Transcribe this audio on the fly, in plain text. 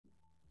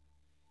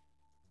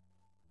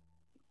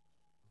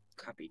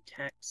Copy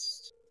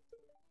text.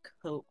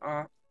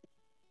 Co-op.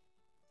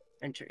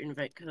 Enter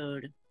invite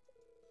code.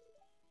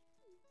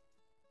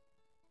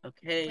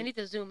 Okay. I need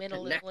to zoom in a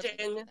little.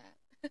 Connecting.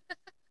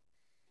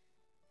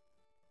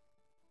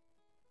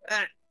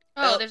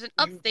 Oh, there's an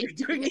update.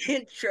 You're doing the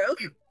intro.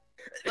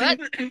 What?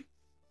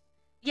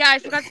 Yeah, I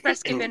forgot to press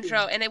skip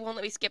intro, and it won't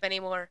let me skip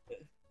anymore.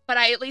 But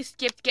I at least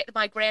skipped get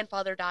my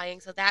grandfather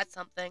dying, so that's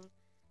something.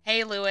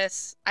 Hey,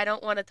 Lewis, I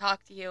don't want to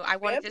talk to you. I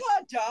want to just...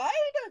 Grandpa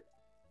died?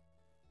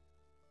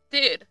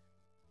 Dude.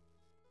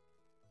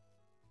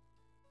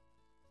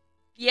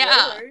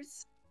 Yeah.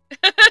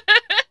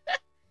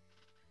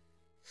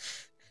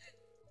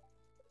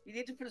 You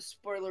need to put a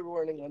spoiler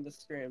warning on the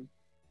stream.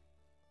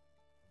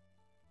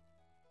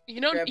 You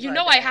know,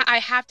 I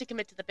have to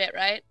commit to the bit,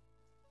 right?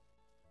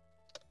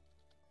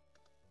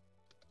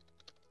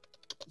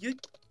 You.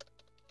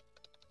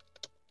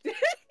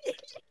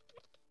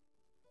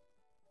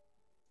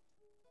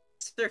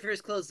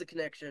 Surfers close the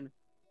connection.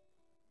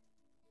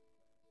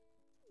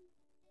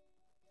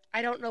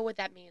 I don't know what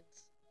that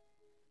means.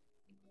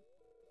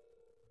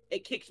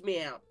 It kicked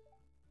me out.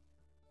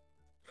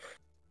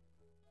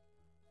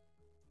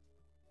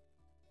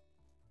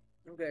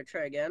 I'm gonna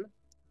try again.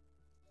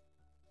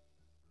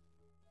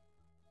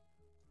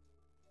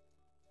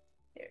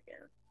 There we go.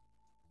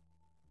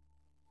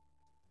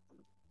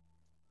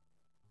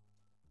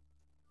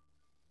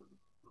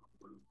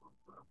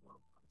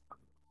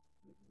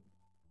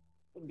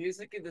 The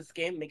music in this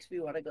game makes me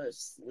want to go to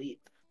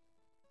sleep.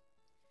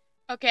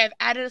 Okay, I've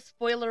added a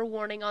spoiler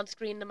warning on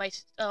screen to my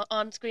to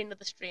the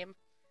stream.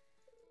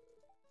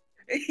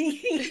 You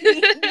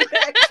actually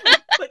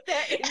put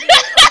that in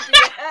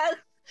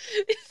the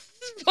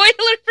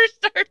Spoiler for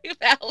Stardew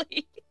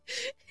Valley.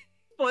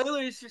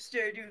 Spoilers for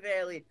Stardew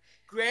Valley.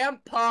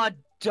 Grandpa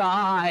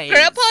dies.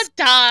 Grandpa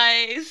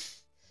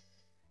dies.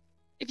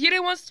 If you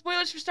didn't want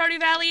spoilers for Stardew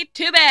Valley,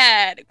 too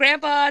bad.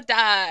 Grandpa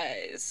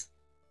dies.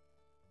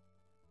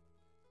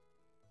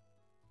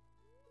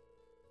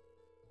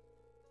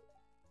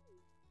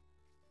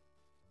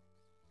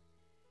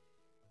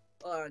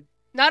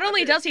 Not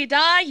only does he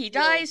die, he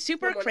dies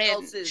super cringe.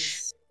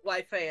 Else's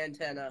Wi-Fi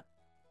antenna.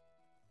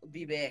 I'll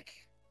be back.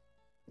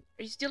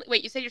 Are you stealing?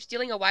 Wait, you said you're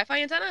stealing a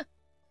Wi-Fi antenna?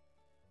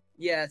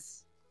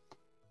 Yes.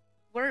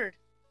 Word.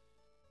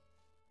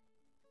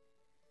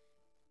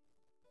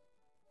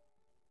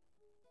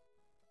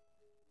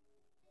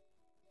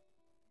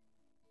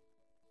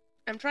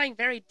 I'm trying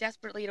very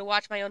desperately to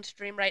watch my own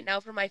stream right now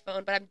from my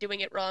phone, but I'm doing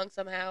it wrong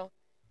somehow.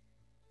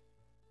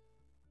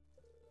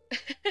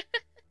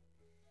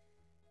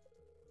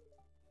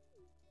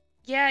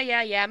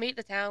 Yeah, meet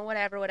the town,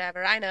 whatever.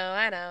 I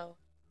know.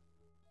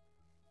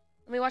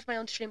 Let me watch my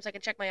own stream so I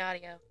can check my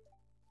audio.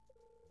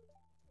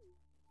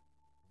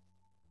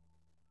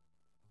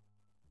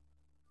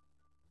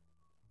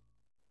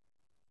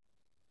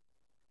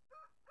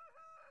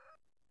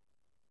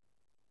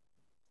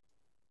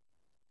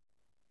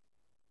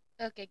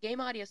 Okay,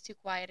 game audio is too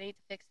quiet. I need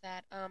to fix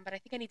that. But I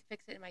think I need to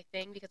fix it in my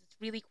thing because it's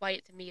really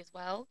quiet to me as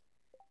well.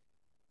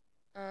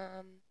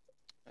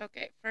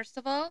 Okay, first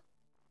of all,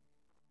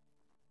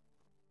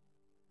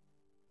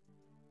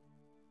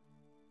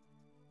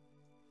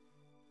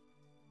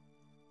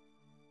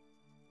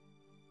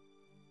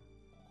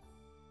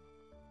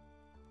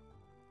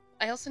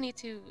 I also need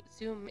to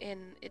zoom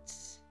in.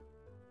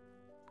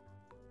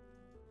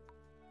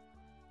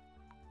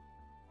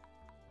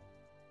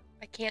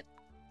 I can't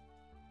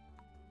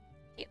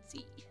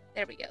see.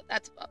 There we go.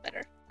 That's a lot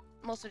better.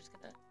 I'm also just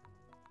gonna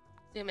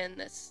zoom in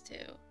this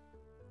too.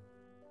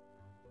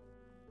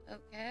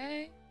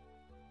 Okay.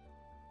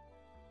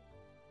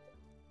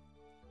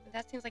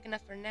 That seems like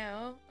enough for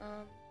now.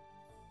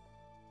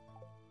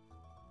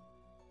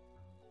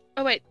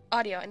 Oh wait,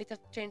 audio. I need to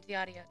change the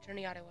audio. Turn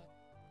the audio up.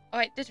 Oh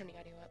wait, did turn the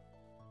audio up.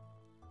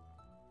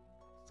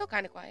 Still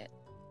kind of quiet.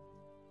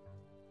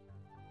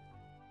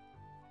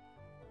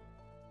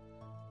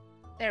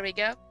 There we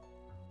go.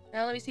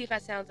 Now let me see if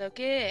that sounds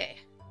okay.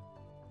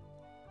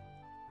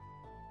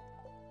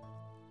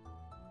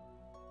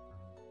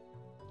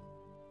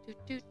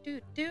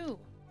 Do.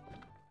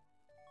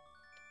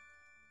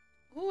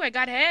 Ooh, I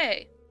got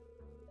hay.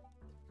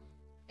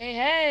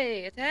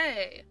 Hey, it's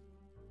hay.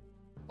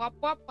 Wop.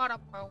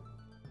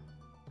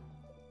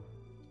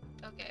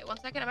 Okay, 1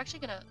 second. I'm actually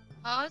gonna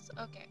pause.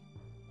 Okay.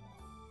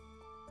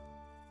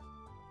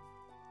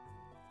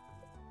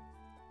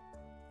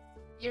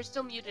 You're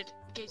still muted,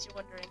 in case you're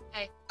wondering.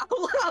 Hey.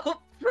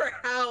 For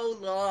how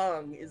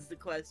long is the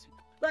question?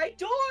 My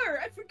door!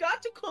 I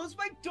forgot to close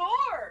my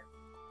door!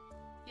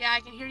 Yeah,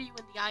 I can hear you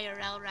in the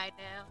IRL right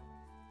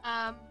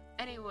now.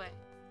 Anyway.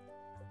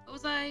 What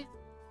was I?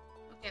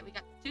 Okay, we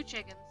got 2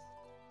 chickens.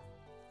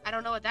 I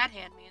don't know what that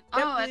hand means.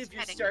 I can't believe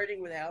you're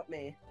starting without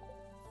me.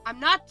 I'm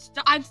not.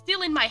 I'm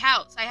still in my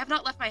house. I have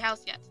not left my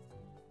house yet.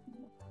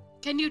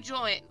 Can you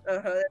join?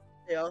 That's what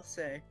they all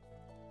say.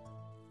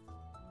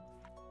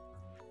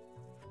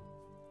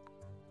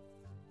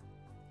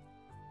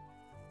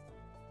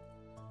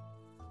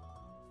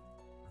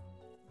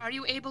 Are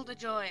you able to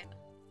join?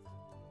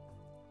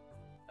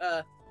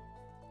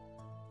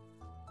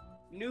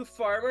 New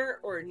farmer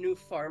or new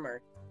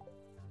farmer?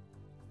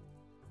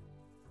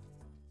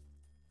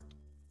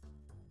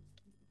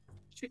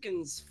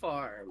 Chickens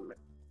farm.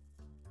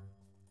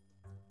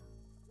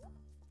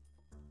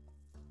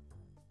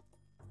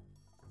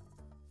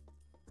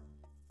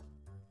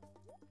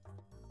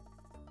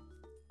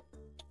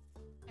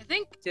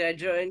 Did I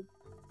join?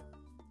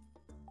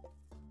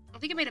 I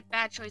think I made a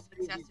bad choice of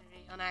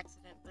accessory on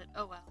accident, but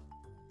oh well.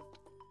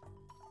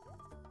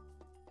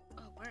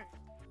 Oh, word.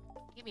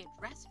 Give me a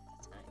dresser,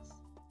 that's nice.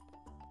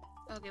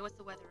 Okay, what's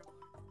the weather report?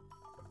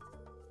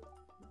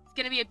 It's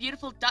gonna be a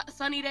beautiful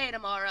sunny day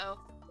tomorrow.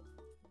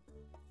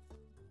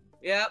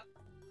 Yep.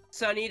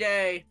 Sunny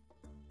day.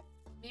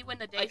 Me when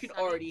the day I can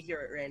sunny. already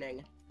hear it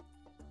raining.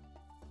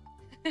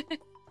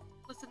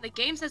 Listen, the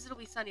game says it'll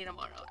be sunny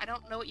tomorrow. I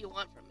don't know what you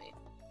want from me.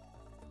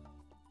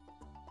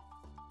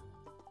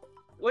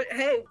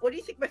 Hey, what do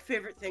you think my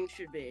favorite thing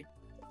should be?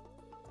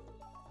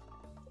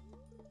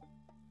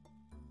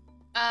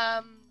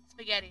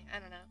 Spaghetti. I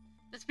don't know.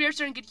 The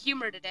spirits are in good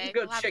humor today.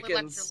 Go we'll have a little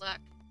extra chickens.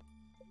 luck.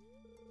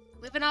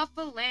 Living off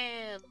the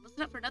land.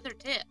 Listen up for another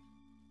tip.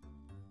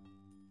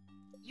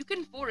 You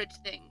can forage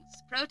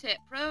things. Pro tip.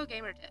 Pro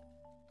gamer tip.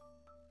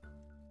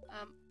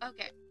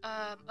 Okay.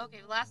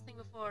 Okay, last thing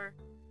before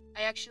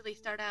I actually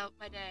start out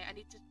my day, I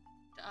need to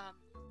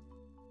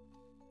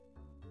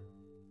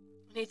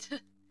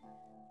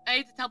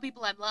tell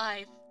people I'm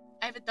live.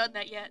 I haven't done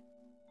that yet.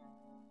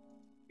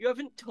 You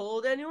haven't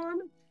told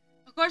anyone?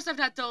 Of course I've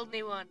not told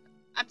anyone.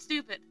 I'm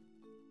stupid.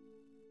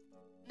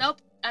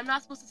 Nope, I'm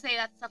not supposed to say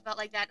that stuff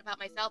like that about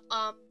myself.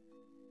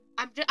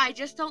 I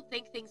just don't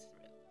think things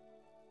through.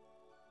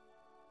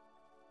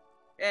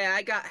 Yeah,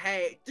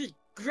 hey, the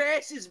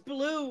grass is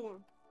blue.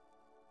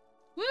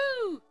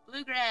 Woo!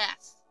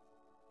 Bluegrass.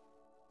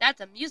 That's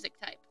a music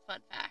type,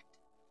 fun fact.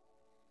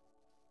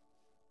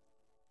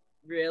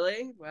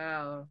 Really?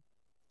 Wow.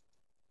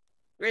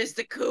 Where's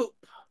the coop?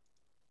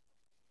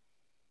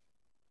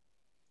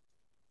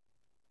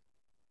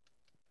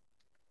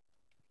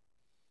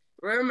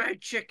 Where are my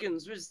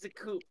chickens? Where's the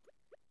coop?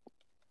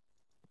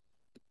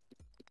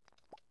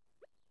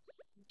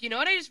 You know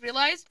what I just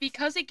realized?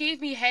 Because it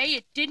gave me hay,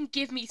 it didn't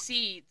give me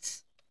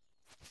seeds.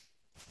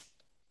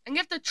 I'm gonna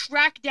have to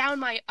track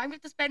down I'm gonna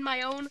have to spend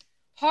my own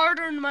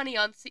hard-earned money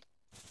on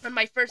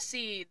my first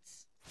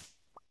seeds.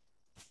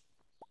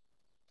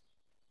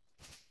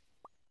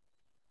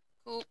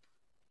 Coop.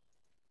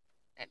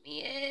 Let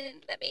me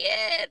in. Let me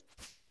in.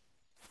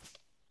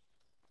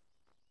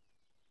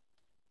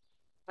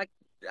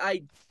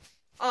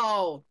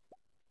 Oh.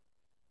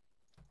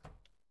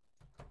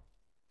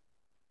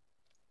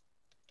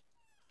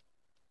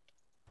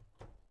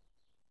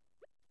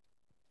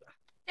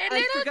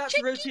 I forgot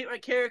to rotate my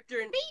character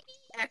and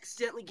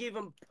accidentally gave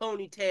him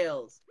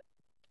ponytails.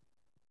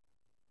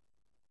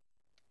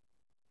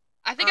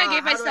 I think I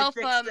gave myself,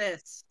 how do I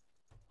fix this?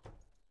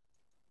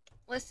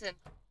 Listen,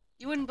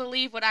 you wouldn't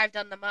believe what I've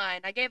done to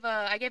mine. I gave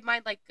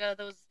mine like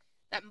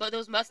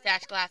those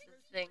mustache glasses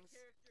things.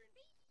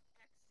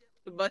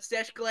 The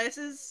mustache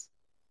glasses?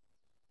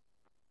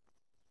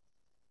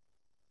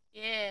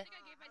 Yeah.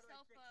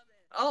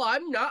 Oh,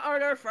 I'm not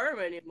on our farm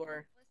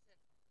anymore.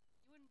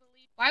 Listen, you wouldn't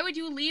believe. Why would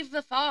you leave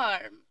the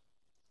farm?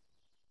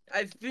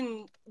 I've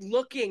been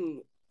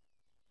looking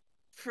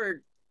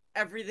for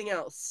everything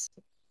else.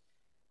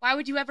 Why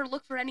would you ever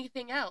look for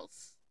anything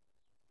else?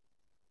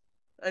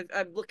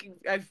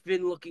 I've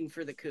been looking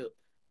for the coop.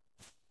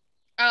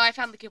 Oh, I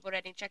found the coop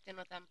already and checked in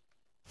with them.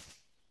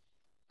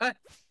 Huh?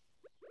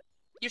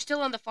 You're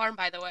still on the farm,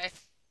 by the way.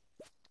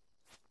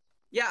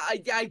 Yeah,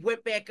 I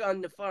went back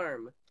on the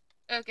farm.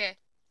 Okay.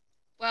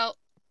 Well,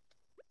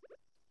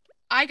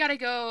 I gotta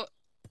go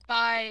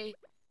buy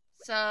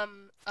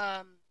some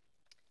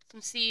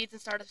seeds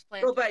and start a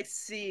plant. Go buy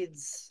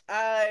seeds.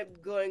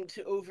 I'm going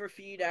to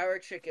overfeed our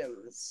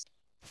chickens.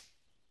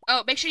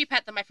 Oh, make sure you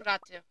pet them. I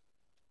forgot to.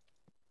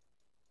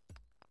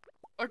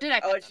 Or did I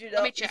pet them?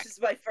 Let me check. This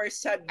is my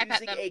first time I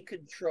using a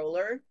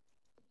controller.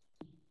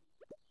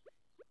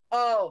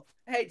 Oh,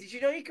 hey, did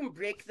you know you can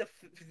break the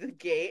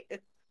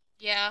gate?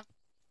 Yeah.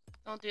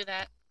 Don't do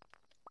that.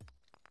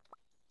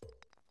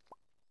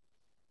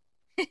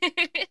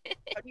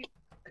 How do you,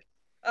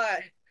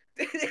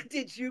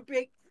 did you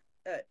break?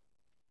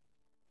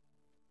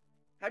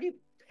 How do you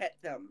pet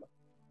them?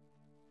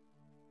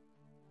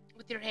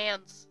 With your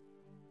hands.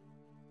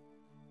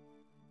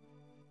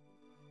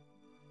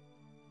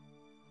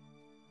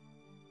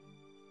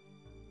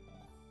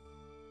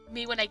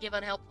 Me when I give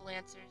unhelpful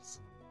answers.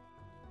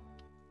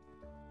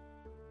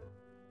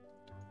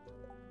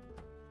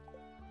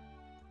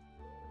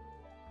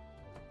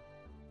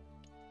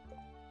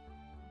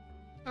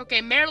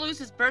 Okay, Mayor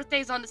Lewis's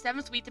birthday's on the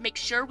 7th, so we have to make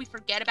sure we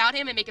forget about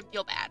him and make him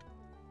feel bad.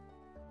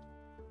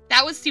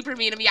 That was super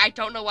mean of me. I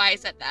don't know why I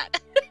said that.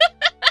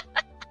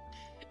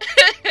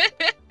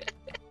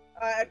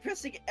 I'm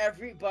pressing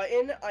every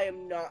button. I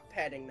am not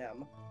petting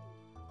them.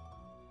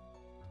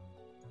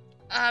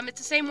 It's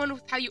the same one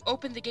with how you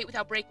open the gate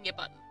without breaking it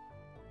button.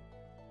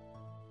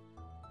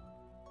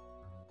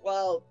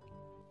 Well,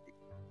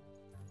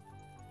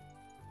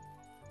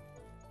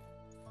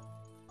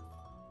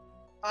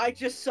 I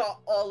just saw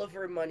all of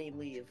our money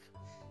leave.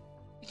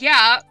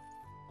 Yeah,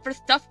 for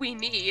stuff we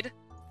need.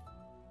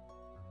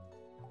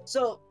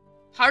 So,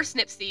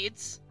 Parsnip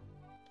seeds.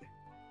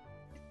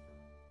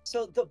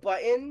 so the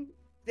button,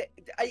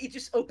 it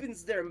just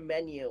opens their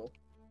menu.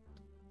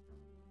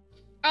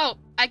 Oh,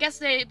 I guess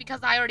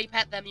because I already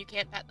pet them, you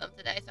can't pet them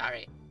today.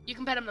 Sorry. You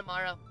can pet them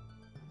tomorrow.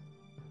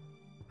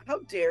 How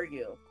dare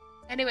you?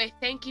 Anyway,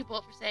 thank you,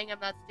 Bolt, for saying I'm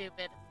not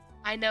stupid.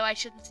 I know I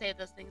shouldn't say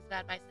those things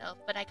about myself,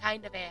 but I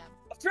kind of am.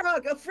 A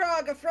frog! A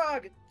frog! A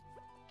frog!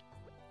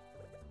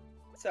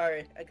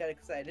 Sorry, I got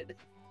excited.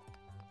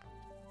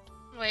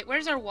 Wait,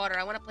 where's our water?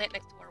 I want to plant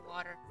next to our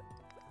water.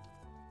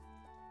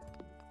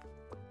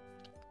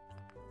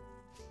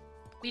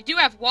 We do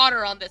have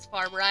water on this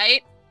farm,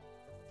 right?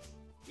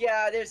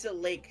 Yeah, there's a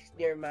lake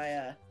near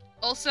my,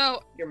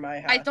 Also, near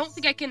my house. I don't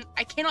think I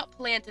cannot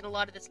plant in a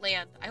lot of this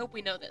land. I hope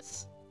we know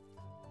this.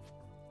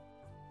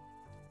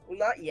 Well,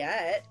 not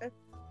yet.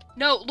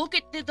 No, look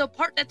at the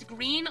part that's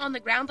green on the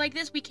ground like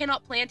this. We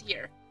cannot plant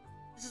here.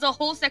 This is a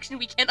whole section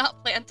we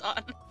cannot plant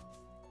on.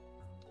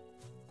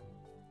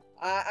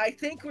 I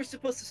think we're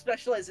supposed to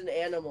specialize in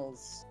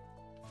animals.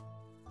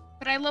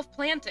 But I love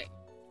planting.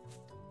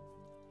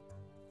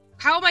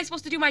 How am I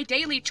supposed to do my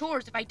daily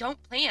chores if I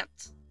don't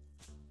plant?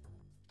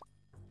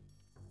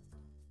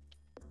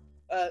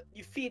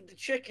 You feed the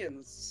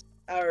chickens.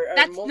 Our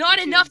That's not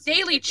enough multitudes of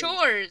daily chickens.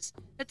 chores.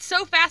 That's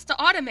so fast to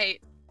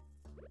automate.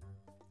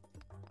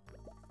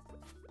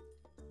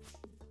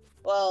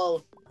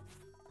 Well,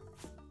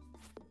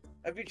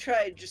 have you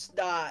tried just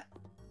not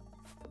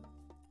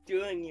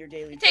doing your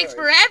daily It takes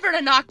chores? forever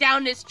to knock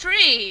down this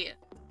tree.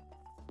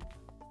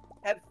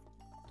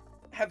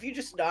 Have you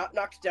just not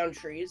knocked down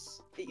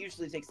trees? It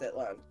usually takes that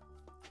long.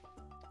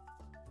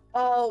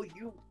 Oh,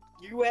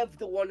 you have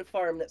the one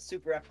farm that's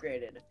super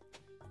upgraded.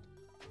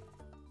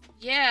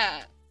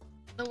 Yeah.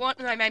 The one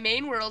my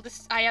main world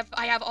is I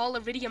have all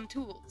iridium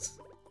tools.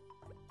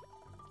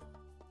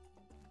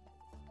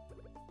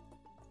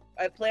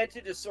 I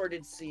planted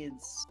assorted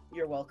seeds.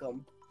 You're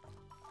welcome.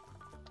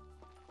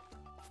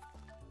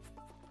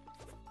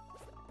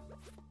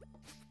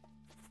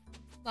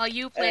 While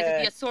you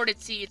planted the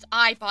assorted seeds,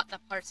 I bought the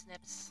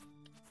parsnips.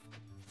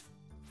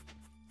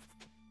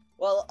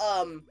 Well,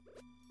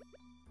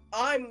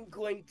 I'm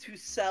going to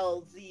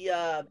sell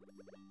the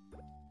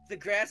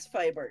grass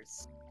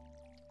fibers.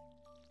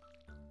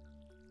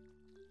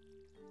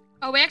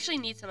 Oh, we actually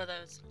need some of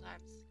those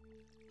sometimes.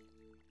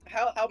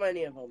 How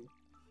many of them?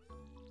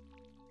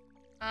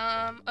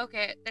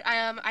 Okay.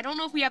 I don't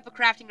know if we have the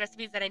crafting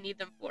recipes that I need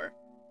them for.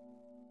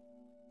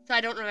 So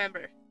I don't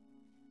remember.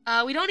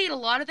 We don't need a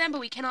lot of them,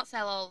 but we cannot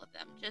sell all of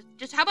them.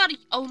 Just how about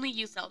only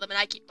you sell them and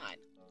I keep mine?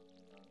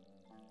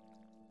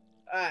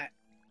 Alright.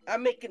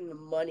 I'm making the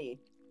money.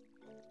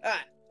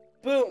 Alright.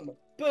 Boom,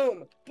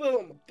 boom,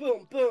 boom,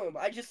 boom, boom.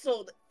 I just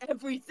sold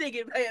everything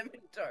in my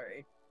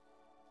inventory.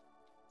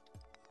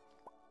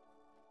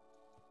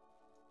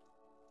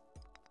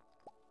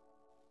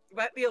 You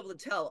might be able to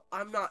tell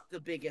I'm not the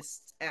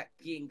biggest at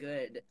being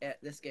good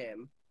at this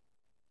game.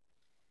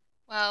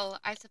 Well,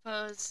 I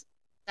suppose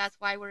that's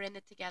why we're in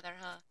it together,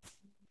 huh?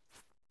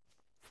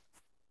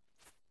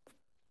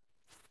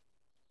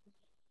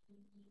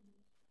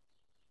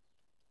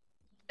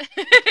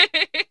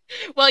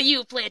 While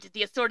you planted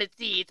the assorted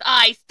seeds,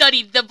 I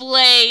studied the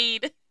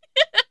blade.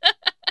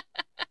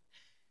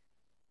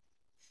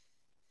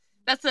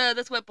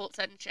 That's what Bolt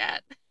said in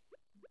chat.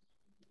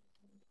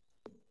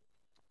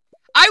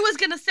 I was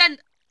gonna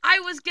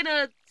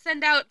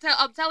send out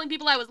telling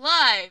people I was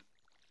live.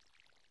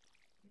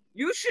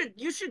 You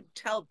should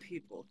tell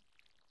people.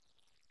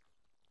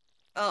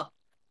 Oh,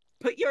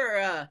 put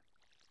your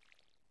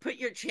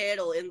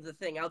channel in the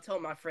thing. I'll tell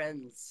my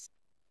friends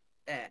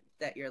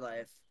that you're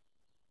live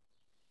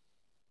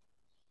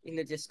in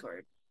the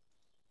Discord.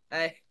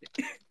 And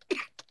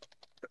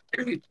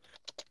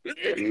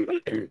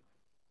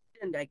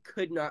I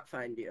could not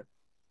find you.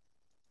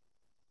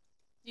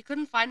 You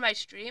couldn't find my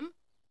stream?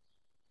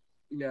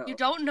 No. You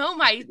don't know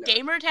my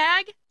gamer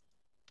tag?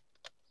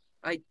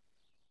 I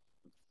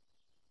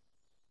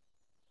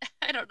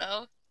don't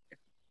know.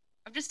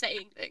 I'm just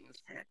saying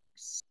things.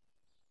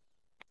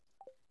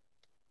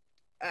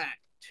 Alright.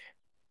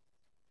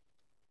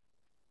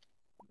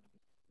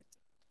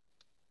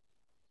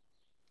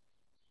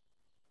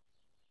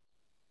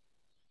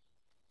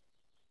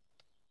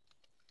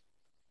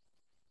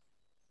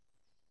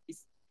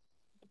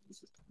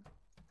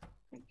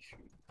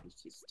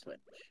 This is Twitch.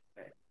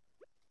 Right.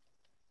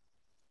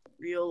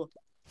 Real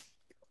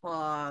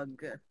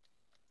hog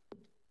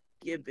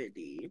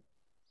gibbity.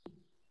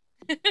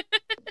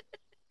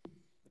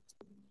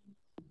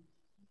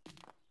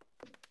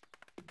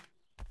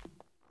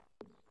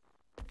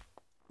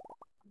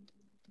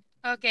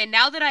 Okay,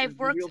 now that I've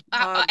worked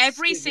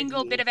every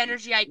single bit of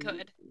energy I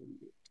could,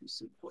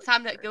 it's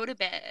time to go to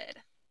bed.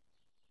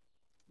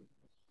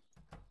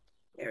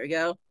 There we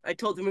go. I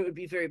told them it would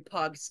be very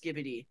pog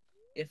skibbity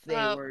if they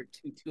were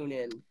to tune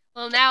in.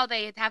 Well, now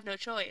they have no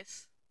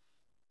choice.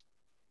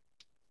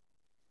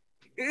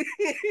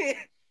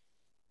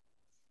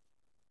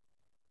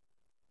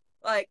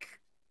 Like,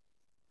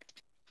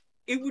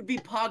 it would be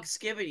Pog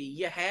Skibbity.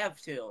 You have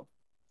to.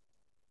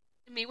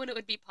 Me when it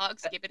would be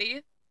Pog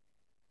Skibbity.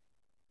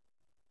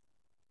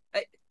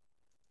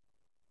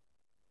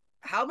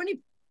 How many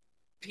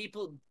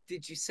people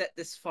did you set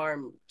this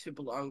farm to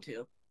belong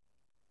to?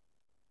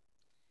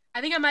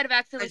 I think I might have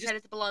accidentally I just said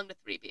it to belong to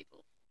 3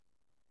 people.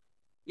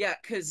 Yeah,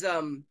 cause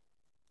I'm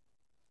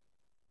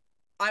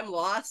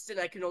lost and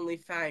I can only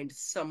find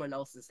someone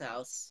else's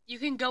house. You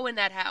can go in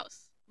that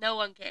house. No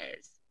one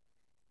cares.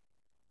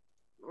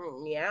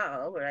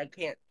 Yeah, but I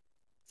can't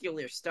steal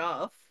their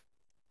stuff,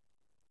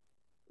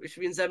 which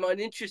means I'm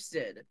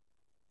uninterested.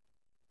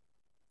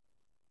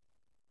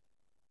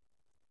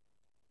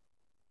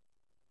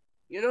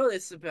 You know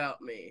this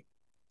about me.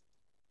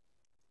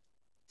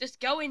 Just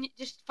go in.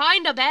 Just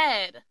find a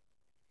bed.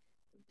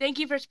 Thank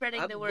you for spreading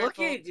I'm the word,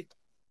 looking. folks.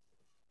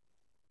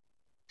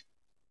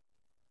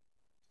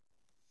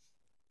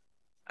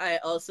 I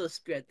also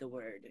spread the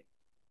word.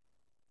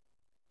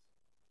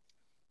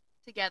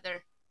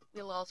 Together,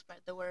 we'll all spread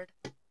the word.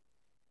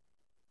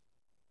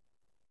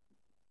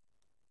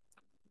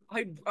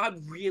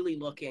 I'm really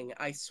looking,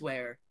 I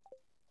swear.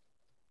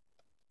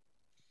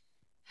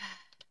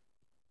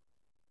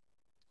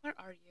 Where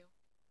are you?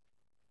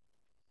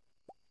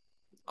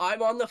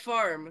 I'm on the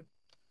farm.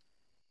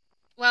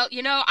 Well,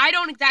 you know, I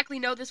don't exactly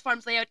know this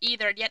farm's layout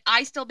either, yet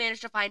I still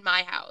managed to find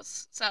my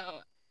house.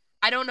 So,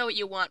 I don't know what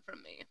you want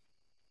from me.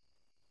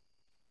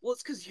 Well,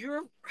 it's because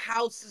your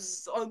house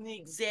is on the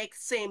exact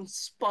same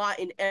spot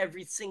in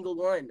every single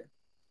one.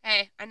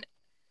 Hey,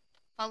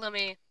 follow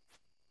me.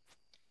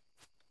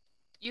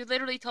 You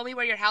literally told me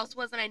where your house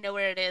was, and I know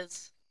where it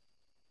is.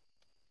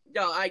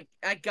 No, I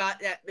got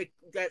that.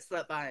 That's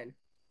not fine.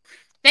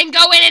 Then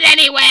go in it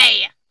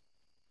anyway!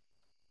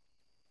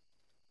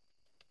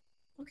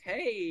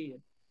 Okay.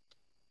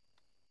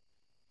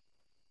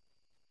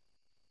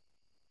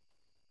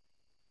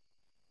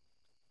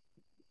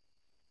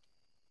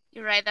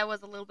 You're right, that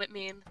was a little bit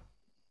mean.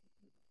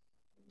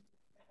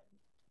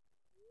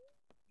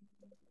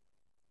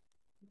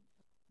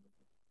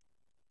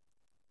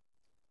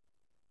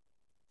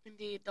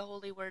 Indeed, the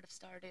holy word of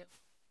Stardew.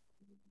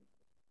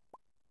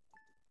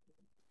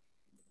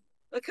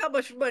 Look how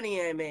much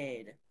money I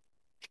made.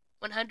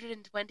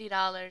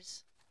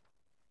 $120.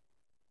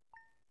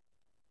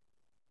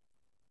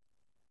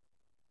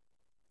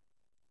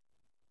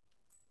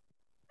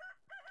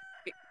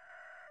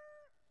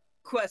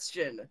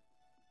 Question.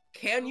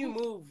 Can you Ooh.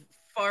 move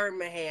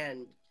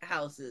farmhand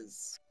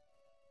houses?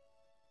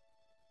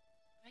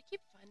 I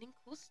keep finding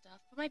cool stuff,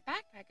 but my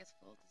backpack is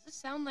full. Does this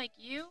sound like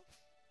you?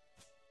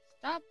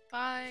 Stop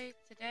by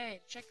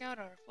today to check out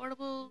our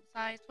affordable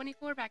size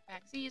 24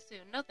 backpack. See you soon.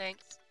 No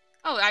thanks.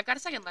 Oh, I've got a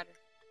second letter.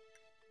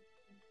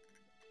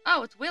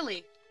 Oh, it's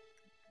Willie.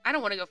 I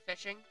don't want to go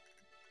fishing.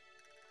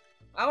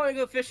 I want to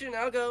go fishing.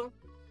 I'll go.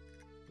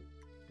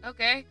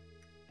 Okay.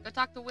 Go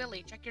talk to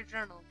Willie. Check your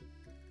journal.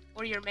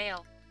 Or your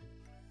mail.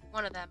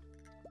 One of them.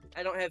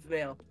 I don't have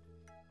mail.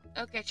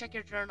 Okay, check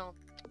your journal.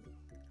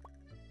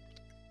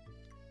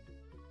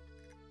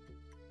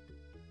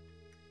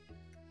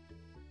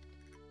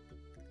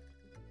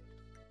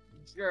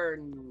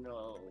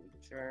 Journal.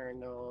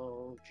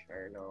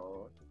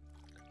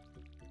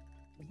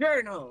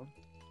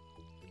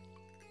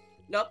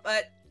 Nope,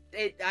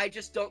 I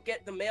just don't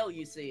get the mail,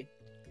 you see.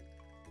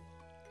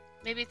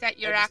 Maybe it's at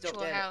your I just don't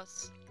actual get it.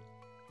 house.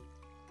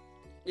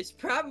 It's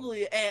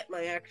probably at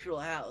my actual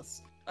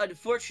house.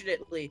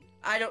 Unfortunately,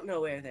 I don't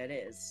know where that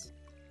is.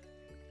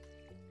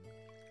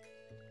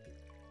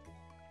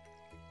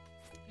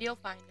 You'll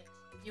find it.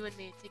 You and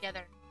me,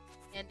 together.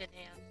 Hand in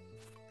hand.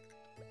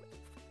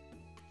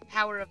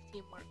 Power of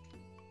teamwork.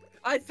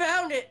 I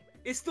found it!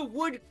 It's the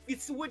wood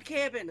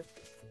cabin.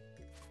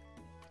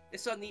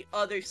 It's on the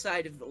other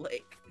side of the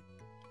lake.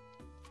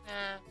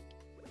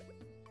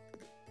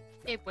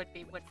 It would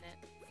be, wouldn't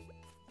it?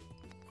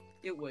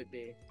 It would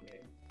be.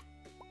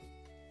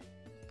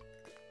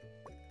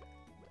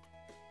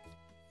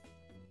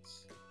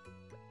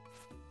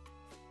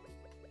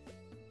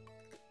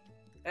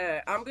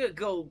 I'm gonna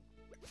go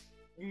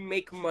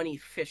make money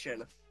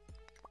fishing.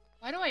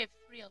 Why do I have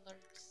 3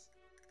 alerts?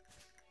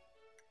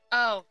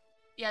 Oh,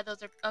 yeah,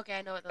 those are... Okay,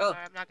 I know what those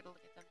are. I'm not gonna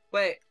look at them.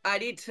 Wait, I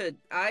need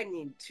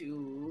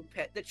to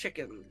pet the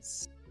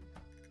chickens.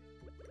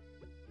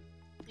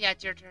 Yeah,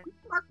 it's your turn.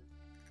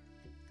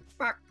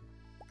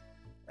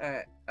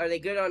 Alright, are they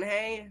good on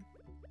hay?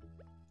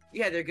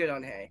 Yeah, they're good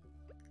on hay.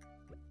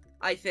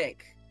 I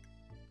think.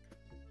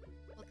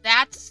 Well,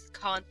 that's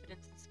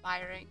confidence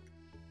inspiring.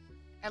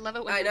 I love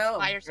it when you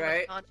inspire so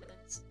much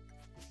confidence.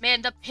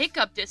 Man, the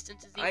pickup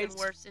distance is even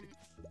worse in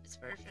this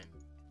version.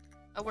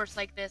 Worse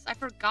like this. I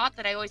forgot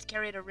that I always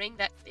carried a ring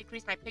that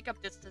increased my pickup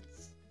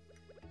distance.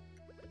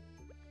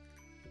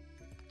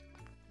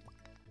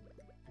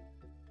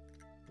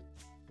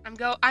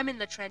 I'm in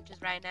the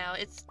trenches right now.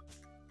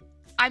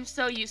 I'm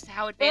so used to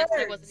how advanced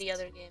it was in the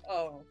other game.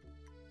 Oh.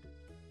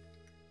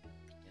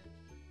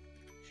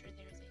 Sure,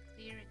 there's a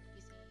clear and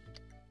easy.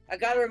 I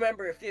gotta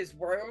remember, if there's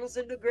worms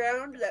in the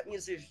ground, that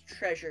means there's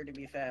treasure to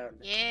be found.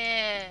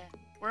 Yeah.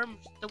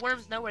 The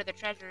worms know where the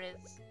treasure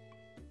is.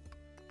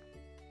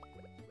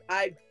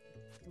 I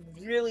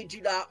really do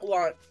not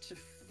want to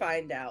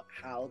find out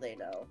how they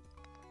know.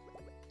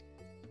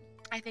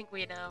 I think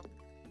we know.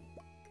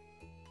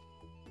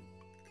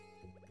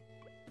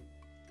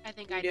 I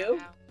think You I do? know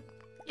how.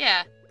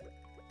 Yeah.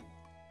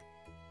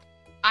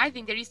 I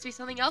think there used to be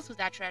something else with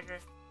that treasure.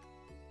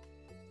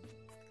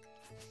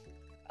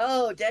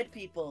 Oh, dead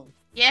people.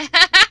 Yeah.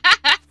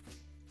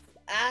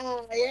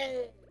 Ah,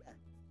 yeah.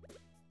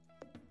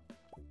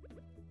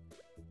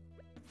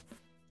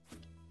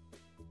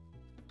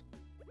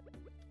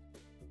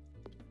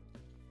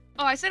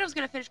 Oh, I said I was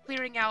gonna finish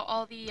clearing out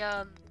all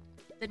the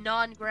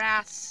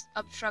non-grass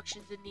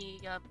obstructions in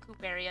the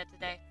coop area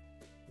today.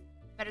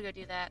 Better go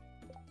do that.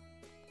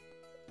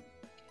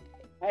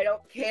 I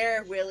don't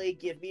care, Willie.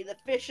 Give me the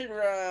fishing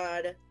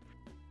rod.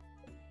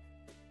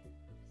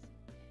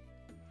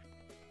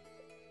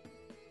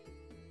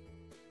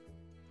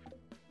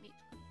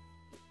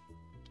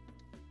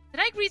 Did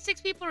I greet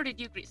 6 people, or did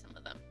you greet some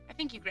of them? I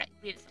think you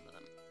greeted some of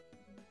them.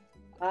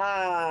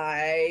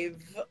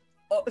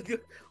 Oh,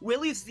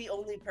 Willie's the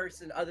only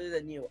person other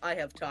than you I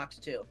have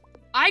talked to.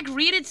 I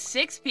greeted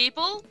 6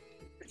 people?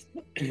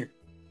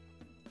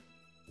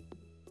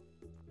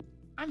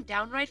 I'm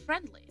downright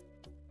friendly.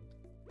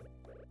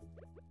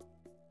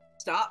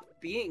 Stop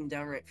being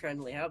downright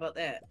friendly. How about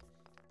that?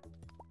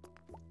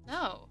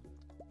 No.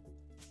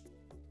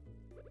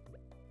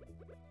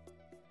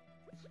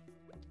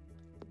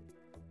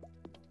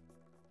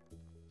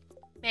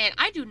 Man,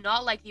 I do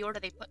not like the order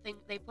they put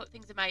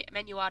things in my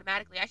menu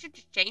automatically. I should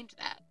just change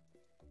that.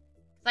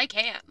 'Cause I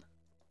can.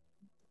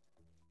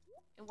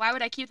 And why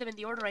would I keep them in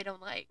the order I don't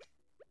like?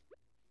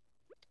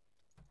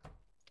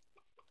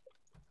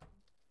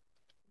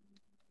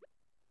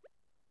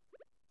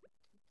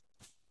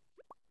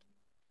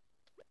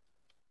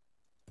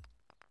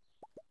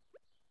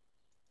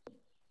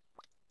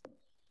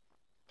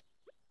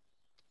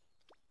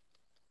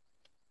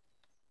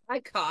 I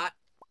caught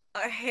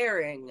a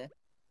herring.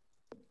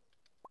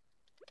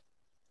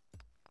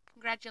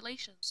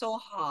 Congratulations. So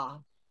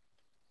ha.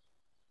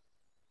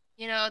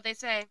 You know, they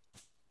say,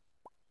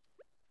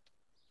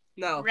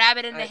 No.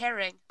 rabbit in the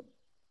herring.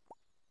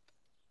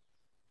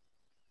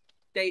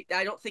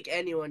 I don't think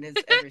anyone has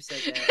ever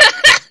said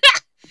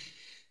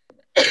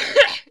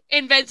that.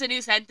 Invents a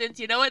new sentence,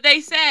 you know what they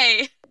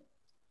say.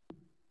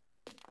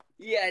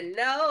 You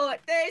know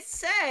what they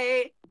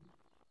say.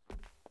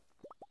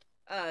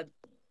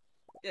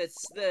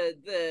 It's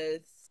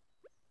the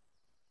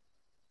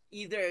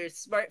either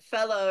smart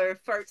fella or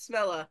fart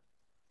smella.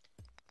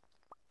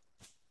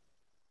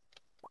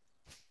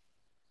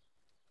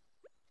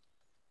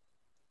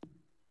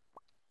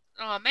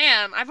 Oh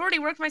man, I've already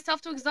worked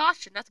myself to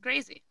exhaustion. That's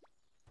crazy.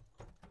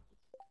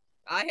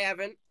 I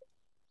haven't.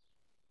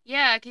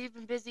 Yeah, 'cause you've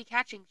been busy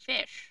catching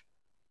fish.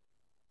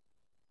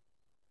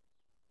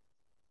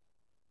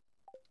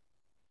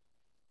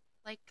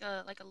 Like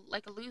a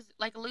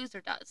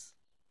loser does.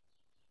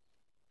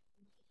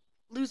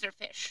 Loser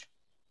fish.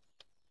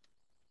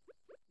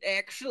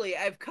 Actually,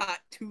 I've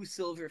caught 2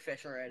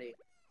 silverfish already.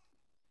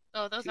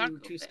 Oh, those are cool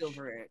two fish.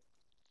 silver.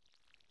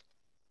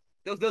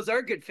 Those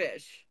are good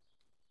fish.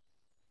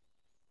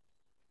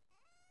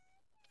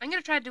 I'm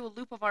gonna try to do a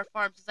loop of our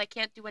farm since I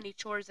can't do any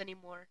chores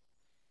anymore.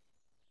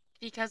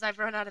 Because I've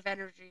run out of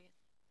energy.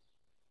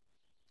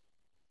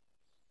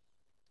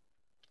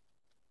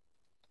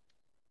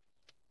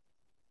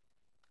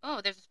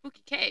 Oh, there's a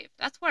spooky cave.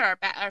 That's where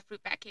our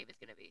fruit bat cave is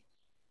gonna be.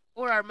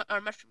 Or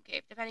our mushroom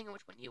cave, depending on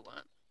which one you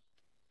want.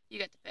 You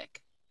get to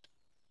pick.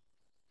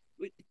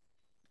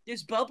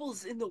 There's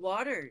bubbles in the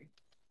water.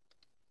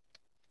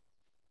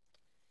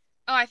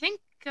 Oh, I think,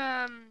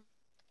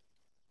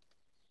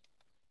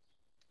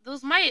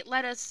 those might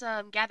let us,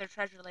 gather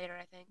treasure later,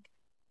 I think.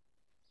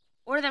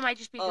 Or that might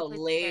just be a good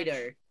place to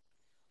fish.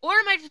 Or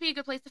it might just be a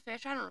good place to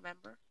fish, I don't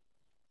remember.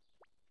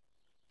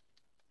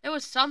 There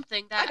was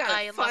something that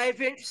I got a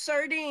 5-inch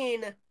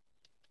sardine.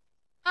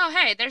 Oh,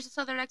 hey, there's the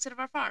southern exit of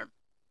our farm.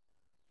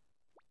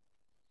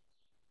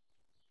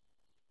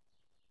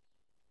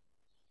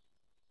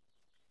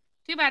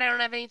 Too bad I don't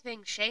have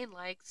anything Shane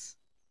likes.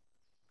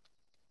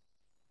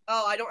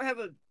 Oh, I don't have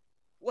a...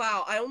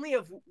 Wow, I only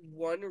have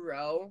 1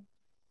 row.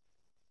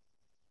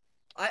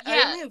 I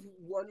only have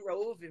 1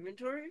 row of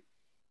inventory?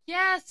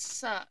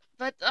 Yes,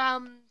 but,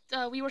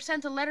 we were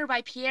sent a letter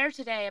by Pierre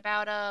today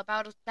about a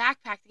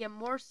backpack to get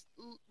more,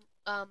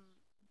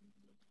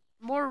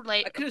 more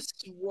late. I could have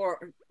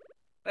sworn...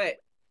 Wait,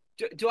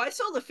 do I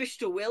sell the fish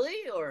to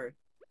Willie, or...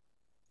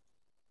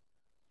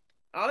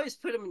 I always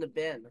put him in the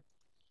bin.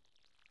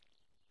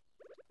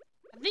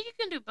 I think you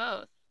can do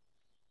both.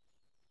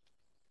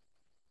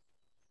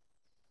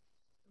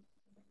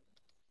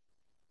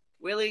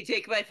 Willie,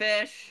 take my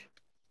fish.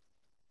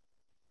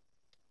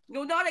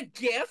 No, not a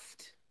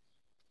gift.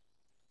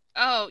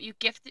 Oh, you're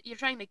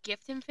trying to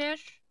gift him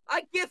fish?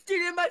 I gifted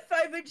him my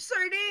 5-inch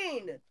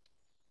sardine.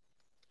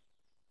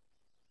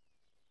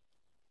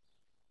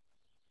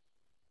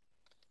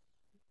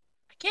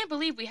 I can't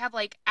believe we have,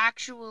 like,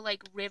 actual,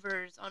 like,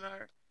 rivers on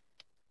our...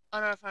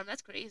 on our farm.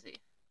 That's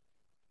crazy.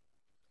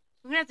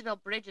 We're gonna have to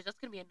build bridges. That's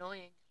gonna be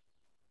annoying.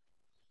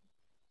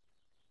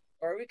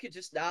 Or we could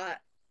just not.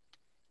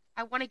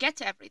 I want to get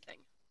to everything.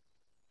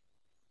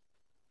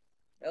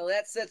 Well,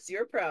 that's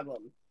your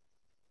problem.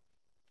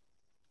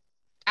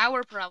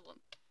 Our problem.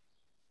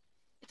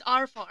 It's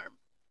our farm.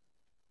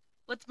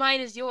 What's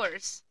mine is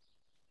yours.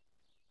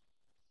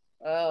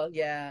 Oh,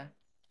 yeah.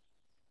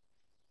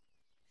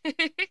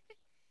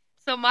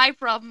 So my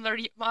problems are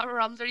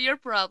your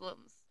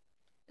problems.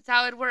 That's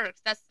how it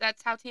works.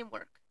 That's how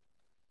teamwork.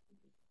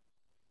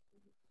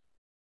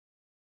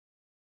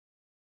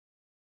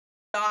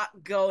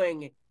 Not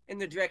going in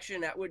the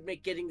direction that would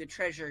make getting the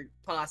treasure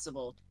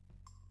possible.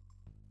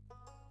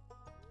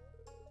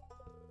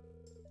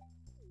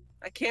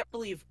 I can't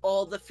believe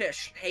all the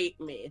fish hate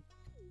me.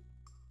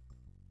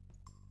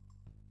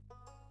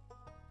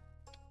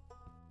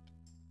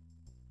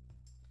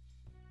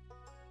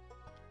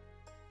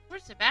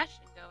 Where's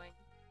Sebastian going?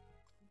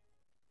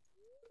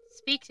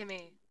 Speak to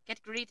me.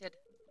 Get greeted.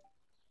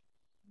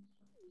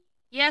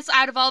 Yes,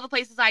 out of all the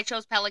places I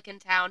chose Pelican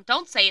Town.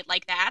 Don't say it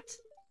like that.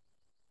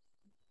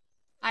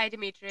 Hi,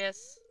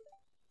 Demetrius.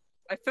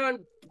 I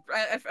found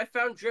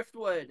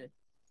driftwood.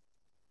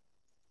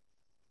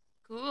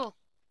 Cool.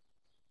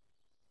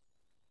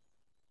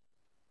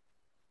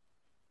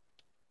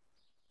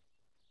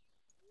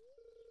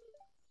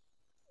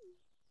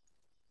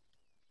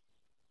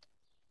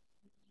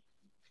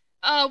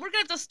 Oh, we're gonna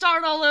have to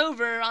start all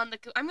over on the.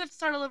 I'm gonna have to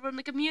start all over in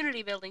the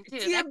community building too.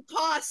 It's the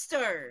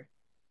imposter.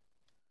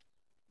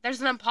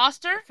 There's an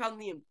imposter I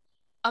found the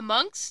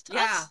amongst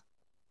yeah. us.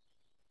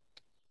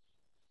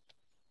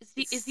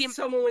 Is the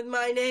someone with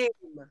my name?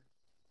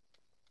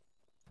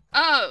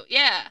 Oh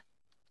yeah.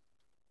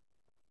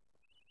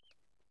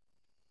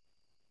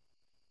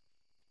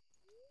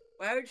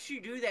 Why would she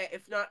do that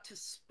if not to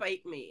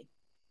spite me?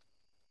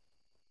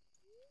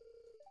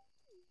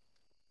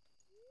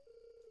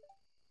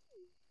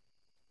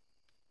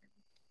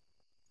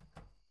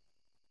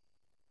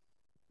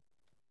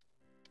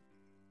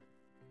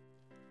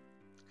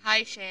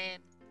 Hi, Shane.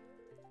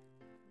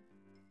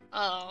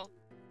 Oh,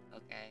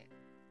 okay.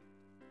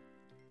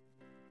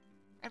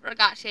 I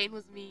forgot Shane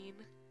was mean.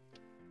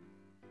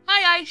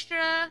 Hi,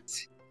 Istra.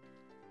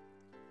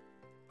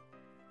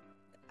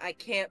 I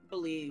can't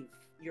believe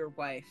your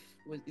wife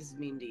is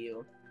mean to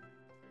you.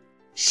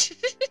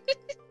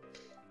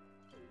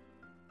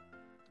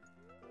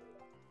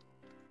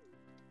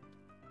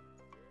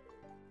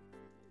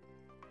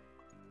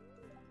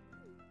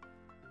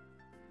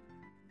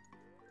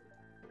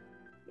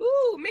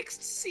 Ooh,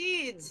 mixed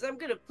seeds! I'm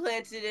gonna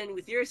plant it in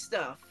with your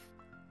stuff.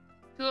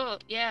 Cool,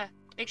 yeah.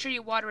 Make sure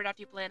you water it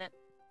after you plant it.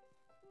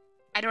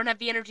 I don't have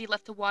the energy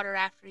left to water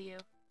after you.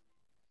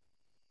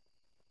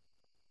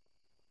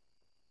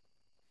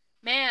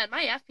 Man,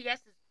 my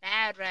FPS is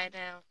bad right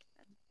now.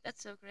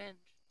 That's so cringe.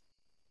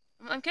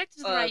 I'm connected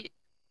to the right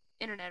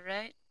internet,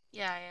 right?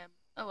 Yeah, I am.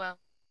 Oh well.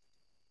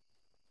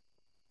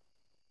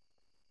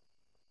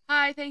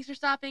 Hi, thanks for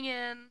stopping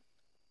in.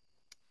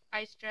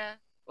 Istra.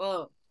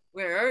 Well,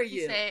 where are Be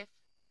you? safe.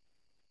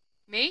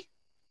 Me?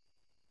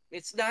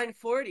 It's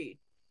 9:40.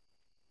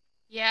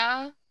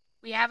 Yeah,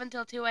 we have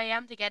until 2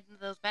 a.m. to get into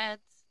those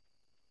beds.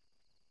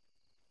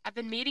 I've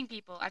been meeting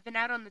people. I've been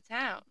out on the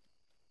town.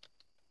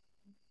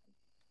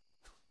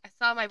 I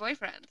saw my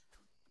boyfriend.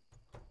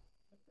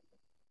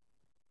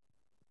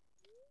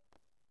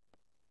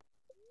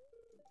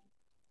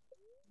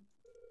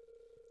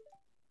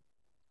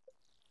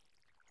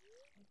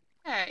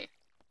 Hey.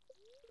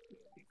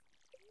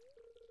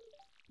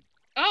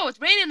 Oh,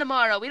 it's raining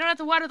tomorrow. We don't have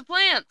to water the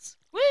plants.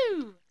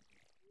 Woo!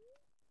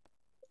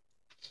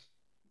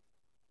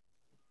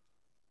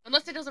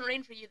 Unless it doesn't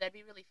rain for you, that'd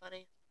be really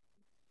funny.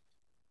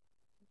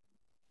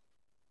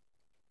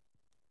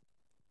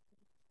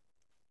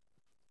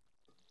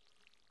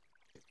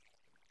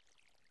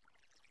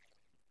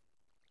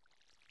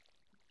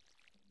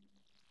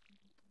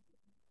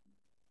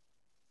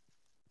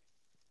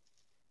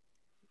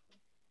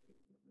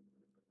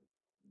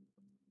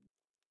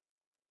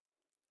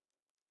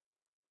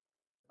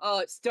 Oh,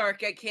 it's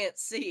dark. I can't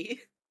see.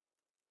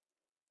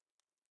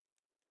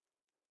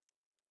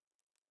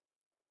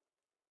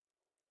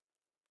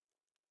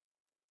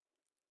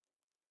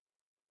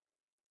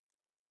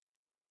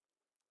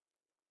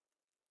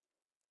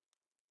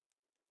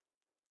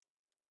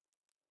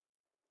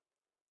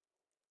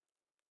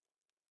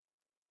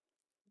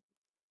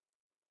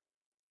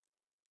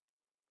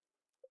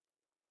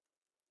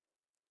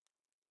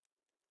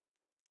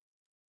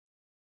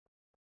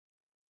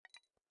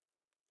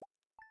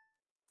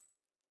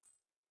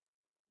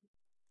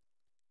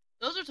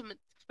 Those are some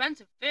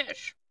expensive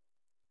fish.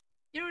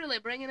 You're really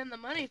bringing in the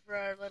money for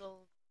our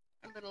little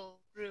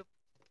group.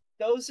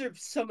 Those are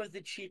some of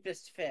the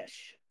cheapest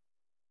fish.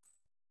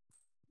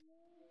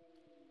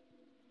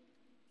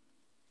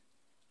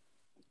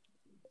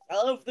 I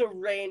love the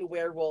rain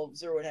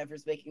werewolves or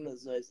whatever's making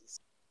those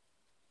noises.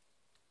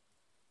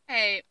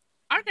 Hey,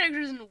 our character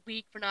isn't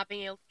weak for not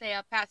being able to stay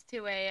up past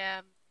 2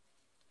 a.m.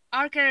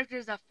 Our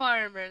character's a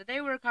farmer.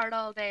 They work hard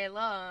all day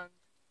long.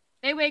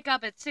 They wake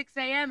up at 6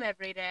 a.m.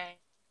 every day.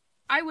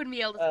 I wouldn't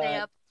be able to stay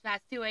up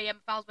past 2 a.m.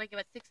 if I was waking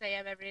up at 6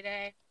 a.m. every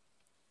day.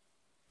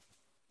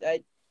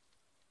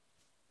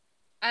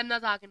 I'm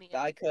not talking to you.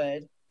 I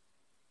could.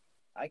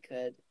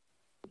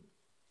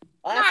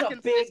 Oh, that's Not a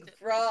big consistent.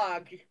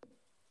 frog.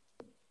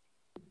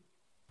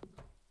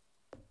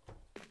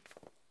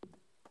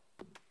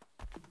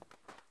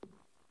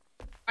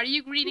 Are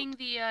you greeting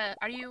the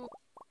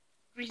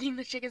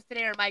chickens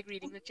today, or am I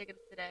greeting the chickens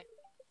today?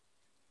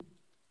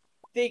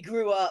 They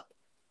grew up.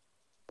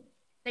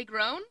 They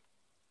grown?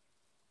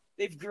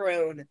 They've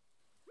grown.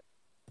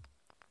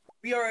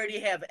 We already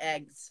have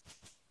eggs.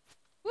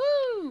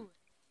 Woo!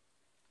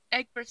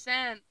 Egg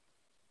percent.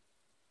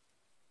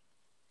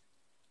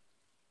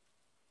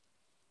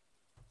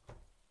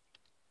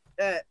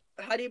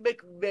 How do you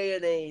make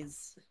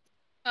mayonnaise?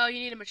 Oh, you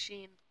need a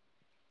machine.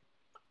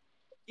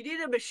 You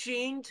need a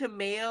machine to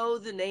mayo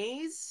the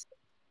naise?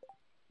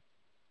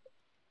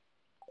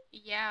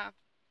 Yeah.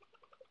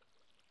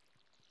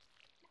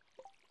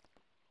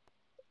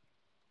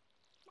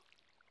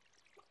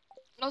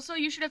 Also,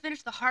 you should have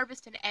finished the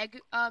harvest and egg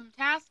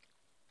task.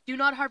 Do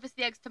not harvest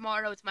the eggs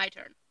tomorrow. It's my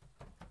turn.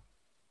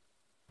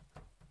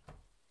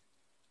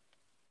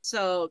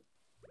 So,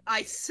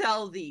 I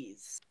sell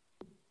these.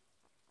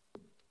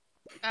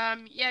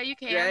 Yeah, you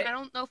can. Right? I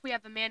don't know if we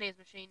have a mayonnaise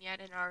machine yet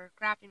in our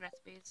crafting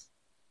recipes.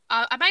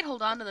 I might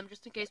hold on to them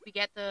just in case we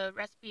get the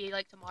recipe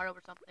like tomorrow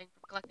or something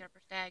from collecting our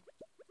first egg.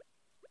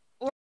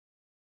 Or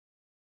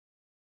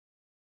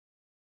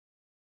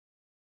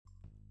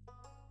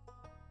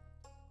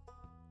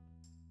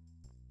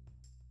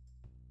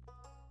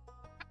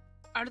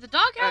are the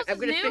dog houses I'm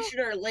gonna new? fish in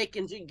our lake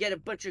and get a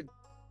bunch of.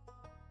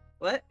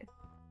 What?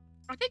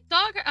 I think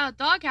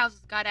dog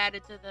houses got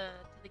added to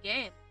the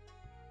game.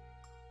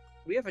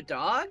 We have a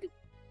dog?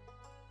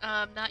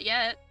 Not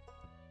yet.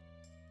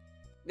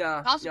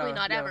 No. Possibly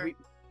not ever.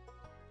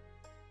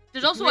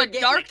 There's We also were a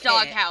getting dark a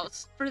dog cat.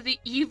 house for the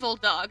evil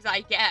dogs,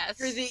 I guess.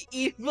 For the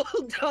evil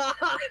dog.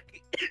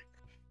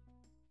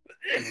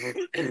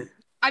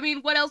 I mean,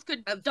 what else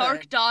could I'm dark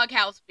fine. dog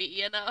house be,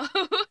 you know?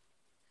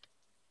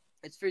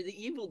 It's for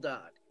the evil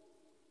dog.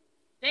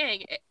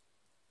 Dang,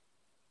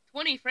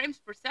 20 frames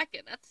per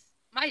second. That's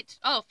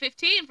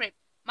 15 frames.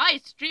 My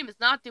stream is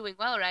not doing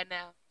well right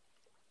now.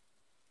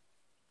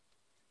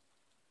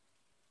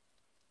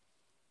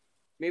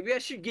 Maybe I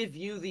should give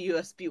you the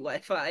USB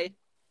Wi-Fi.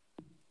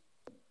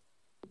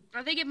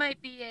 I think it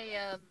might be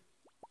a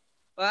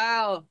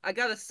Wow, I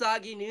got a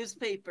soggy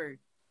newspaper.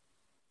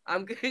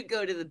 I'm gonna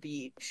go to the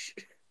beach.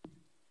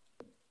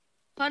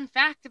 fun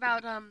fact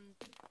about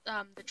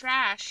the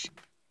trash.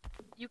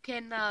 You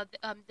can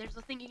there's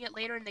a thing you get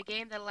later in the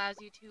game that allows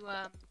you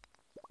to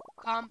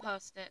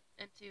compost it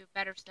into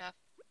better stuff.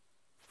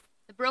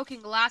 The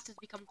broken glass has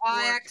become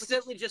quartz. I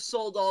accidentally just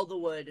sold all the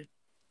wood.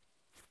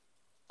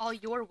 All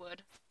your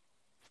wood.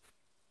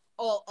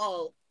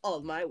 All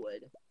my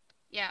wood.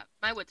 Yeah,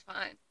 my wood's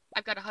fine.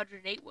 I've got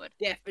 108 wood.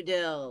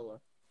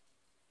 Daffodil.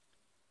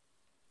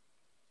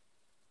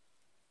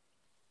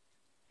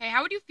 Hey,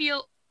 how would you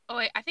feel? Oh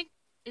wait, I think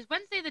is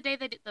Wednesday the day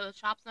that the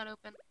shop's not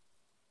open?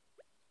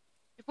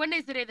 If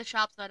Wednesday's the day the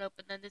shop's not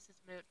open, then this is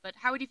moot. But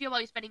how would you feel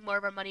about you spending more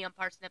of our money on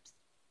parsnips?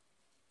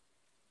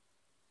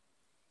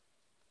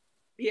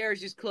 Pierre's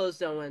just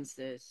closed on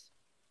Wednesdays.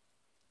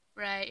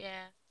 Right,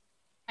 yeah.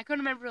 I couldn't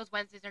remember if it was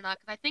Wednesdays or not,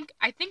 because I think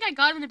I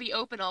got them to be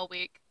open all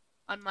week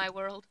on my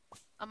world,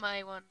 on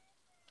my one.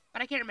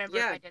 But I can't remember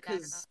if I did that or not.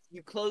 because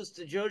you closed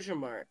the Jojo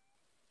Mart.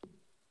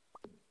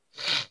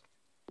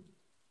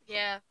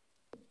 Yeah.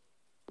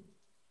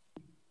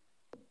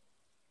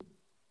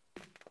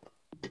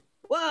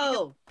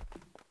 Whoa!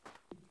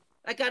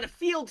 I got a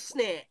field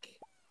snack.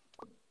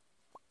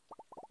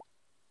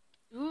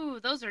 Ooh,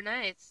 those are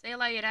nice. They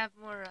allow you to have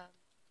more,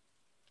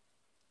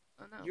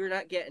 Oh no. You're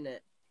not getting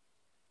it.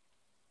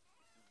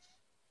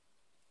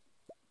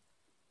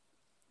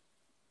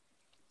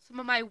 Some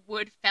of my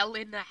wood fell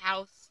in the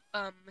house,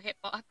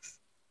 hitbox.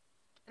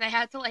 And I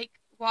had to, like,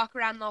 walk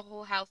around the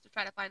whole house to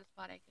try to find a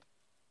spot I could.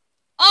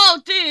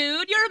 Oh,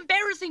 dude! You're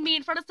embarrassing me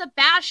in front of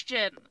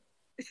Sebastian!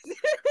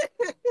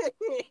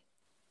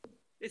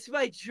 It's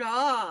my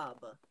job.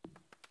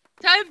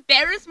 To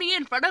embarrass me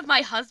in front of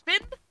my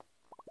husband?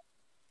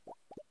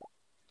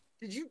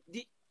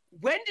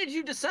 When did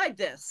you decide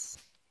this?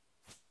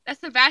 That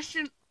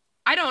Sebastian...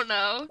 I don't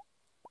know.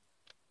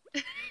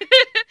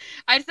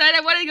 I decided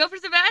I wanted to go for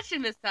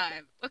Sebastian this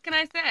time. What can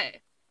I say?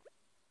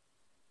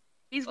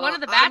 He's one of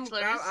the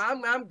bachelors.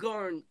 I'm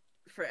going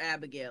for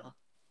Abigail.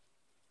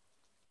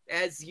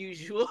 As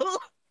usual.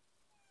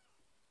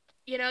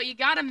 You know, you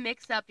gotta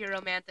mix up your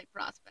romantic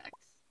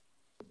prospects.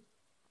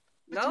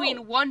 Between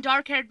No. one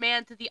dark-haired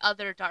man to the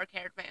other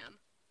dark-haired man.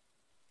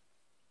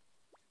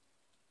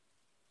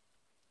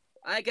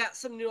 I got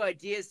some new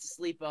ideas to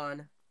sleep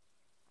on.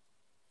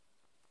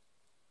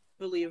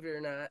 Believe it or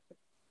not.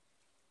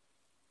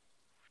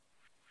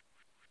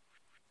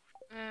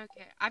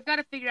 Okay, I've got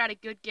to figure out a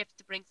good gift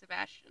to bring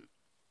Sebastian. Do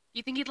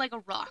you think he'd like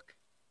a rock?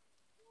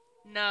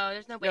 No,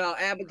 there's no way. No,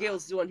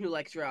 Abigail's the one who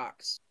likes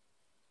rocks.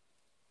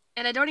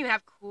 And I don't even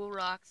have cool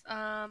rocks.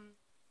 How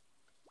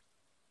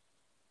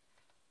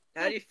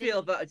do you feel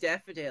about a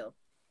daffodil?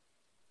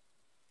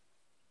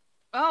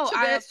 Oh,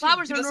 Sebastian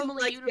flowers are doesn't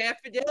normally like universal.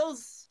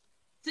 daffodils?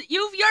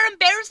 You're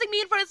embarrassing me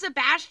in front of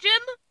Sebastian?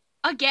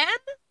 Again?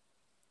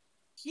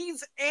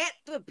 He's at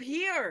the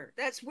pier.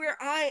 That's where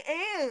I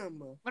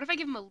am. What if I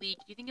give him a leek?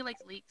 Do you think he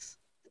likes leeks?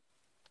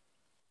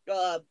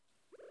 Uh,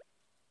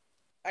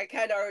 I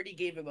kind of already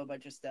gave him a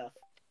bunch of stuff.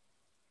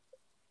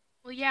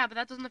 Well, yeah, but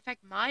that doesn't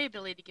affect my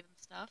ability to give him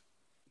stuff.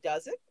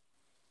 Does it?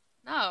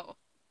 No.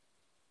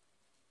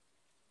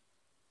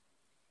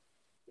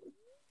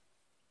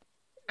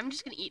 I'm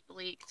just gonna eat the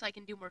leek so I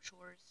can do more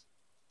chores.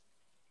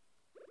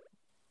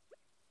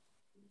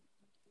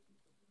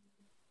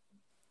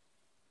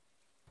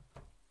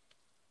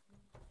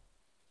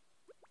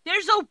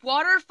 There's a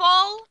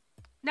waterfall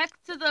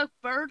next to the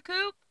bird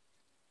coop.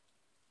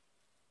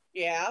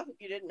 Yeah,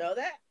 you didn't know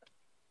that?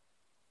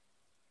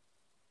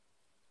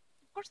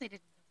 Of course I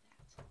didn't know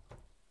that.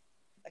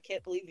 I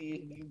can't believe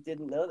you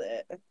didn't know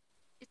that.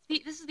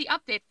 This is the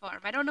update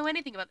farm. I don't know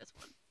anything about this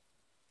one.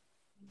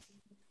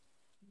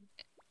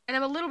 And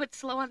I'm a little bit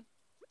slow on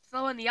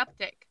the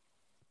uptick.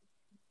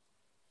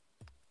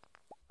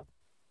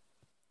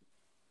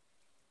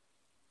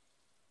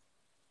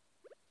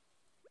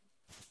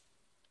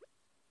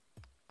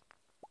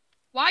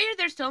 Why are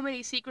there so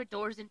many secret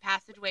doors and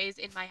passageways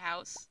in my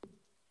house?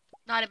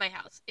 Not in my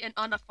house,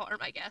 on a farm,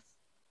 I guess.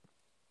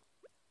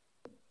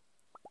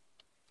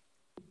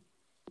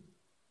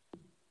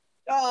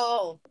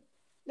 Oh,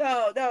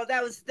 no,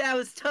 that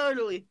was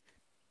totally.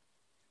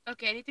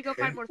 Okay, I need to go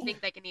find more things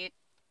I can eat.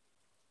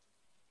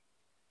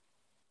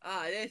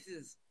 This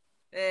is.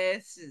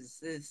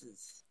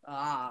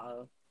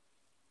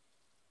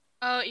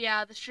 Oh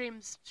yeah, the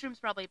stream's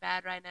probably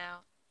bad right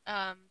now.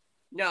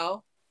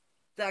 No,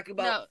 talk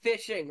about No.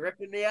 fishing,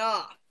 ripping me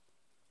off.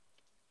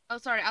 Oh,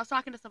 sorry, I was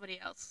talking to somebody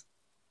else.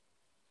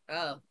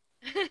 Oh.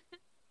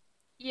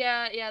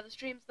 Yeah, the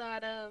stream's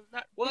not doing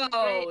great.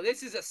 Whoa,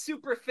 this is a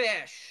super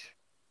fish.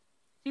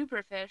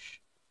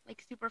 Superfish,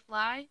 like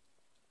Superfly,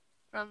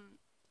 from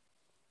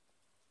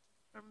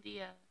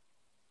the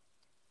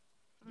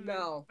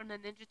No, from the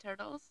Ninja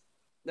Turtles.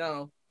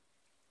 no,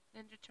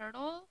 Ninja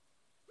Turtle.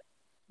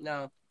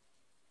 no.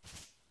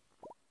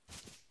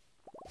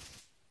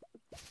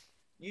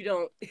 You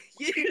don't.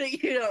 You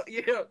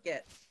don't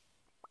get.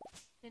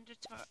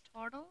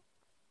 Turtle.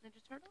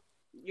 Ninja Turtle.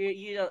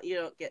 You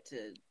don't get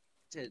to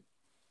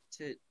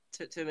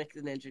to make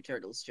the Ninja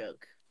Turtles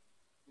joke.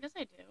 Yes,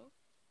 I do.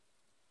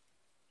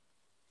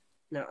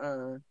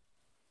 No.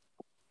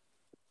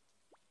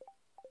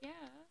 Yeah.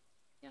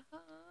 Yeah.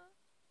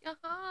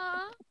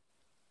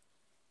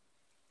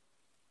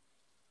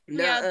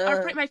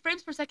 Yeah, my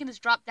frames per second has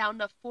dropped down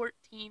to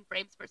 14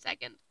 frames per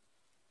second.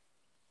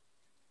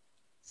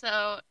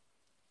 So.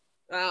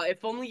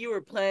 If only you were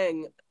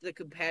playing the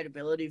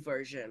compatibility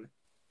version.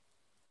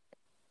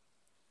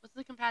 What's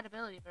the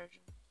compatibility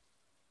version?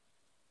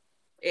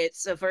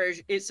 It's a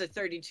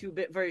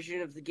 32-bit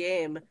version of the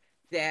game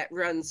that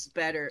runs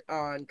better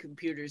on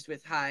computers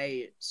with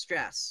high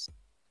stress.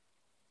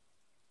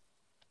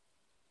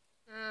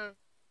 Do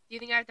you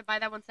think I have to buy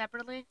that one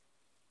separately?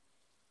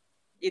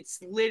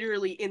 It's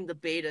literally in the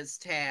betas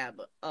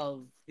tab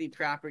of the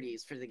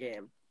properties for the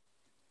game.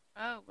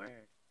 Oh,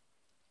 word.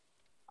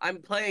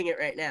 I'm playing it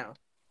right now.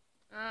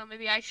 Oh,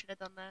 maybe I should have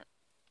done that.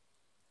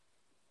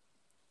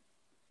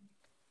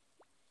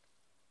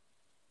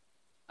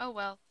 Oh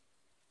well.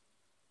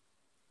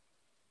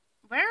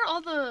 Where are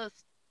all the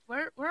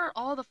where are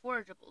all the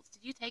forageables?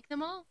 Did you take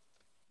them all?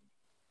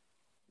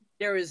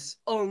 There is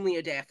only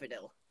a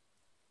daffodil.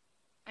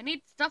 I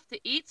need stuff to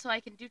eat so I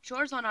can do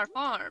chores on our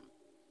farm.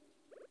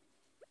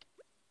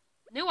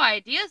 New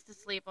ideas to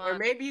sleep on. Or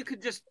maybe you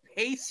could just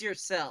pace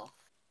yourself.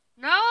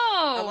 No!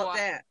 How about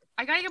that?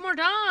 I gotta get more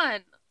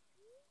done.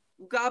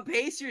 You gotta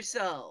pace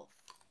yourself.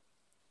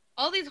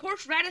 All these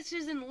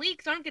horseradishes and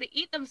leeks aren't gonna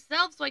eat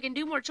themselves so I can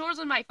do more chores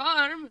on my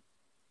farm.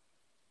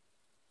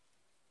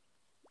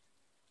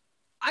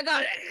 I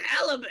got a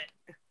halibut.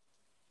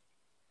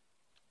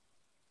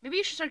 Maybe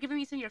you should start giving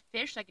me some of your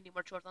fish so I can do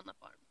more chores on the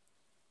farm.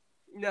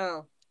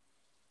 No.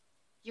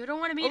 You don't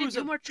want me to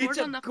do more chores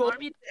on the farm?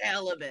 It's a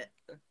halibut.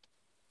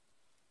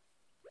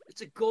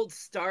 It's a gold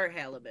star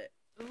halibut.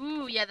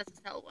 Ooh, yeah, that's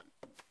a sell one.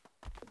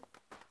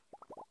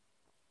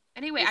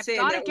 Anyway, I've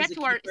gotta get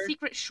to our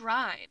secret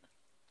shrine.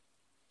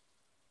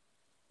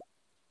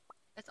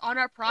 That's on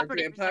our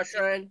property. Our grandpa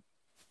shrine?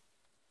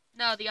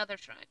 No, the other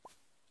shrine.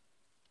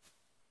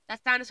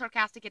 That sounded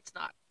sarcastic, it's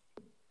not.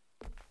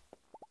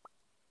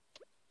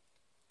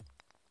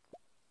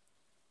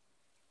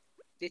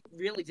 It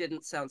really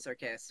didn't sound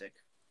sarcastic.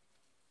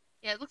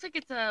 Yeah, it looks like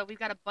we've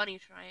got a bunny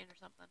shrine or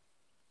something.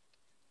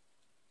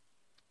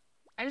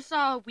 I just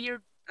saw a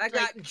weird... I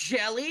got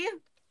jelly?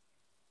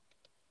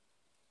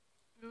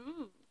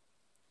 Ooh.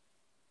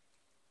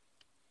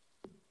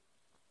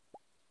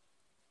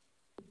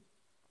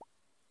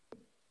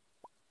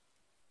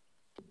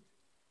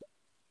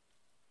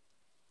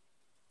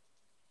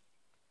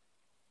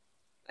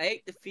 I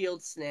ate the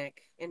field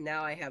snack, and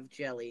now I have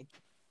jelly.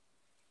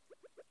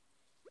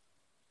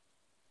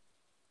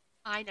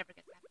 I never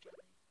get that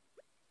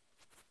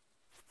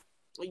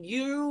jelly.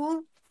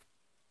 You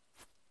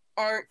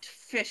aren't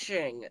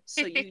fishing,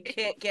 so you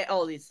can't get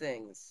all these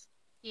things.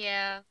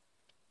 Yeah.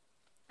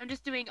 I'm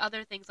just doing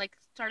other things, like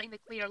starting to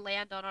clear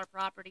land on our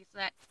property so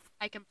that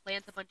I can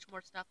plant a bunch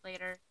more stuff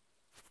later.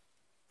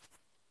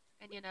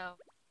 And, you know,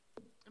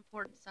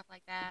 important stuff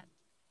like that.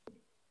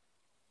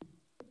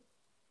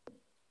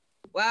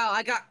 Wow,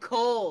 I got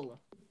coal!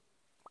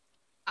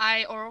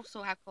 I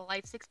also have coal. I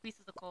have 6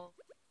 pieces of coal.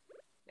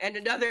 And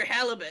another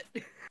halibut!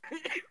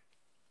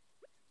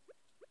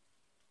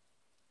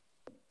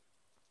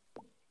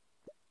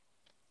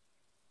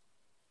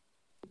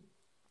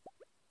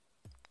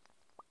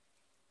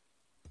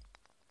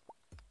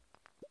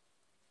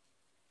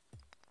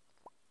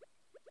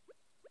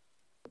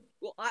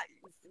 Well,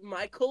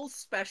 my coal's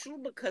special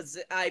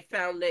because I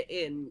found it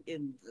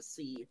in the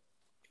sea.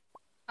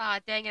 Ah,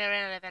 dang it, I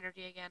ran out of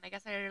energy again. I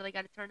guess I really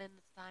gotta turn in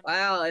this time.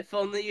 Wow, if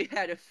only you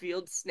had a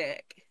field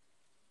snack.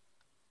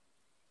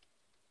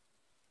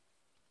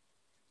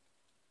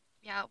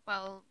 Yeah,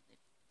 well,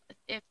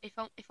 if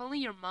only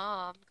your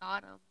mom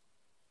got him.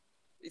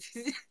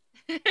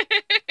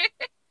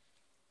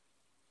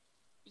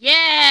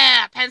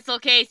 Yeah, pencil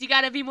case, you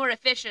gotta be more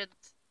efficient.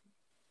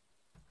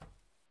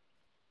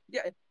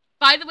 Yeah,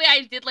 By the way,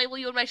 I did label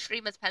you in my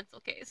stream as pencil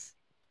case.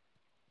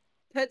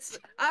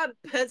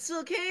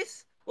 pencil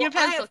case? Well, Your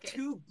I pencil have case.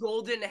 2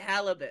 golden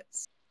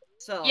halibuts.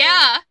 So,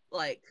 Yeah.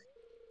 like,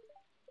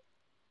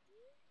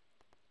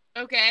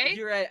 Okay.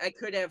 you're right, I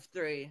could have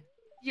 3.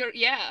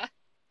 Yeah.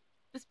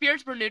 The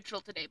spirits were neutral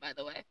today, by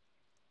the way.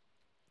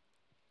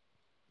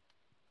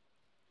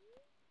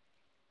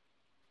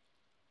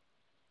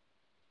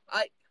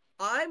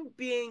 I'm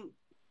being...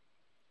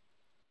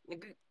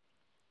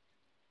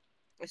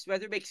 This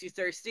weather makes you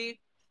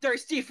thirsty?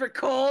 Thirsty for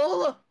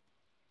coal?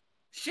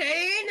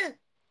 Shane?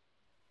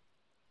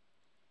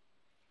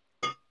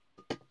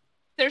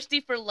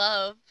 Thirsty for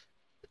love.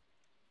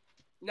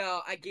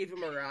 No, I gave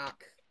him a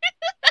rock.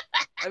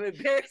 I'm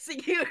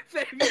embarrassing you in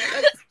front of your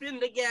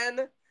husband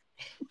again.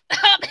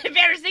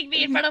 Embarrassing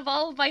me in front of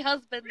all of my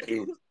husbands.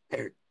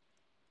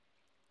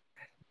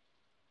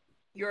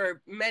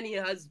 Your many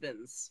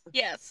husbands.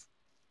 Yes.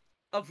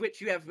 Of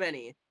which you have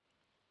many.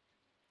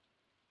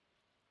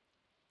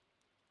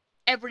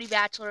 Every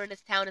bachelor in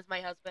this town is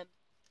my husband.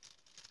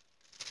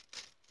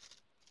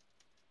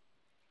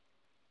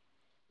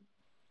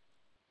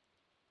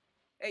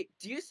 Hey,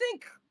 do you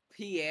think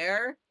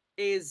Pierre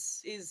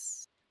is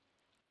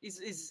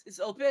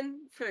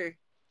open for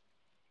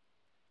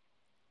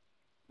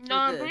No,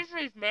 I'm the... pretty sure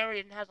he's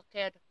married and has a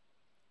kid.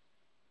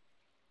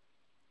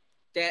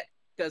 That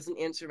doesn't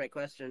answer my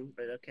question,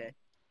 but okay.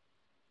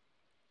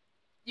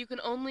 You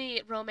can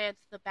only romance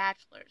the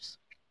bachelors.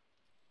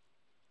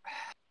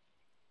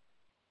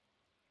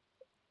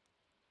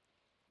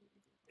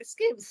 This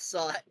game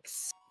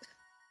sucks.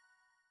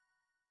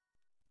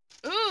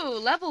 Ooh,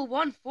 level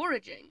 1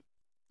 foraging.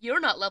 You're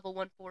not level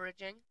 1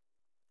 foraging.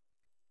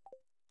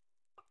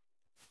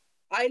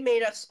 I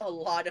made us a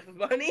lot of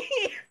money.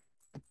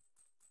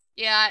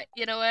 Yeah,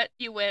 you know what?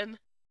 You win.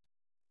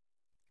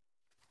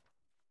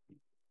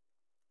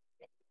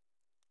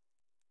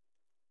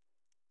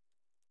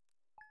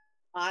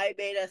 I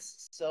made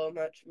us so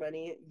much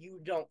money, you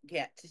don't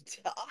get to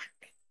talk.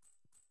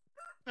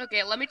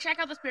 Okay, let me check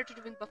out the spirits are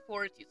doing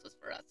before it's useless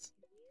for us.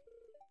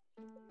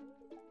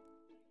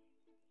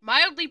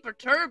 Mildly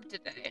perturbed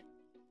today.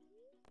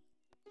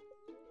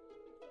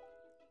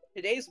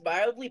 Today's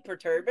mildly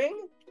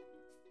perturbing?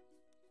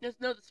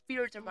 No, the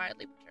spirits are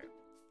mildly perturbed.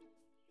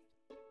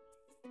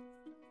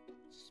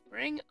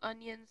 Spring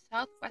onions,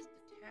 southwest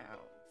of town.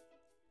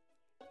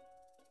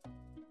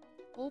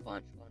 Whole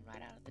bunch going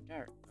right out of the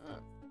dirt.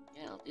 Oh,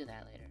 yeah, I'll do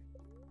that later.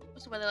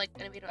 What's the weather like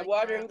gonna be? I'm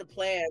watering the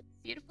plants.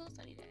 Beautiful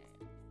sunny day.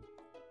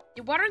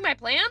 You're watering my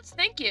plants?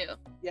 Thank you.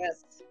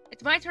 Yes.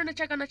 It's my turn to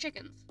check on the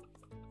chickens.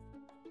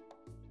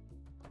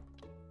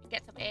 And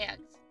get some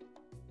eggs.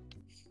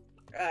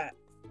 And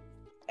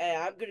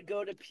I'm gonna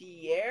go to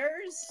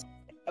Pierre's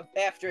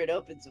after it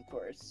opens, of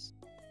course.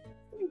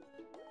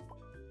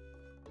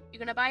 You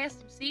gonna buy us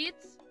some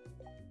seeds?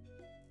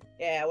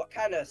 Yeah, what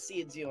kind of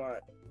seeds you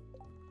want?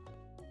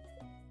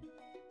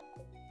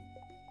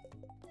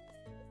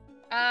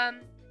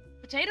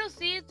 Potato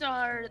seeds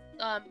are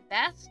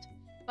best,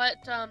 but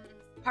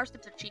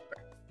parsnips are cheaper.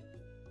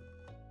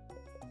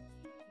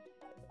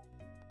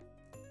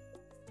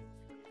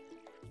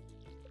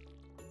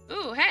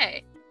 Ooh,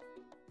 hey.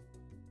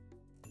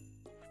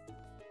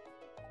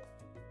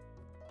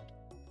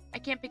 I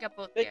can't pick up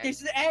both the eggs.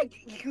 There's an egg!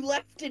 You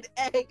left an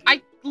egg!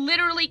 I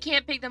literally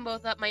can't pick them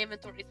both up. My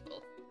inventory's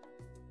full.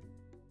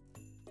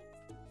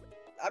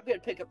 I'm gonna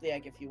pick up the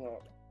egg if you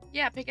want.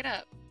 Yeah, pick it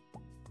up.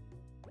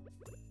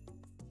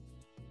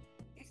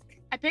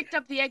 I picked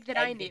up the egg that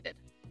I needed.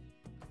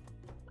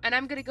 And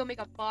I'm gonna go make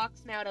a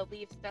box now to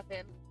leave stuff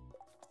in.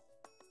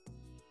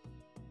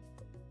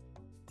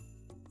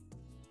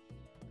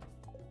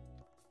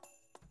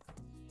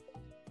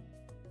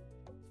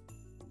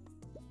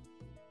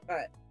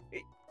 Alright.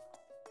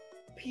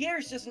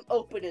 Pierre's doesn't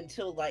open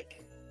until,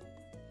 like...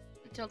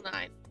 Until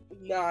 9.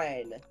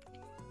 9.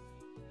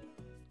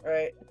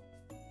 Alright.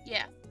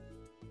 Yeah.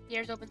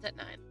 Pierre's opens at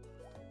 9.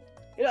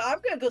 You know, I'm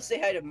gonna go say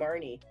hi to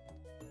Marnie.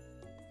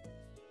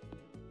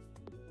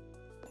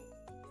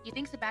 You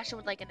think Sebastian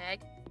would like an egg?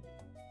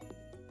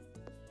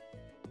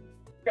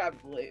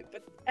 Probably.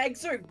 But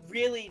eggs are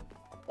really...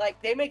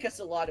 Like, they make us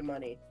a lot of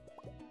money.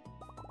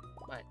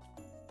 What?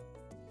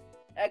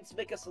 Eggs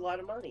make us a lot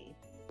of money.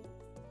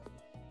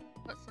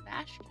 What,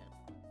 Sebastian?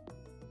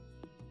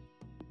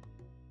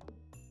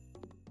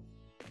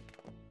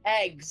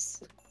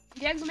 Eggs.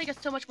 The eggs will make us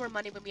so much more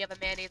money when we have a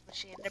mayonnaise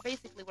machine. They're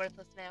basically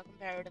worthless now,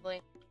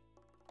 comparatively.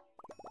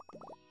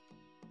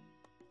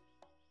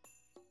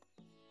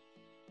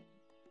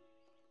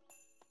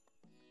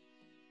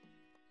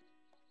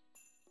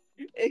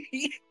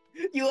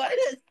 You want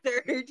a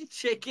third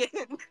chicken?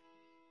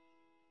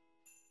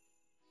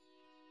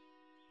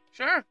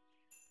 Sure.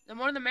 The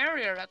more the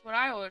merrier, that's what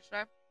I always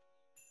say.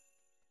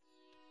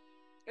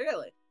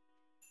 Really?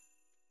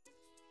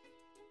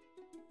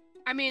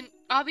 I mean,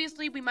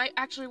 obviously we might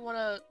actually want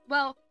to...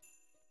 Well,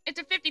 it's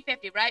a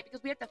 50-50, right?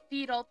 Because we have to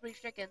feed all 3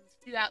 chickens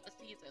throughout the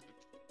season.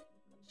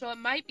 So it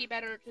might be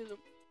better to...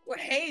 Well,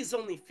 hay's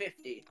only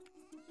 50.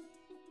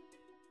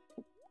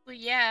 Well,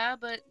 yeah,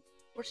 but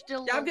we're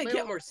still Yeah, I'm gonna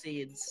get more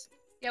seeds.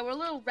 Yeah, we're a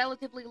little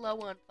relatively low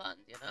on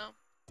funds, you know?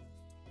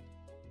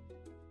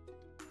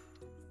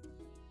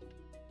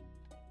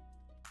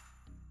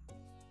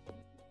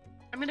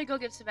 I'm gonna go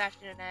give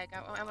Sebastian an egg.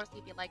 I want to see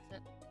if he likes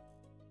it.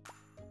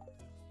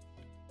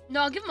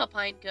 No, I'll give him a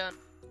pine cone.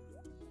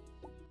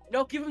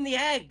 No, give him the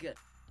egg.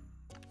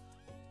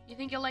 You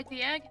think he'll like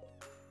the egg?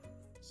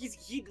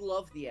 He'd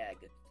love the egg.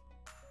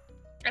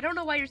 I don't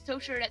know why you're so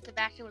sure that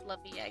Sebastian would love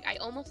the egg. I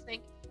almost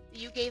think that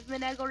you gave him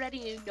an egg already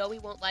and you know he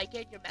won't like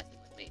it. You're messing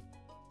with me.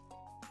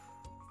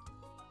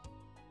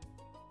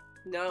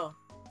 No.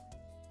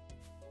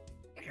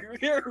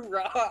 You're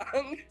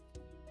wrong.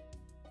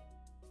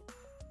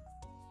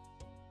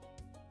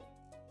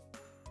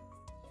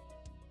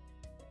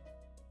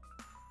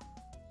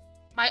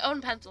 My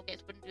own pencil case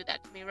wouldn't do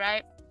that to me,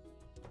 right?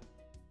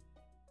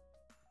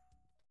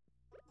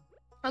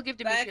 I'll give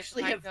Demetrius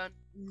actually a pine have cone.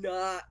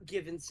 not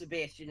given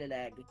Sebastian an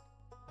egg.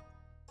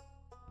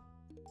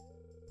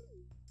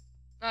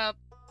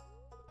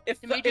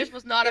 Demetrius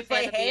was not a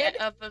fan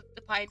of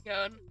the pine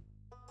cone.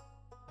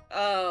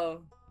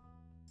 Oh.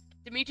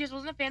 Demetrius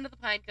wasn't a fan of the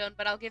pine cone,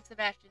 but I'll give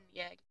Sebastian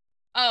the egg.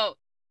 Oh,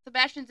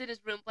 Sebastian's in his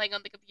room playing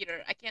on the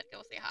computer. I can't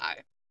go say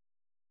hi.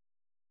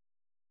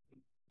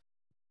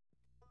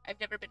 I've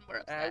never been more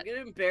upset. I'm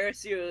gonna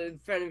embarrass you in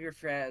front of your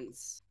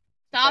friends.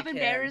 Stop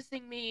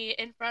embarrassing me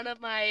in front of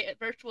my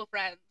virtual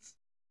friends.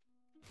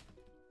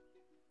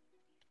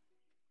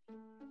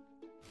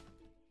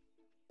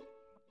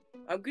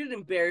 I'm gonna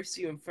embarrass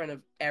you in front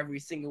of every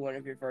single one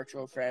of your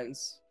virtual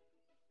friends.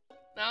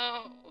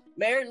 No.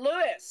 Mayor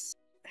Lewis!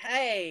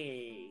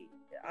 Hey!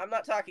 I'm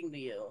not talking to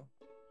you.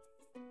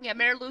 Yeah,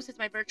 Mayor Lewis is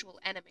my virtual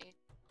enemy.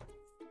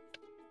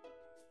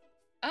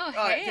 Oh,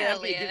 Oh, hey, I'm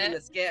gonna give him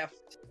this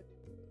gift.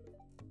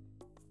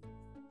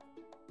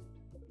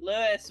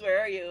 Lewis,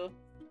 where are you?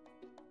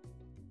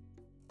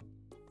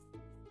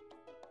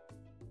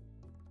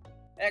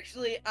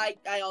 Actually,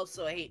 I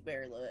also hate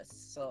Mayor Lewis,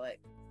 so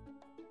like...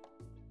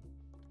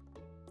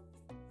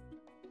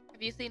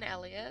 Have you seen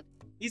Elliot?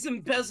 He's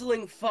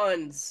embezzling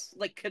funds,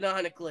 like,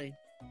 canonically.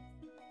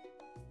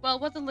 Well,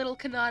 what's a little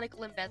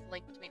canonical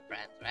embezzling between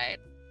friends, right?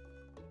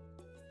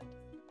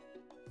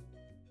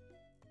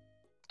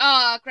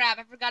 Oh, crap,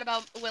 I forgot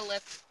about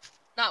Willis.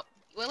 No,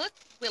 Willis?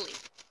 Willie.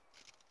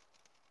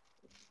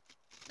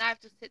 Now I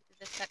have to sit through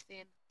this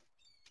cutscene.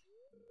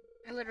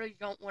 I literally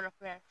don't want to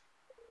fresh.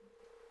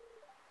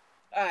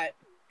 Alright,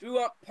 do you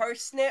want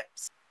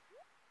parsnips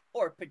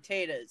or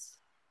potatoes?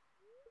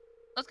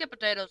 Let's get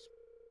potatoes.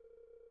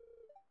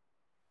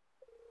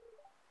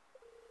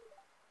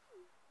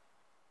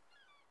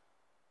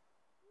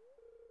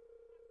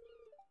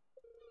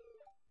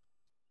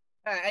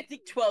 Alright, I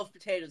think 12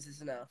 potatoes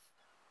is enough.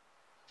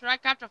 Should I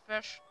catch a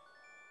fish?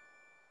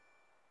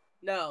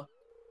 No,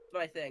 it's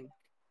my thing.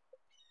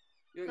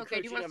 You're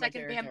Okay, do you want a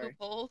second bamboo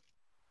pole?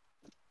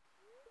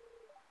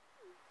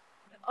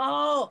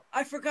 Oh,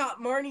 I forgot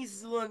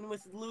Marnie's the one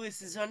with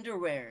Lewis's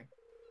underwear.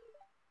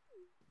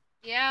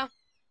 Yeah.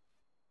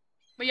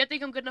 But you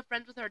think I'm good enough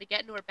friends with her to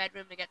get into her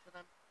bedroom to get to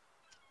them?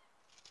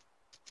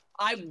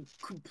 I'm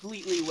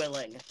completely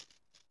willing.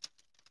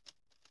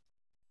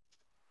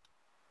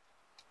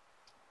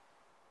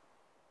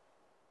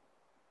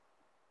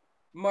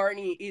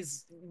 Marnie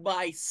is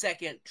my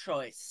second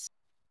choice.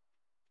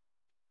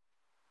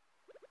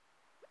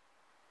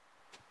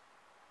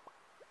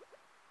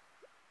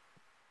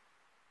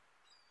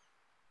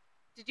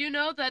 Did you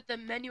know that the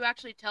menu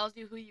actually tells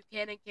you who you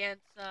can and can't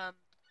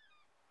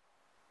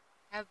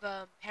have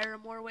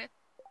paramour with?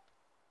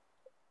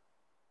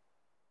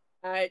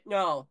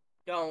 No,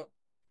 don't.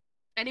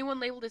 Anyone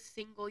labeled as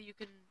single you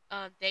can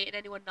date, and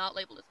anyone not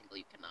labeled as single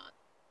you cannot.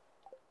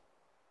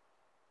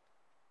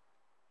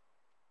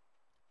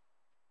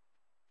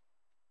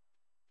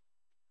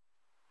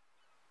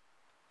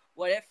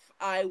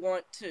 I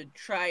want to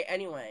try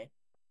anyway.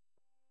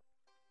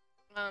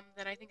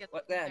 Then I think it's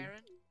What then?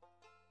 Baron.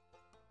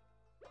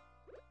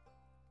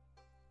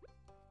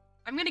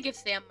 I'm gonna give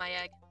Sam my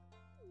egg.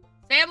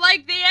 Sam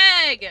liked the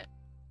egg!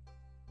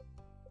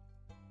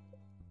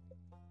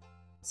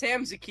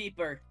 Sam's a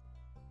keeper.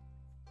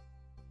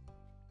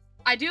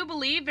 I do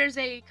believe there's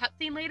a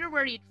cutscene later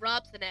where he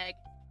drops an egg.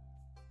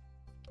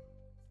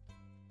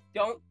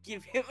 Don't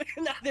give him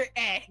another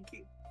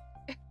egg.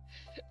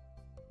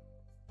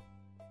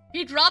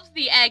 He drops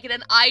the egg and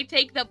then I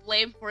take the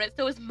blame for it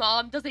so his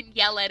mom doesn't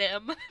yell at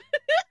him.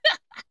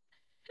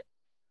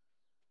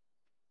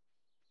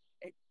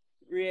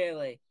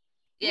 Really?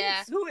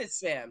 Yeah. Who is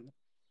Sam?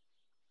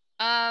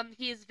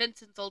 He's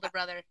Vincent's older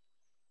brother.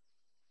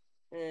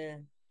 Eh.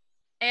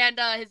 And,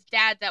 his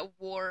dad's at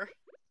war.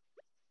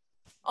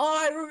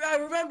 Oh, I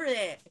remember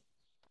that.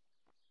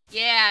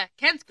 Yeah,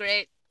 Ken's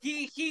great.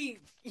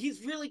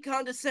 He's really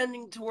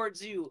condescending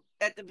towards you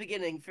at the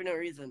beginning for no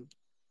reason.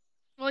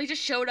 Well, he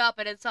just showed up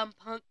and then some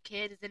punk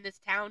kid is in this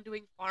town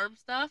doing farm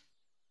stuff.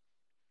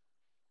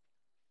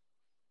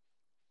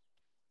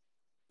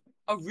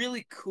 A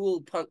really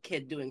cool punk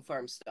kid doing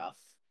farm stuff.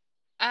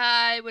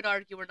 I would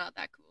argue we're not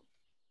that cool.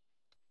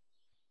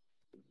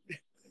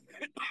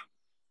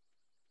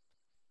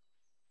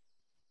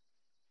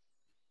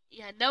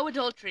 Yeah, no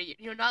adultery.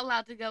 You're not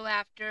allowed to go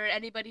after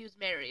anybody who's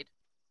married.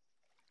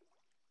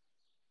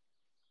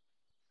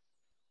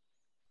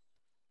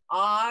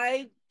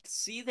 I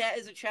see that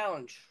as a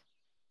challenge.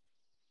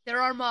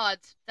 There are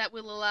mods that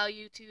will allow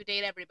you to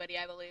date everybody,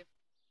 I believe.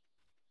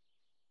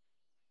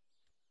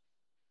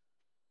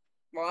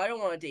 Well, I don't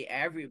want to date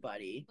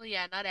everybody. Well,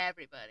 yeah, not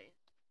everybody.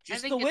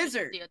 Just the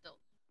wizard. Just the adult.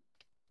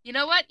 You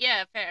know what?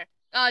 Yeah, fair.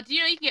 Do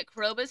you know you can get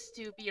Krobus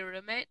to be your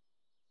roommate?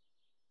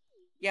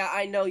 Yeah,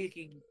 I know you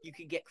can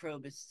get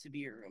Krobus to be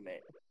your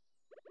roommate.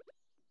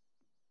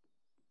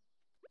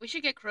 We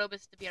should get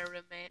Krobus to be our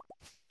roommate.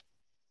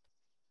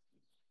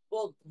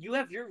 Well, you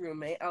have your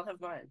roommate, I'll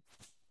have mine.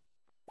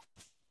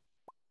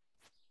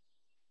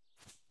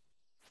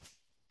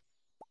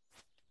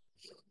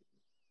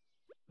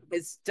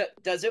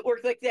 Does it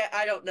work like that?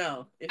 I don't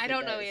know. I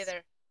don't know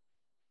either.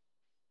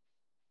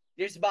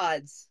 There's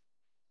mods.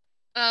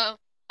 Oh,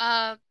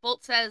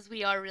 Bolt says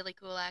we are really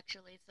cool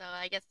actually, so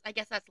I guess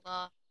that's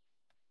law.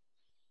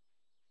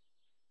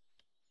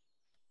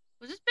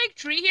 Was this big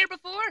tree here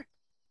before?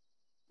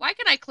 Why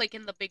can I click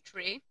in the big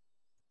tree?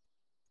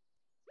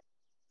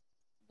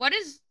 What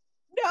is...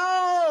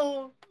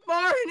 No!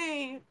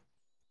 Marnie!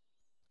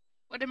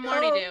 What did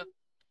Marnie do?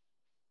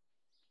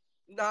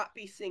 Not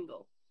be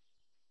single.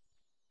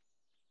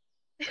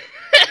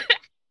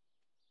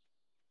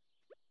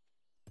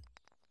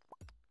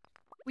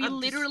 We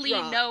literally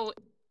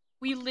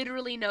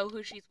know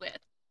who she's with.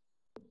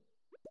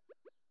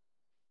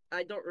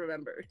 I don't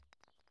remember.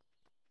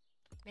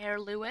 Mayor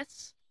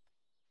Lewis.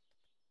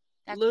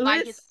 That's Lewis?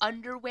 why his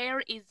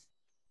underwear is...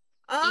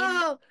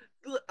 Oh!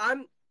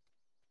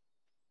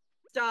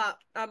 Stop.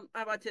 I'm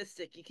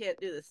autistic. You can't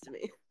do this to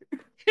me.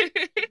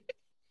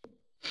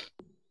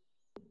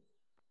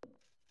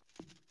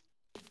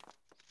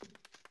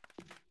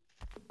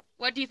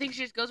 What, do you think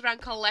she just goes around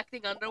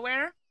collecting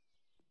underwear?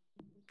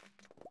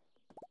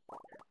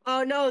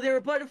 Oh no, there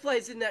were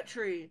butterflies in that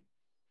tree.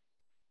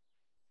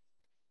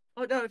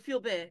 Oh no, I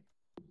feel bad.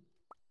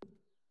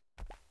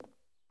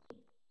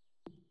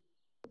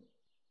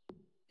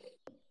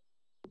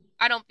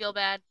 I don't feel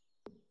bad.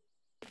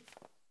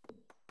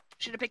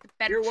 Should have picked a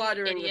better You're tree,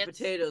 watering idiots. the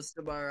potatoes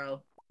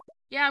tomorrow.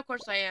 Yeah, of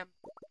course I am.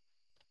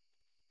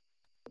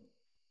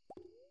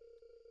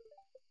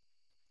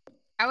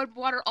 I would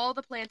water all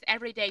the plants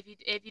every day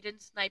if you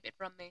didn't snipe it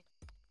from me.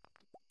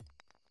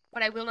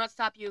 But I will not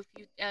stop you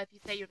if you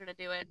say you're gonna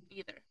do it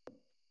either.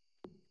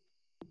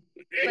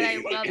 But I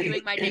love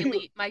doing my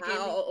daily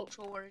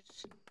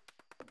chores.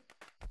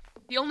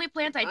 The only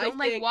plant I don't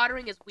like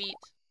watering is wheat.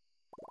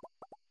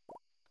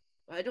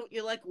 Why don't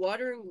you like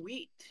watering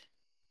wheat?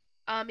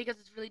 Because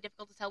it's really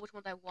difficult to tell which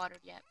ones I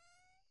watered yet.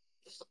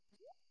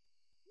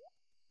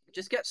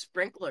 Just get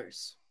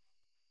sprinklers.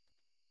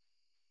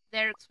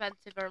 They're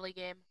expensive early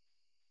game.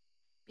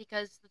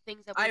 Because the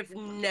things that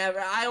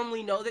I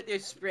only know that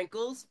there's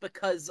sprinkles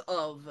because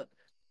of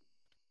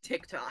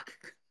TikTok.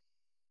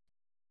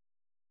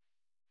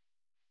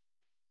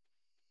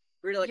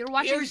 We're like, you're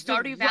watching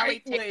Stardew Valley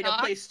TikTok? Way to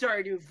play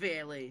Stardew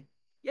Valley.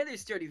 Yeah,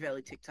 there's Stardew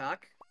Valley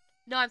TikTok.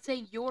 No, I'm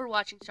saying you're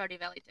watching Stardew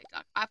Valley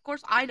TikTok. Of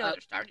course, I know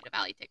there's Stardew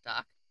Valley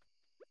TikTok.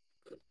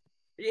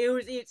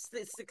 It's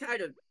the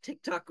kind of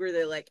TikTok where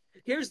they're like,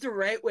 here's the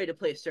right way to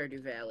play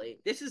Stardew Valley.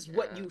 This is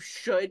what you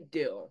should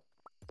do.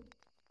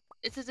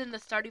 This is in the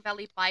Stardew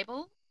Valley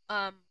Bible.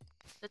 The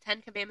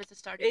 10 Commandments of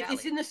Stardew Valley.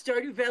 It's in the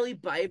Stardew Valley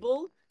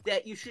Bible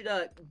that you should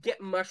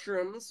get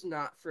mushrooms,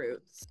 not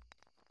fruits.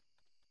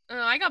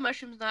 I got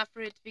mushrooms, not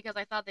fruits, because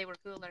I thought they were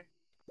cooler.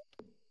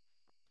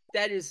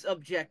 That is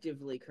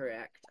objectively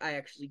correct. I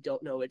actually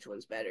don't know which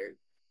one's better.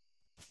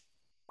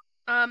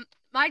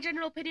 My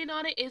general opinion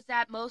on it is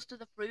that most of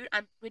the fruit,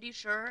 I'm pretty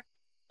sure,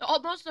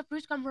 most of the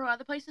fruits come from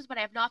other places, but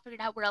I have not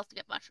figured out where else to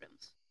get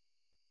mushrooms.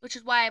 Which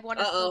is why I want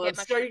to go I'm get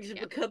starting mushrooms to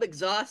again. become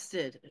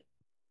exhausted.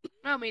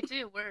 Oh, me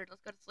too. Word.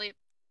 Let's go to sleep.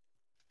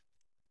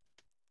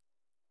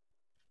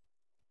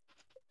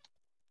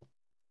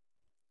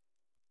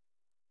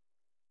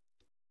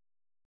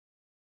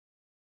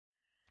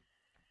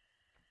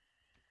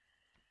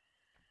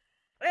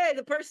 Hey,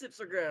 the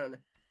parsnips are grown.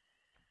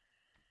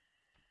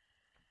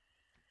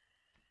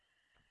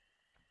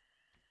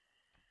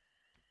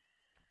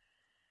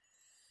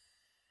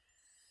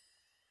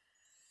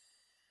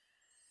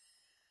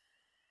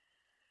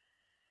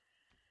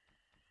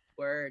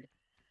 Word.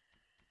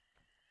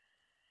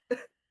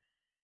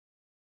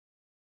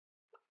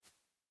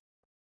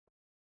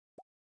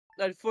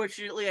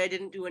 Unfortunately, I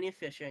didn't do any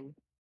fishing.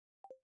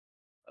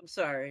 I'm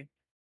sorry.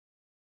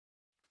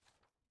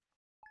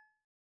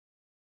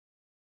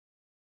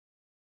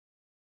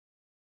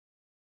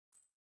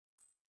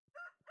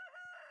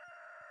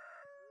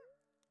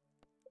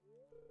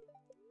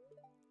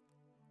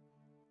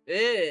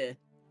 Eh.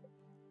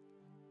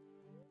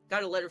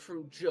 Got a letter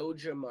from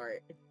Joja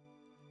Mart.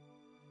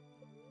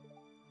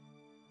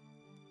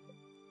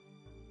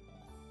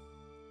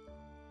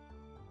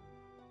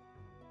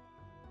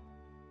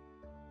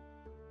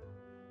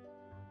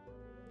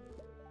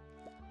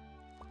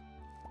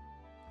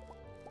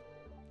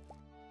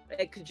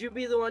 Hey, could you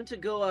be the one to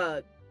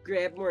go,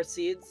 grab more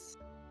seeds?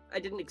 I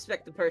didn't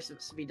expect the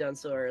parsnips to be done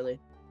so early.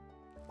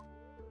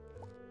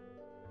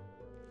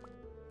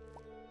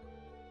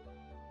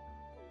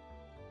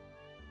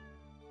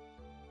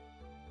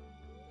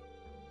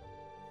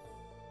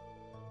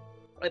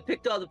 I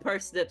picked all the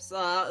parsnips,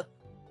 what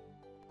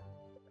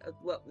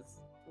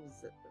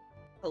was it?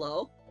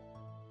 Hello?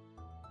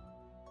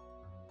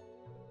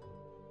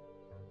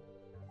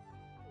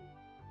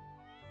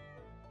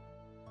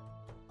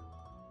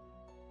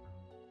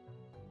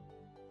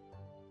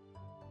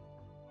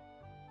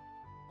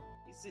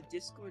 It's a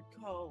Discord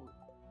call.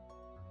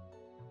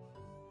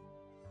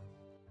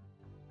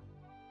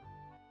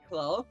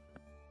 Hello?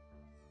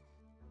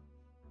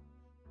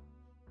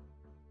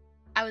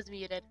 I was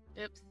muted.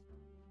 Oops.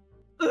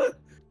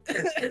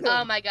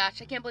 Oh my gosh,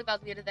 I can't believe I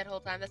was muted that whole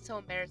time. That's so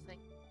embarrassing.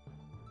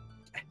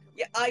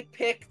 Yeah, I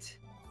picked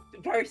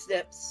the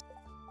parsnips.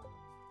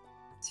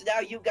 So now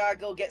you gotta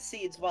go get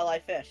seeds while I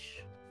fish.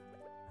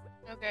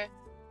 Okay.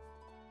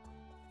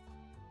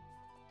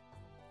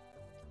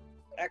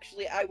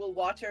 Actually, I will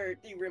water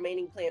the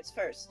remaining plants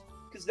first,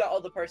 because not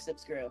all the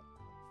parsnips grew.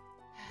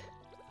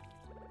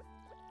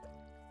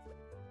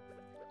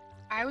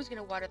 I was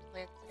gonna water the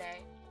plants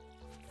today.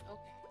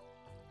 Okay.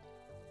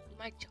 Do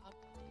my job.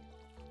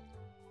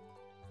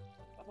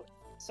 Oh,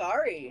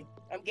 sorry,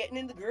 I'm getting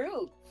in the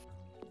groove.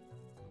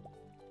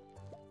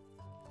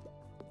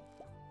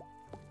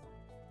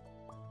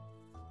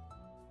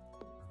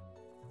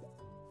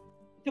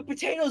 The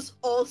potatoes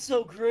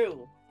also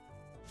grew.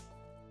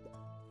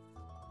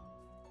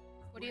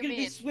 What do We're you gonna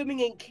mean? be swimming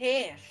in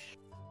cash.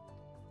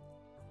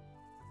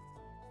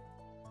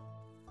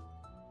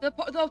 The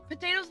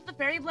potatoes that the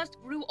fairy blessed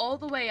grew all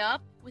the way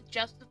up with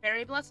just the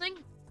fairy blessing?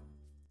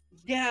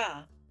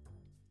 Yeah.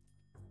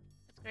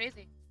 That's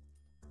crazy.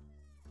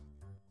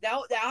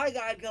 Now I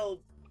gotta go.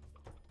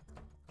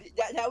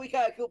 Now we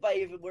gotta go buy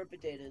even more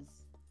potatoes.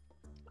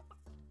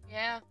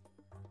 Yeah.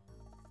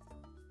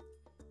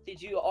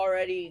 Did you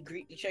already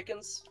greet the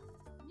chickens?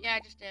 Yeah, I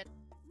just did.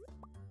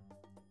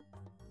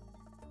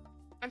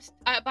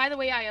 By the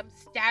way, I am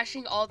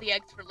stashing all the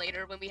eggs for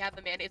later when we have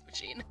the mayonnaise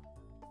machine.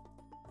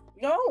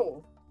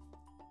 No.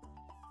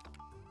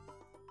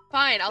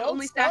 Fine, I'll Don't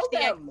only stash sell the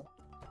eggs. them.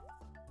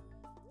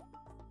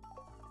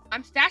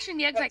 I'm stashing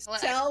the eggs I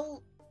collect.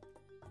 Sell.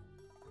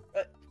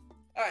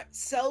 Alright,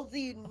 sell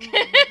the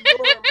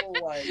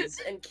normal ones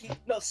and keep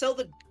sell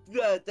the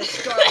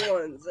star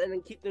ones and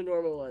then keep the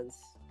normal ones.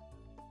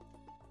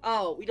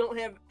 Oh, we don't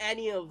have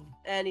any of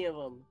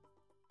them.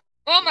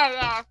 Oh my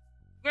gosh.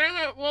 Dang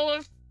it,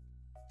 Willis.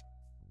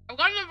 I've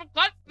got another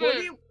cut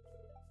food.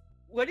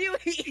 What are you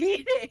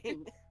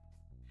eating?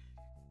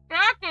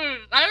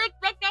 Crackers. I didn't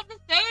expect y'all to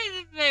say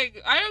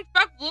anything. I didn't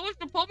expect Lewis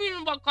to put me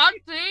in the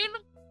cutscene.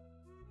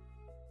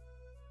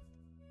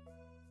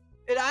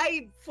 And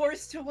I'm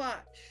forced to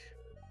watch.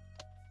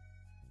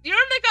 You're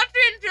in the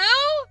cutscene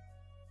too?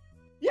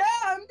 Yeah,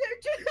 I'm there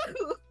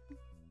too.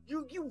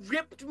 You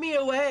ripped me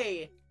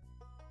away.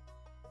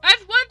 I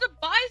just wanted to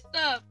buy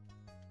stuff.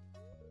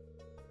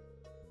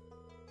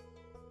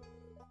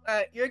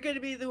 You're gonna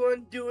be the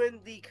one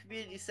doing the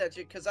community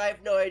center because I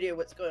have no idea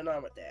what's going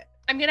on with that.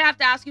 I'm gonna have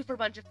to ask you for a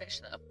bunch of fish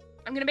though.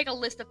 I'm gonna make a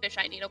list of fish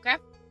I need, okay?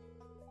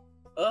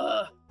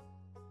 Ugh.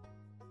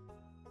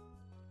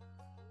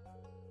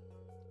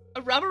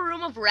 A rubber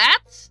room of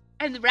rats?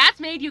 And the rats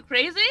made you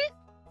crazy?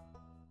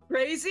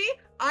 Crazy?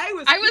 I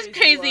was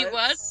crazy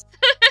once.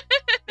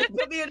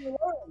 Put me in a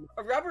room.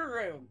 A rubber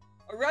room.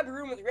 A rubber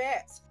room with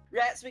rats.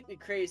 Rats make me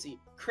crazy.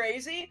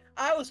 Crazy?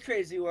 I was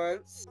crazy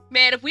once.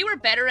 Man, if we were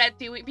better at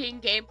being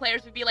game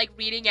players, we'd be like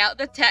reading out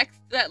the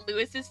text that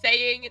Lewis is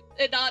saying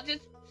and not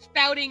just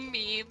spouting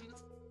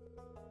memes.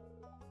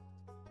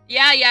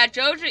 Yeah,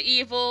 Joja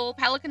evil.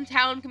 Pelican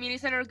Town Community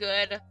Center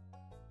good.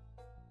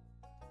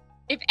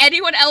 If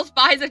anyone else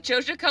buys a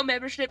JoJoCo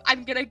membership,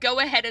 I'm gonna go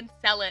ahead and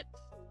sell it.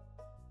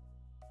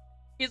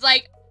 He's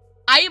like,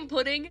 I am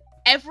putting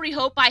every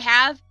hope I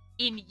have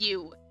in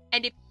you.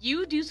 And if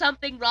you do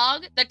something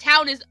wrong, the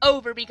town is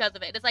over because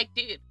of it. It's like,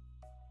 dude,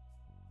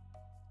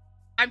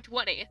 I'm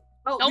 20.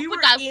 Oh, Don't put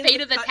the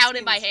fate of the town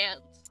in my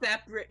hands.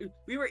 Separate.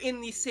 We were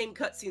in these same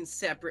cutscenes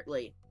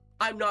separately.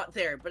 I'm not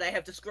there, but I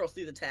have to scroll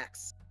through the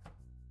text.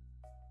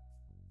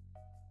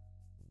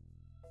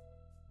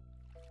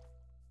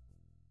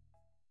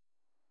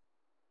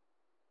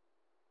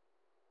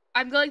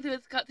 I'm going through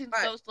this cutscene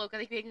so slow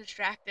because I'm being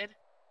distracted.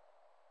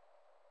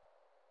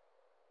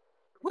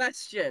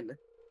 Question.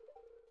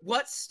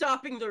 What's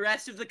stopping the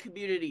rest of the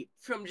community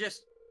from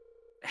just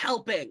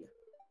helping?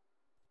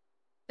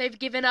 They've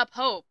given up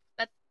hope.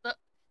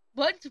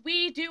 Once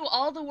we do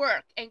all the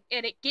work and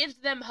it gives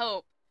them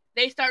hope,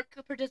 they start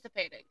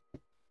participating.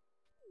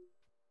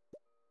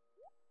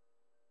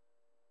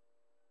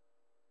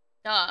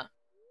 Duh.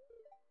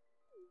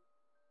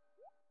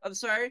 I'm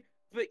sorry,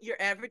 but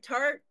your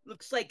avatar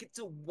looks like it's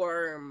a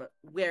worm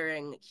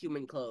wearing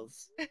human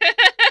clothes.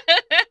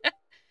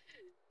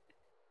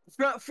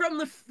 From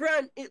the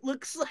front, it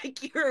looks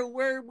like you're a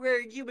worm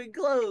wearing human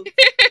clothes.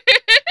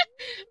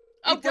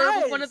 A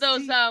worm with one of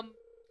those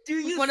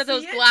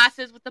those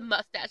glasses with the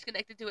mustache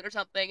connected to it or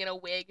something, and a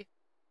wig.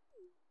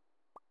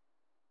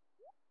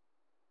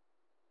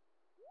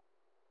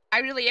 I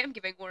really am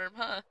giving worm,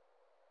 huh?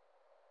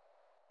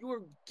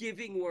 You're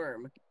giving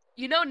worm.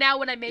 You know now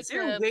when I make Is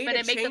there a way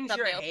to change your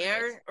thumbnail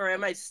hair, or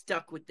am I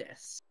stuck with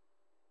this?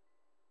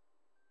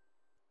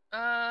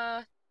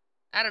 I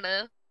don't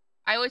know.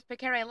 I always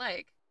pick hair I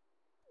like.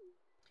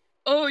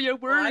 Oh, you're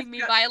worrying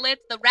me, Violet.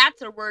 The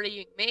rats are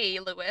worrying me,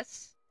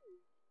 Lewis.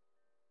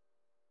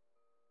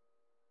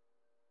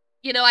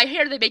 You know, I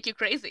hear they make you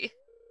crazy.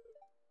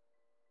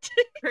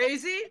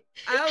 Crazy?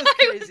 I was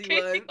crazy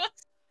once.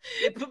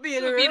 They put me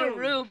in a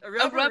room. A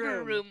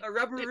rubber room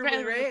with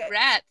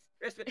rats.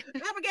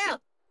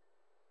 Abigail!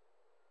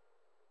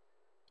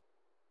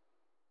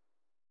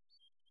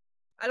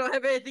 I don't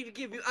have anything to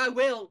give you. I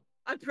will.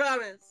 I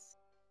promise.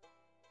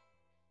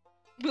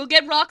 We'll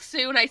get rocks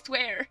soon, I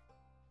swear.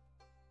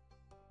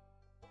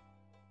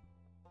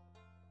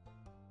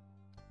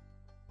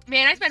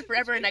 Man, I spent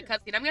forever in that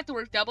cutscene. I'm gonna have to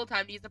work double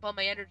time to use up all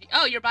my energy.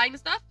 Oh, you're buying the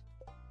stuff?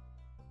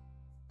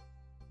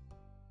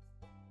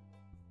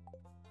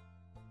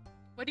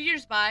 What did you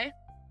just buy?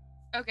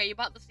 Okay, you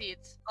bought the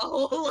seeds. A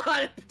whole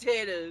lot of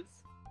potatoes.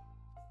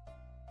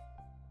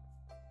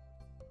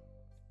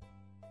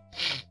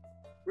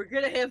 We're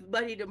gonna have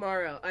money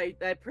tomorrow. I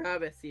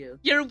promise you.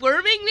 You're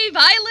worming me,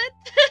 Violet?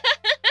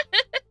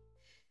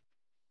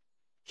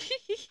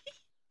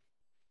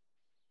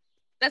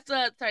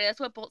 That's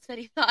what Bolt said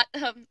he thought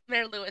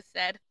Mayor Lewis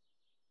said.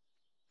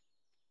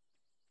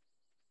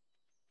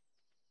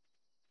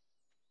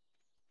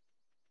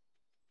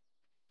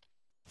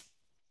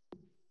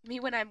 Me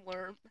when I'm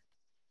worm.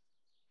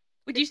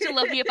 Would you still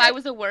love me if I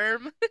was a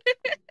worm?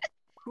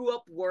 Who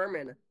up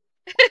wormin'?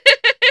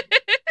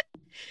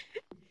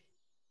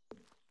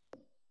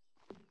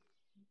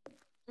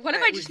 What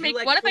if I just make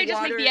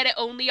the edit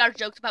only our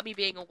jokes about me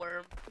being a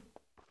worm?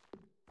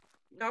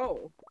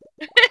 No.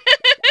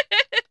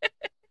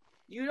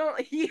 You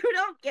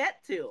don't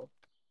get to.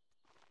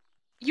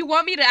 You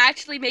want me to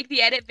actually make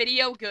the edit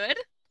video good?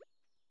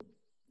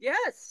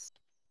 Yes.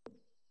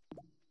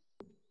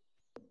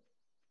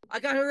 I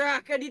got a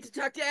rock. I need to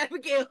talk to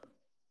Abigail.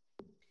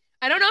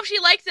 I don't know if she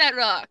likes that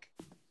rock.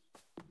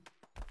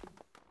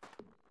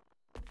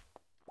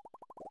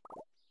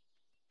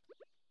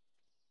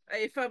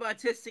 If I'm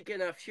autistic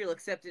enough, she'll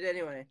accept it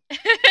anyway.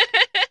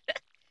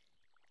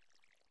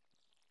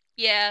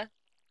 Yeah.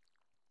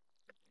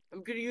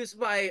 I'm gonna use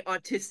my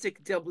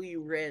autistic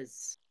W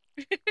res.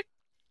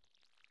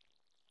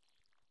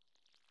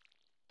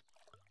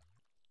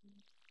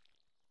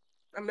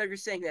 I'm never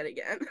saying that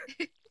again.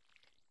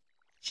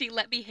 She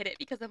let me hit it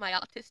because of my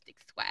autistic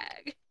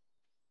swag.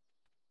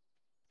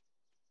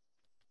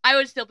 I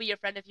would still be your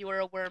friend if you were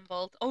a worm,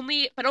 Bolt.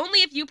 But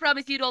only if you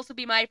promised you'd also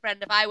be my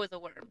friend if I was a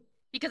worm.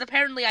 Because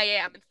apparently I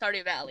am in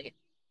Stardew Valley.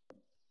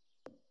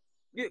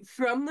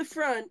 From the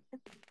front,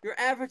 your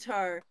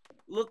avatar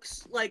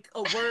looks like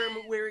a worm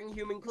wearing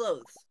human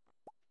clothes.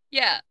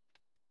 Yeah.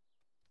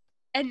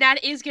 And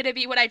that is gonna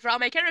be what I draw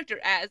my character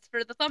as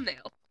for the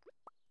thumbnail.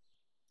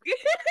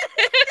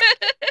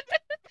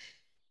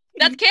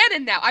 That's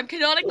canon now. I'm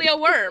canonically a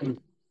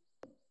worm.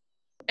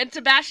 And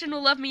Sebastian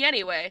will love me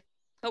anyway.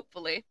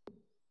 Hopefully.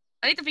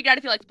 I need to figure out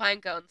if he likes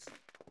pine cones.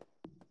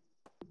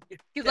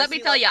 Because let me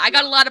tell you, I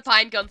got a lot of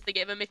pine cones to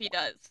give him if he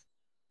does.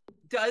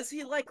 Does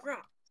he like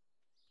rock?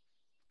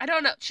 I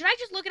don't know. Should I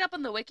just look it up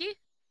on the wiki?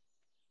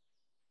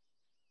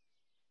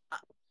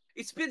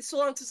 It's been so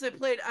long since I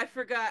played, I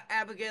forgot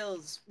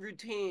Abigail's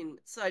routine,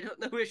 so I don't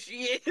know where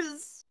she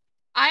is.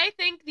 I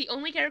think the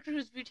only character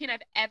whose routine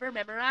I've ever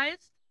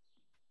memorized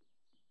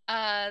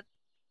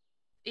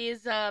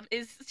is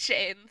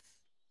Shane's.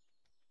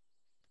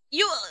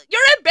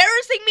 You're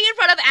embarrassing me in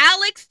front of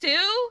Alex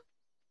too?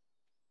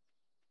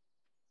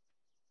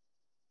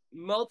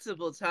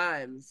 multiple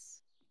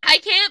times. I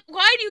can't.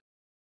 Why do you?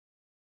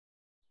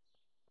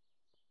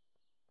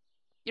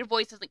 Your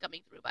voice isn't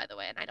coming through, by the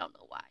way, and I don't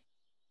know why.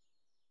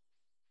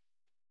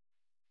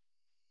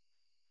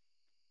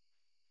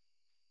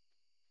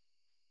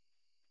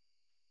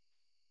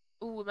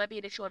 Ooh, it might be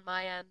an issue on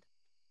my end.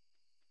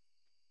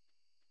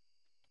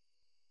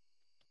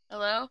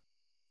 Hello?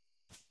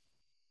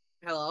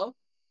 Hello?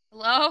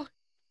 Hello?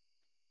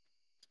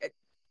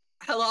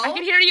 Hello? I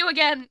can hear you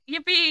again.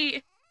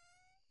 Yippee!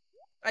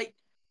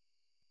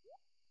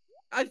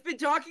 I've been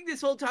talking this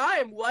whole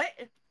time. What?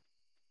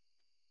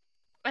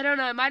 I don't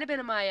know. It might have been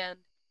on my end.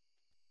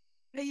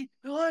 Hey,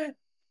 what?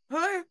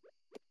 Huh?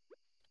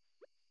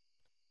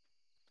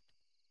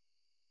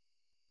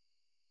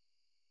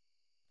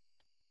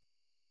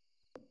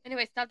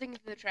 Anyway, stop digging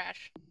through the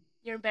trash.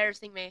 You're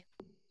embarrassing me.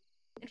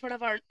 In front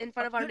of our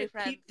new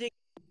friend. Keep digging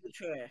through the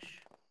trash.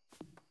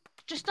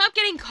 Just stop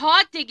getting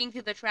caught digging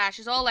through the trash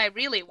is all I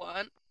really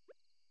want.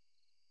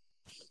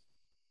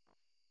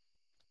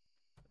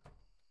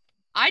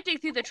 I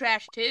dig through the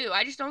trash too.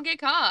 I just don't get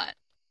caught.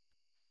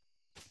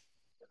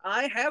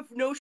 I have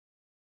no.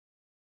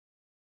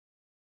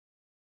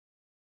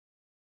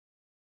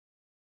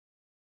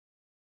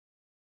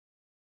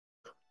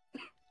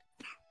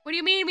 What do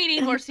you mean we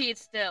need more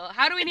seeds still?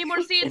 How do we need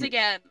more seeds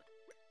again?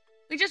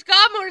 We just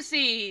got more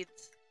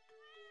seeds.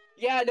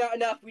 Yeah, not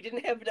enough. We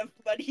didn't have enough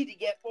money to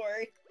get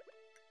more.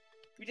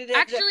 We didn't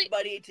have enough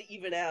money to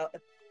even out.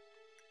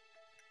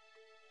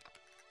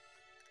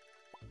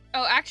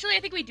 Oh, actually, I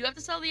think we do have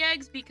to sell the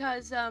eggs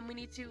because we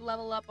need to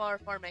level up our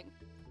farming.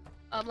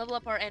 Level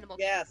up our animal.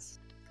 Yes.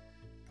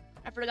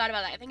 I forgot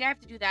about that. I think I have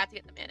to do that to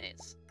get the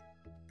mayonnaise.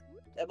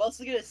 I'm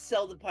also gonna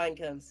sell the pine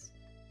cones.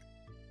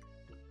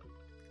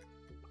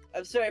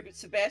 I'm sorry, but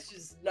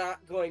Sebastian's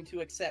not going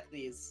to accept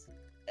these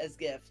as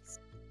gifts.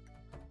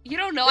 You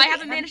don't know. I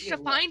haven't managed to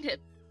find him.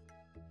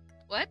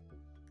 What?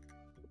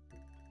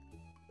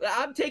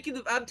 I'm taking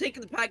the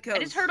pine cones.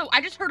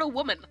 I just heard a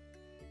woman.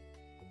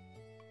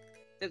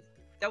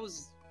 That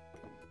was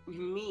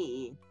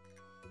me.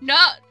 No,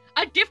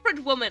 a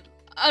different woman.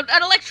 An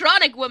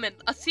electronic woman.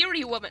 A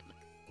Siri woman.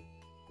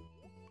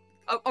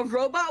 A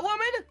robot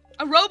woman?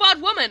 A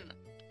robot woman.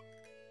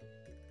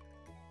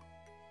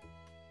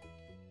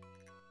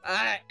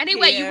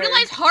 Anyway, you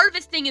realize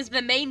harvesting is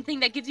the main thing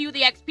that gives you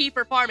the XP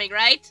for farming,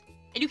 right?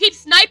 And you keep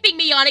sniping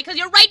me on it because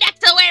you're right next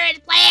to where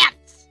it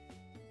plants!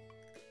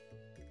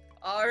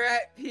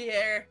 Alright,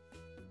 Pierre.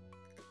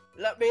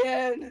 Let me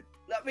in.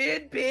 Let me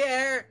in,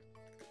 Pierre.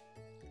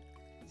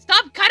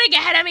 Stop cutting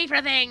ahead of me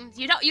for things!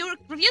 You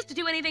refuse to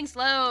do anything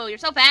slow. You're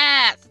so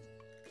fast.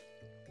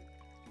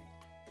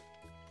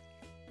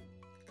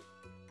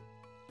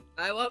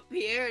 I want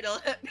Pierre to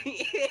let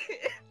me in.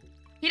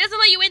 He doesn't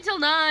let you in till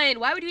 9.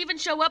 Why would you even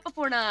show up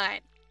before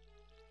 9?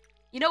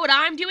 You know what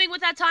I'm doing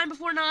with that time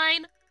before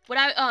 9? What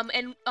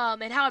and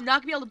how I'm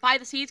not gonna be able to buy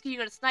the seeds because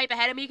you're gonna snipe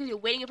ahead of me because you're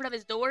waiting in front of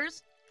his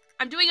doors?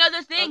 I'm doing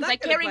other things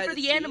like caring for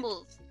the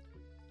animals.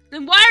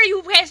 Then why are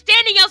you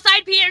standing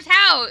outside Pierre's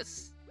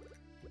house?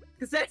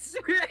 Because that's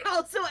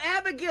also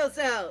Abigail's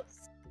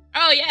house.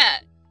 Oh, yeah.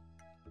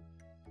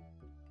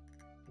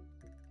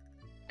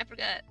 I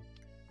forgot.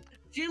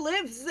 She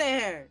lives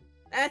there.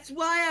 That's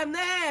why I'm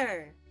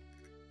there.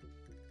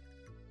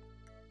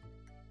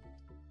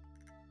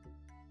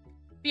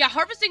 Yeah,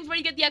 harvesting's where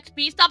you get the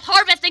XP. Stop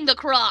harvesting the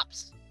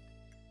crops.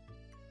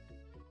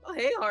 Oh,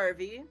 hey,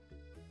 Harvey.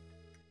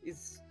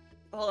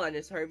 Hold on,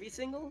 is Harvey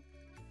single?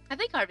 I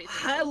think Harvey's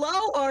single.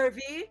 Hello,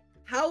 Harvey.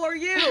 How are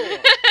you?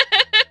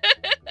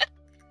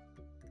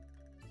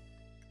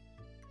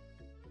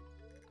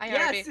 Hi,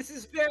 yes, Harvey. this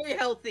is very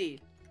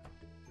healthy.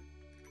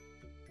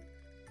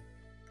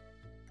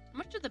 How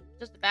much does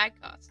the bag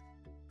cost?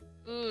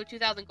 Ooh,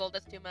 2,000 gold.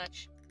 That's too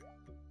much.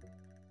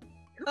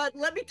 God,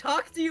 let me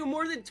talk to you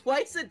more than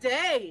twice a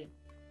day.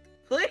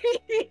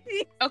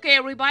 Please. Okay,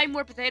 are we buying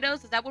more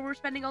potatoes? Is that what we're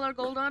spending all our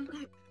gold on?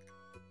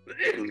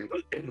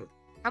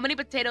 How many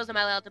potatoes am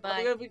I allowed to buy?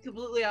 I'm gonna be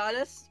completely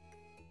honest.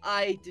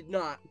 I did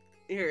not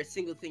hear a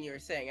single thing you were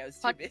saying. I was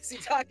too busy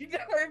talking to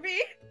Harvey.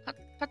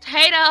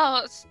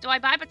 Potatoes! Do I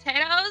buy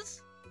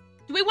potatoes?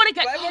 Do we want to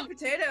get... Buy more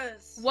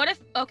potatoes! What if...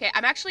 Okay,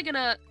 I'm actually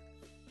gonna...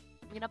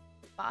 I'm gonna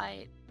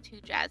buy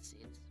 2 jazz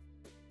seeds.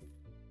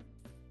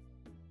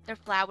 They're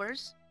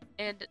flowers,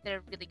 and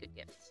they're really good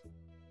gifts.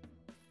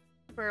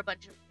 For a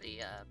bunch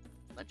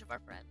of our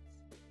friends.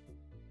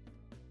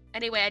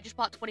 Anyway, I just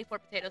bought 24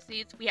 potato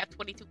seeds. We have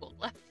 22 gold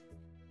left.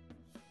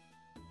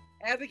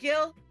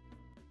 Abigail,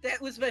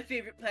 that was my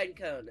favorite pine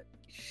cone.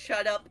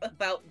 Shut up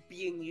about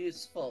being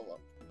useful.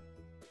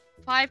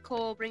 5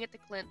 coal, bring it to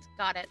Clint.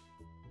 Got it.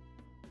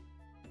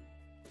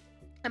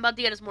 I'm about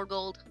to get us more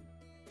gold.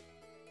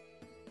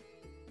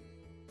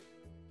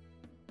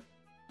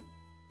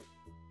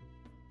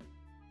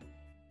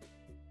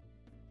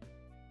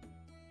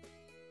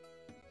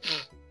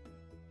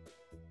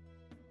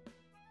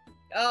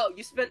 Oh,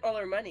 you spent all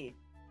our money.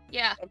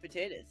 Yeah. On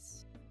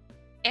potatoes.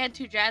 And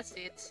 2 jazz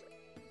seeds.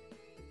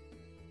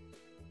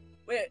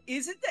 Wait,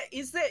 is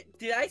that,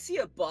 did I see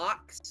a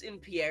box in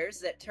Pierre's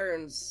that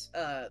turns,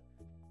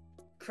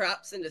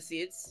 crops into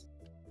seeds?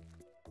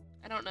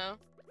 I don't know.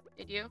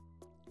 Did you?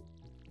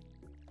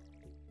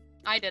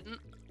 I didn't.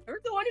 You're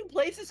the one who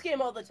plays this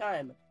game all the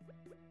time.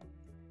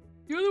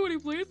 You're the one who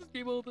plays this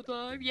game all the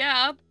time.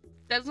 Yeah.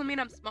 Doesn't mean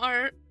I'm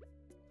smart.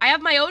 I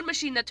have my own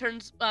machine that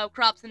turns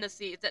crops into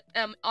seeds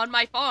on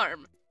my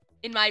farm.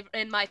 In my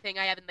thing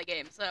I have in the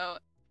game, so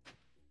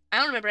I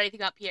don't remember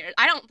anything about Pierre's.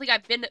 I don't think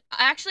I've been.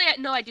 Actually,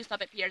 no, I do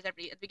stop at Pierre's at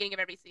the beginning of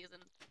every season,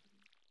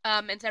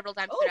 and several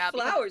times throughout.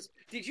 Flowers!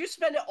 Did you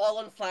spend it all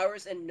on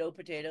flowers and no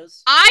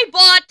potatoes? I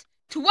bought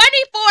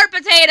 24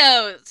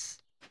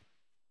 potatoes.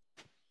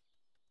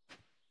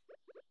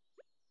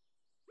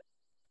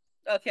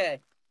 Okay.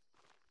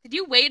 Did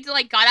you wait until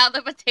I got out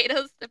the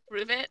potatoes to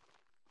prove it?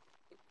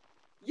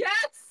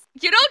 Yes!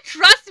 You don't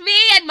trust me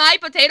and my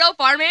potato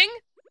farming?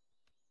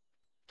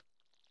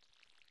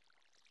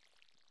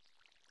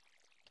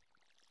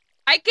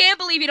 I can't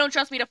believe you don't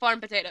trust me to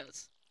farm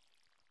potatoes.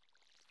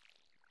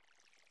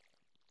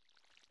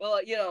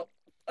 Well, you know,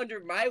 under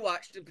my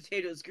watch, the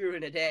potatoes grew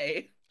in a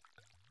day.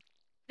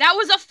 That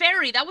was a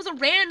fairy. That was a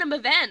random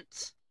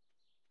event.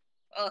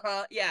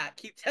 Uh-huh, yeah.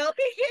 Keep telling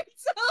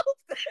yourself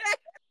that.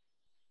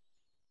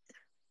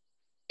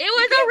 It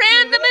was a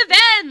random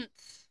event.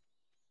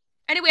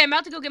 Anyway, I'm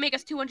about to go make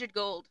us 200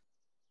 gold.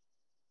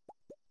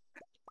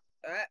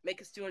 Alright,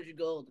 make us 200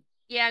 gold.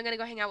 Yeah, I'm gonna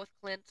go hang out with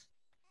Clint.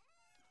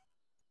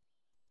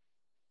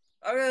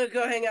 I'm gonna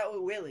go hang out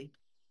with Willy.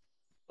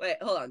 Wait,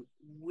 hold on.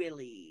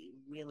 Willy.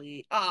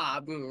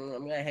 I'm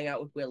gonna hang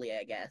out with Willy,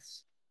 I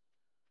guess.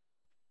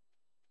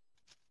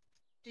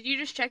 Did you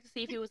just check to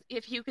see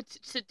if you could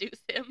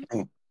seduce him?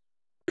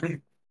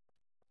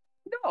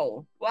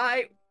 No.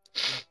 Why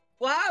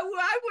would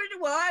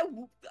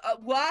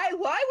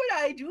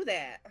I do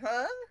that,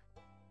 huh?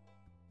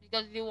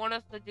 Because you want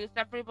to seduce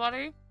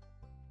everybody?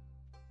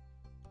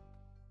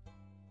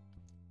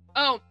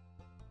 Oh.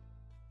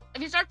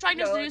 If you start trying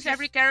to seduce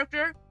every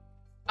character,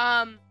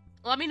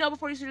 let me know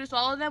before you seduce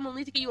all of them. We'll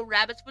need to get you a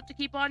rabbit's foot to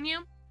keep on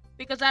you,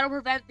 because that'll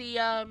prevent the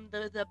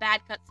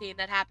bad cutscene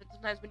that happens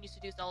sometimes when you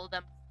seduce all of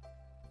them.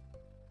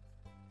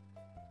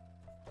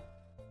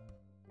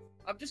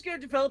 I'm just gonna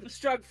develop a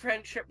strong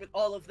friendship with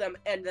all of them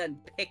and then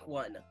pick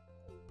one.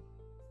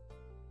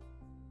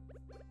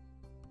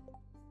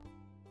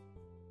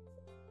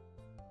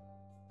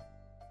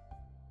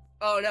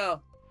 Oh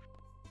no.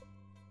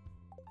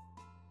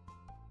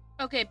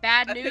 Okay,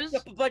 bad I news. picked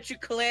up a bunch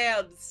of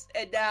clams,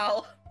 and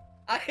now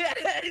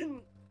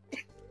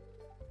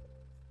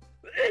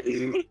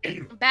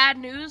Bad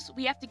news,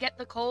 we have to get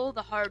the coal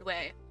the hard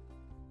way.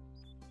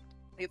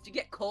 You have to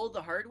get coal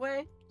the hard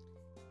way?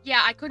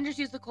 Yeah, I couldn't just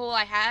use the coal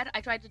I had.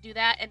 I tried to do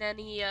that, and then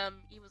he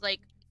was like,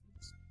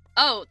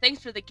 oh,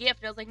 thanks for the gift.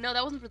 And I was like, no,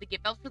 that wasn't for the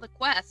gift, that was for the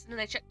quest. And then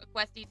I checked the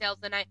quest details,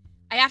 and I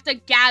have to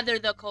gather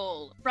the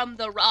coal from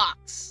the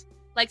rocks,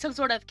 like some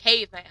sort of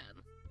caveman.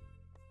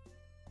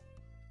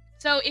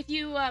 So if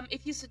you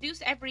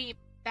seduce every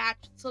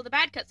so the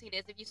bad cutscene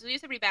is, if you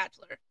seduce every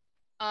bachelor,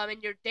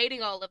 and you're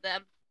dating all of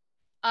them,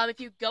 if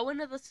you go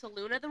into the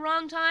saloon at the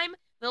wrong time,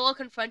 they'll all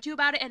confront you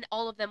about it, and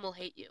all of them will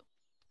hate you.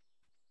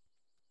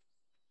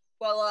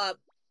 Well,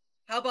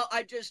 how about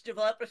I just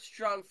develop a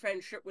strong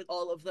friendship with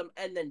all of them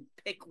and then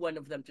pick one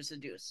of them to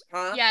seduce,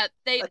 huh? Yeah,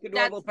 like a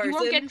normal person? You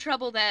won't get in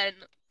trouble then.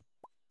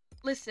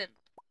 Listen,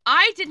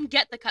 I didn't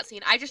get the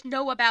cutscene. I just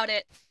know about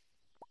it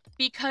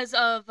because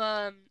of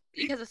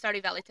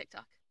Stardew Valley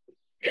TikTok.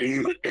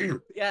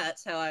 Yeah,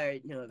 that's how I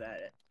know about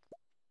it.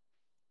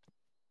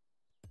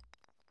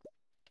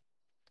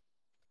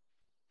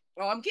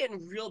 Oh, I'm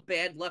getting real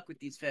bad luck with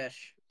these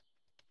fish.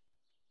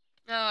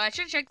 Oh, I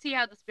should check to see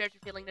how the spirits are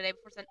feeling today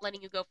before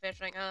letting you go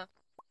fishing, huh?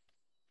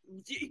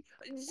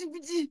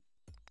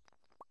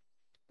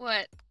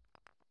 What?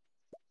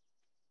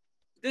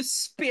 The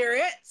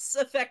spirits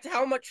affect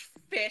how much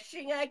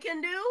fishing I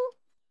can do?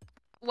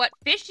 What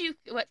fish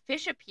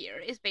appear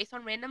is based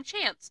on random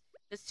chance.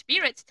 The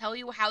spirits tell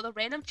you how the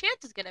random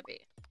chance is gonna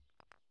be.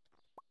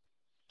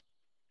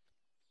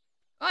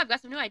 Oh, I've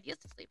got some new ideas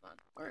to sleep on.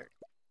 Word.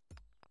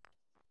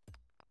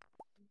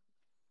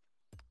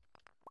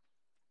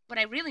 What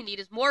I really need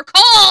is more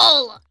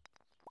coal!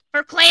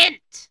 For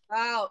Clint!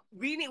 Wow,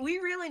 we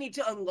really need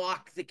to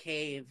unlock the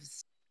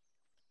caves.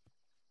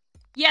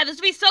 Yeah, this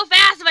would be so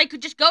fast if I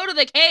could just go to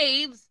the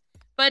caves.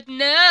 But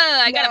no,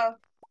 I gotta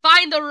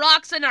find the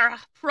rocks in our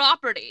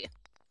property.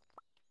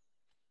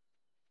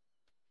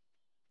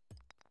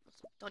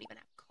 Don't even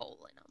have coal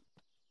in them.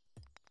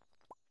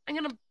 I'm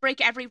gonna break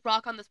every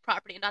rock on this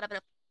property and not have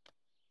enough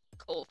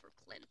coal for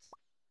Clint.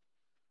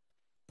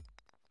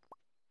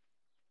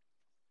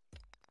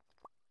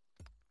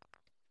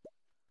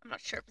 I'm not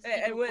sure if it's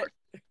even worth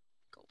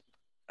gold.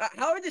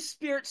 How are the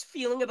spirits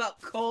feeling about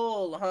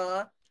coal,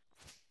 huh?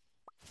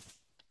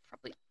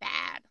 Probably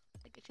bad.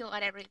 Like, they feel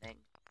about everything.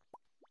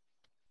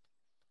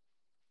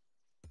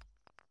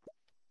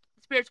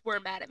 The spirits were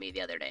mad at me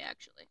the other day,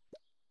 actually.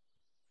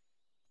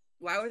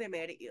 Why were they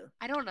mad at you?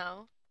 I don't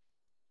know.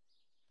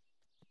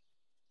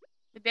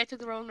 Maybe I took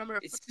the wrong number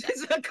of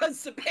footsteps. It's because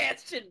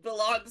Sebastian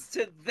belongs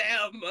to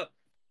them.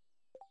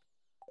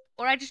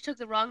 Or I just took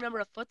the wrong number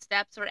of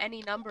footsteps, or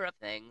any number of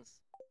things.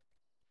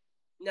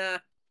 Nah,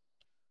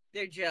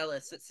 they're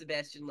jealous that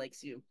Sebastian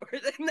likes you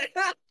more than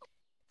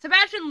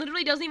Sebastian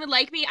literally doesn't even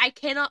like me. I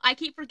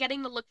keep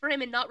forgetting to look for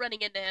him and not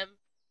running into him.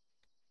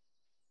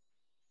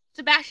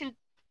 Sebastian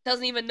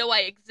doesn't even know I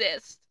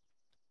exist.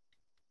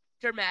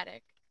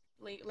 Dramatic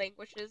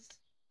languishes.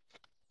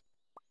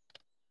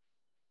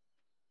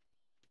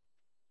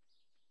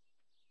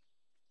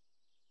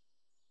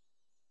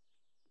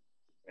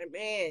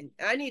 Man,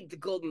 I need the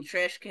golden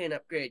trash can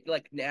upgrade,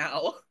 like,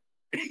 now.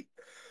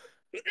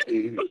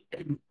 You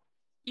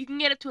can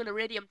get it to an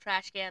iridium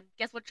trash can.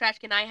 Guess what trash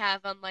can I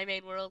have on my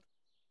main world?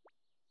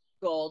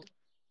 Gold.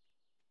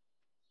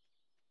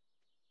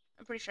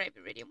 I'm pretty sure I have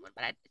iridium one,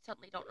 but I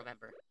suddenly don't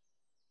remember.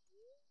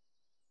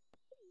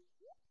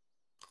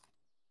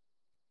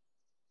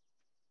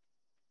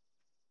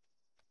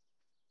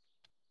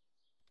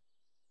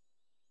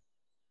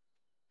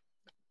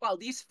 Wow,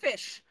 these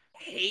fish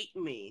hate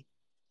me.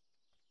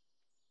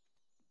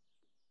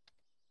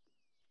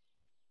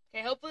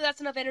 Okay, hopefully that's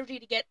enough energy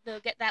to get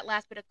that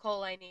last bit of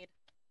coal I need.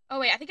 Oh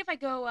wait, I think if I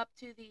go up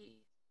to the...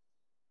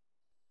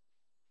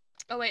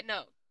 Oh wait,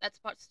 no. That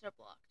spot's still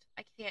blocked.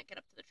 I can't get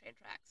up to the train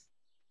tracks.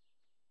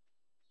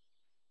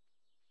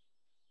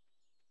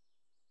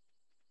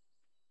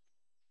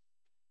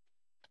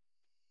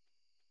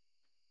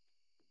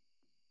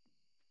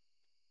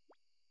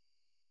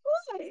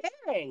 Who's a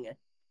herring?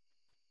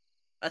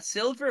 A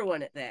silver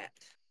one at that.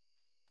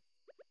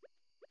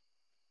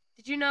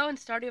 Did you know in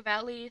Stardew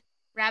Valley,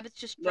 rabbits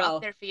just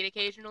drop their feet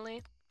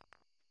occasionally?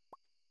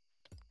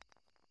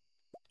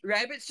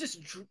 Rabbits just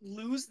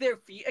lose their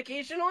feet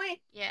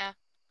occasionally? Yeah.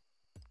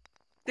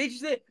 They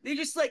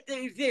just like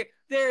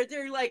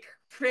they're like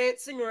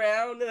prancing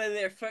around and then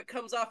their foot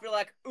comes off. You're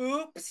like,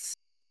 oops.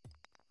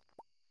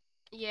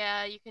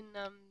 Yeah, you can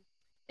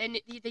and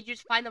they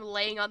just find them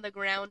laying on the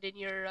ground in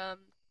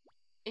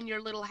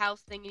your little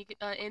house thing. You could,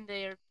 in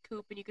their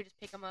coop, and you could just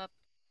pick them up.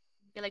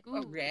 You're like, ooh,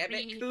 A rabbit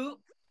free. coop.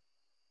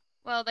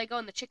 Well, they go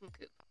in the chicken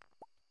coop.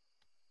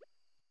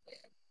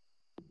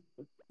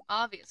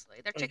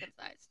 Obviously, they're chicken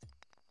sized.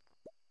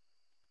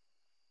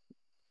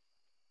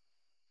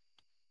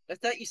 I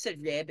thought you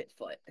said rabbit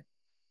foot.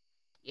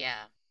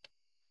 Yeah.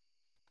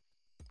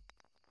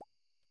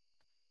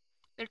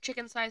 They're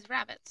chicken sized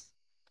rabbits.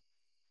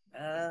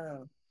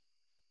 Oh.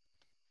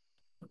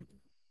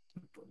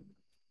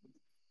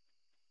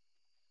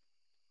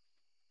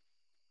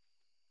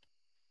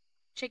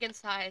 Chicken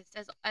sized,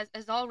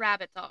 as all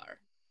rabbits are.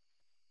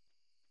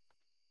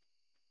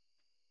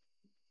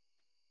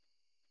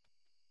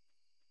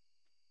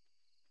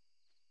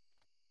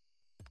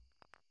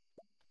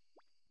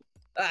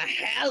 A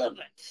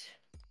halibut.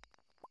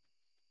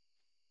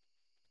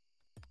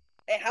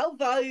 Hey, how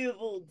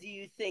valuable do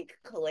you think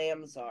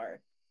clams are?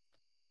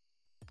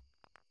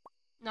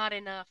 Not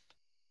enough.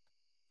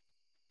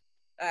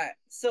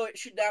 So it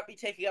should not be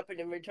taking up an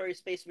inventory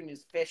space when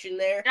there's fish in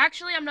there?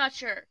 Actually, I'm not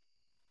sure.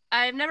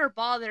 I've never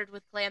bothered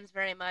with clams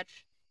very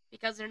much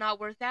because they're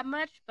not worth that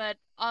much, but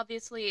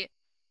obviously,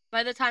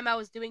 by the time I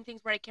was doing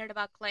things where I cared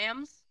about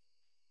clams,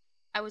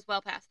 I was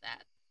well past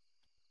that.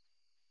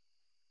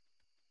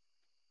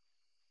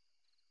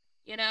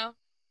 You know?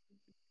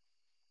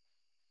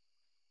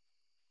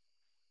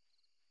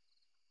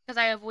 Because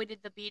I avoided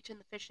the beach and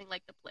the fishing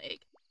like the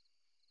plague.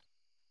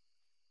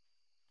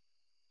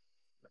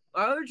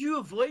 Why would you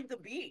avoid the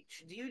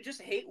beach? Do you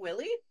just hate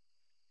Willy?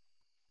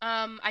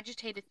 I just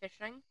hated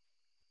fishing.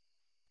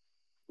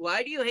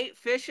 Why do you hate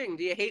fishing?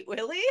 Do you hate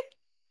Willy?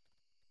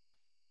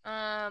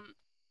 I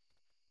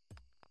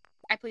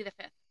plead the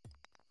fifth.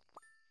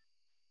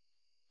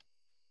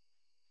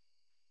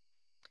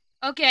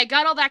 Okay, I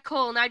got all that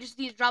coal, now I just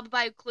need to drop it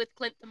by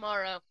Clint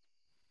tomorrow.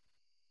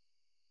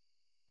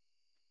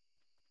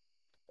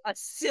 A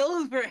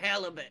silver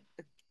halibut.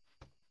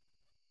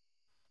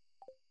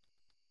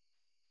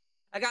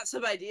 I got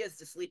some ideas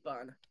to sleep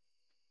on.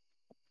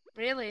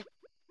 Really?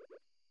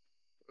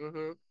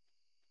 Mm-hmm.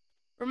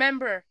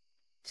 Remember,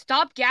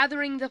 stop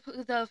gathering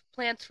the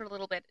plants for a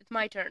little bit. It's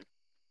my turn.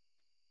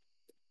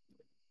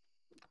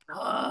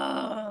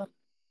 Oh,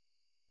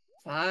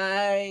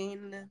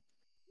 fine.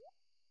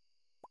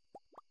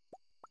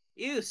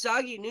 Ew,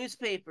 soggy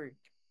newspaper.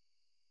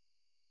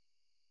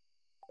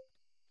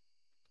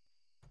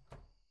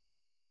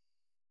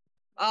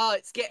 Oh,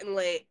 it's getting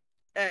late.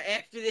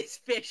 After this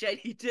fish,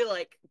 I need to,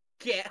 like,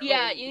 get home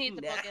You need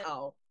to book it.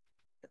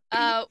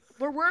 now.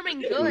 We're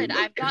worming good.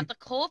 I've got the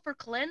coal for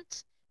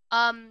Clint.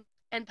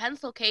 And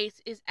pencil case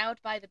is out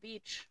by the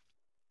beach.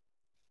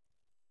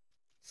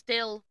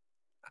 Still.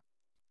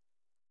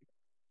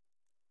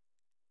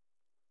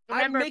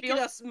 Remember, I'm making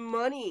us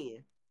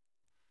money.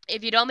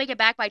 If you don't make it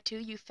back by 2,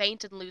 you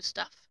faint and lose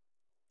stuff.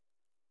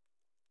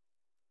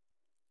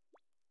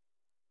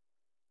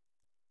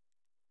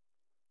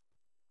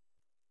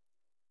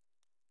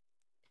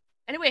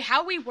 Anyway,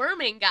 how are we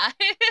worming, guys?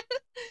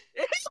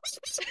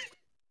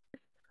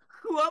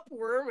 Who up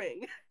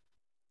worming?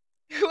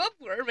 Who up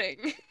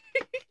worming?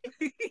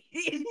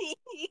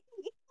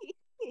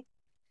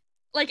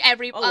 Like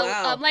every, Oh,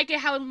 wow. like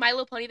how in My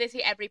Little Pony they say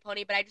every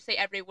pony, but I just say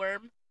every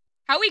worm.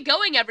 How we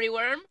going, every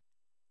worm?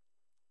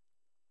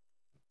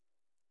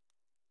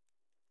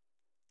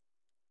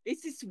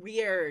 It's just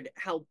weird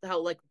how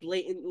like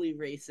blatantly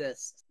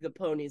racist the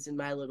ponies in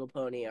My Little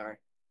Pony are.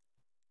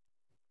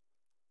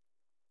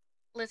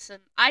 Listen,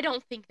 I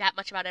don't think that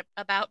much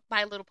about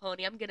My Little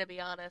Pony. I'm gonna be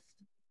honest.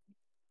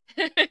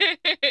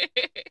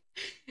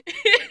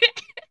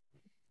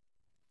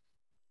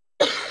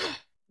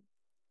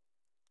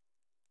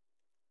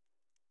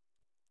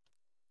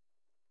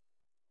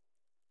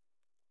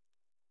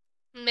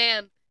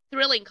 Man,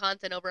 thrilling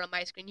content over on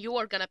my screen. You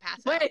are gonna pass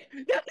out. Wait!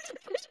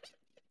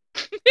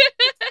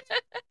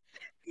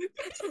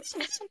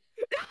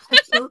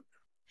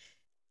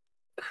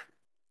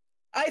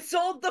 I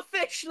sold the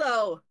fish,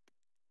 though!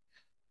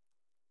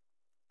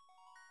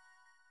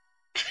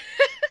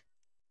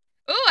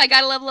 Ooh, I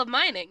got a level of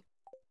mining.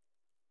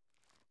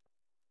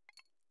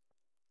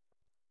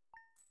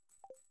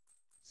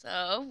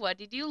 So, what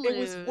did you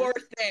lose? It was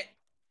worth it.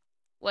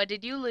 What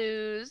did you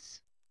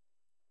lose?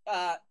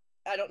 I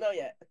don't know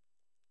yet.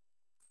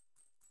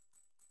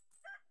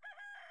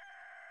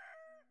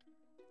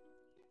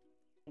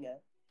 Yeah.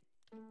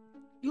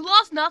 You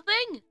lost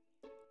nothing?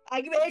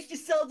 I managed to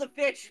sell the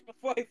fish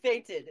before I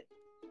fainted.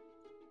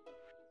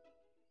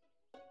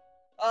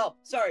 Oh,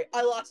 sorry.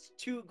 I lost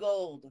 2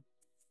 gold.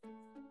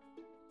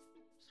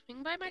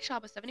 Swing by my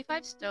shop with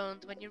 75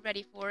 stones when you're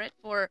ready for it.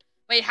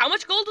 Wait, how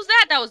much gold was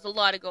that? That was a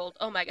lot of gold.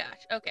 Oh my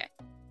gosh. Okay.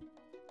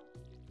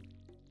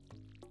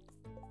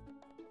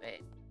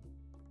 Wait.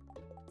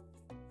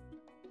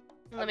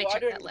 Let me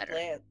check that letter.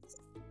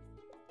 Plants.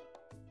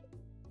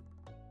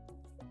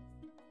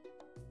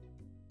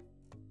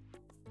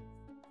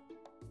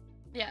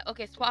 Yeah,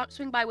 okay,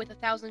 swing by with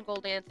 1,000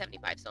 gold and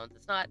 75 stones.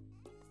 It's not...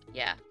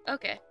 Yeah,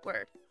 okay,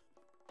 word.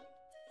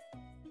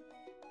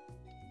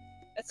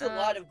 That's a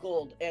lot of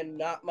gold and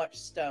not much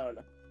stone.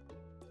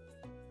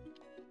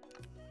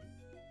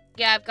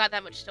 Yeah, I've got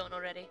that much stone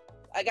already.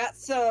 I got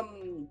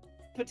some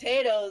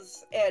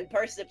potatoes and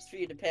parsnips for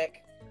you to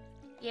pick.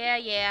 Yeah,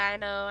 I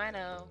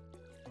know.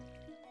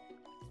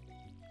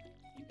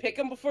 You pick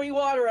them before you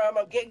water them.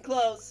 I'm getting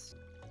close.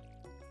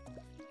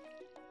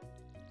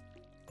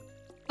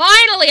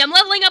 Finally, I'm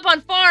leveling up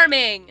on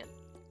farming!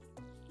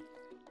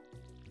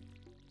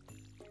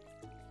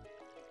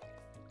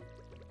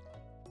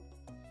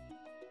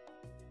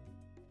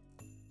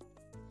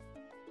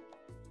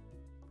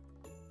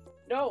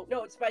 No,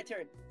 it's my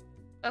turn.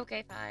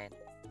 Okay, fine.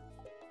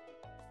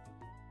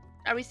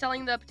 Are we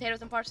selling the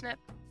potatoes and parsnip?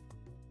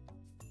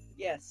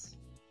 Yes.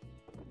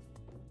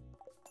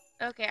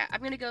 Okay,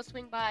 I'm gonna go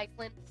swing by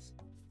Clint's,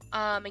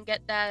 and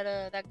get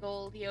that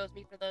gold he owes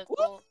me for the Ooh,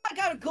 gold. I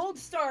got a gold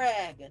star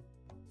egg!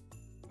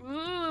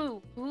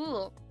 Ooh,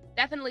 cool.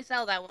 Definitely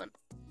sell that one.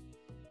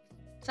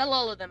 Sell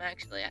all of them,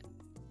 actually.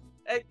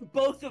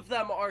 Both of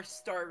them are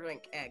star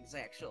rank eggs,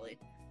 actually.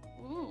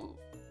 Ooh.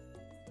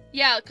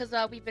 Yeah, because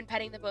we've been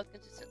petting them both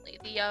consistently.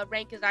 The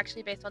rank is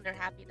actually based on their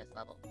happiness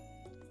level.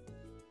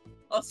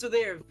 Also,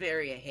 they are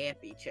very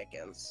happy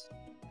chickens.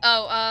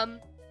 Oh,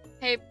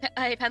 hey,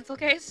 pencil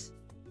case?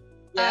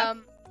 Yeah?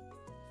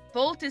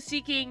 Bolt is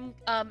seeking,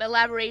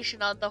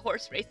 elaboration on the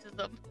horse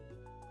racism.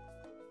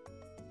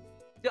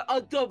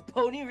 The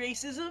pony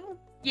racism?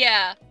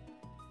 Yeah.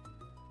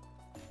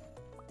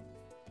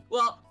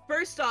 Well,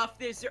 first off,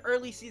 there's the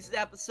early season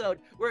episode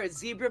where a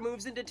zebra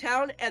moves into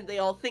town and they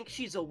all think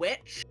she's a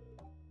witch.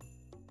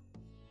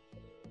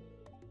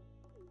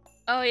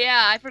 Oh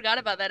yeah, I forgot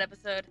about that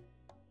episode.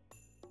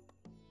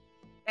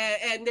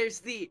 And there's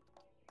the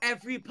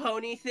every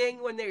pony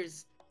thing when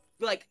there's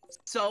like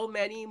so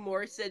many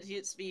more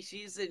sentient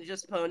species than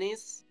just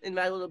ponies in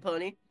My Little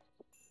Pony.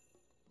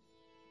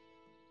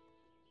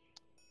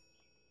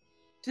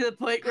 To the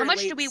point where How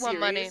much do we want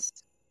money?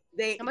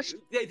 They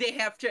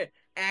have to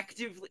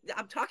actively.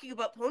 I'm talking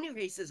about pony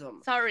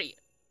racism. Sorry.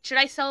 Should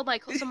I sell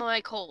some of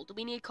my coal? Do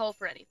we need coal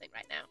for anything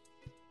right now?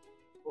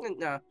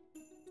 No.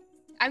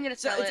 I'm gonna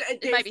sell it.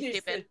 It might be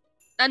stupid.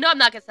 No, I'm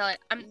not gonna sell it.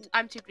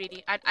 I'm too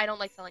greedy. I don't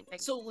like selling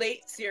things. So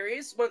late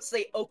series, once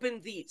they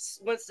open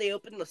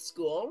the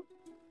school,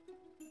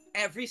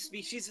 every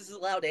species is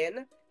allowed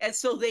in, and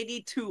so they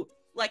need to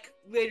like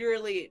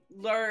literally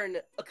learn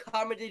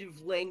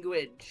accommodative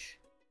language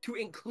to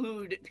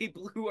include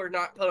people who are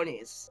not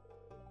ponies.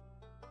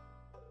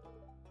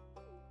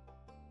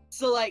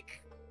 So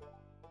like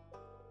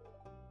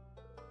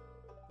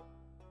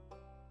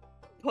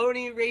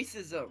pony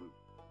racism.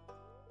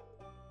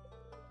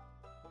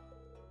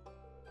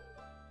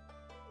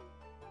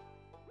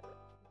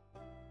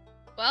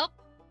 Well,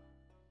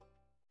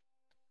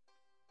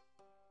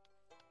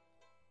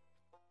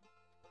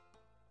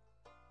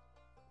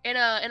 in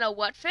a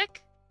what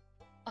fic?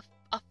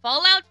 A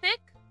Fallout fic?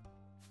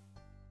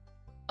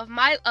 Of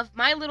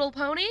my Little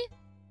Pony?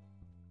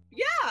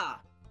 Yeah.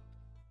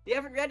 You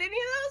haven't read any of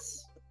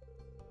those?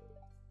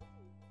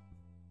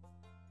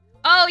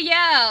 Oh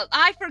yeah,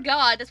 I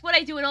forgot. That's what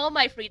I do in all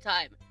my free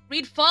time.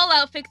 Read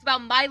Fallout fics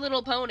about My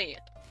Little Pony.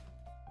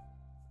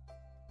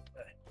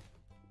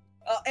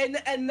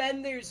 and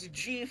then there's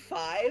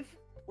G5,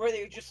 where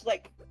they're just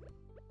like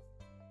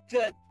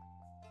the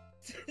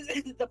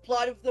the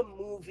plot of the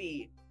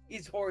movie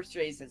is horse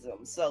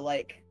racism. So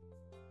like,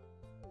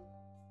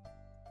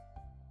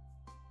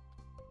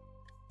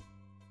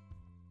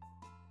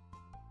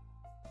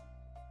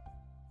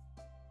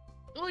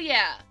 well,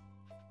 yeah,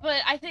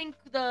 but I think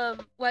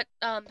what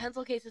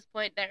Pencil Case's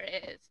point there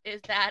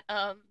is that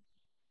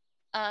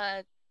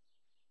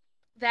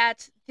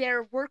that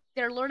they're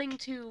learning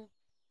to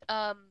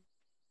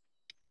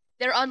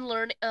they're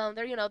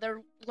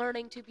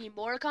learning to be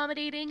more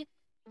accommodating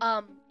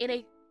in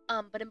a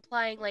but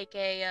implying like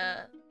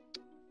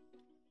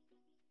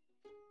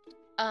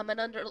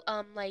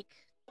like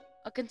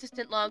a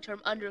consistent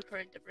long-term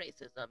undercurrent of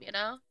racism, you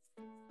know?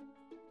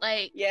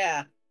 Like,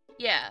 yeah.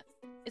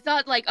 It's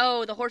not like,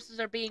 oh, the horses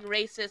are being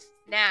racist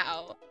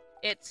now.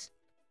 It's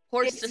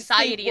horse It's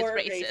society is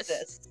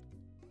racist.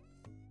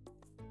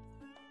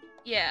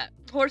 Yeah,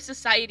 horse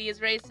society is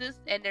racist,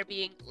 and they're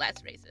being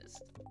less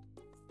racist.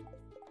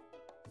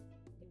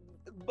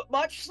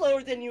 Much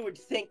slower than you would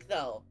think,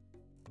 though.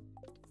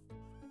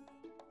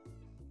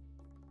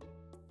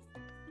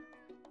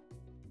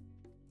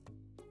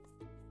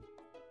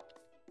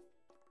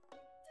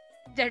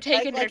 They're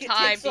taking their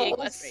time being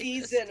less racist. It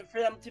takes a whole season for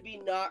them to be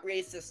not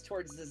racist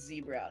towards the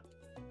zebra.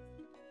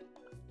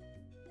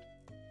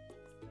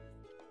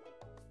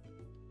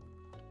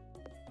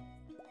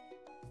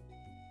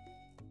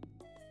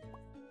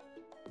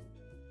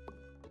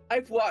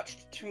 I've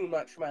watched too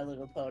much My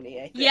Little Pony,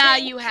 I think. Yeah,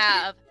 you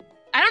have.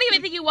 I don't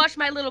even think you watched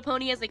My Little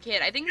Pony as a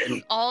kid. I think this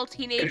is all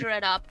teenager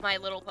and up My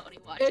Little Pony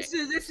watching.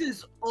 This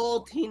is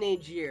all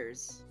teenage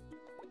years.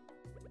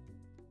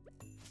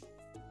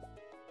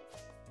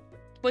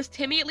 Was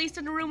Timmy at least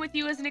in the room with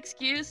you as an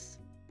excuse?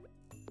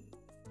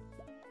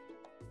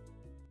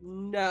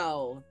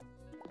 No.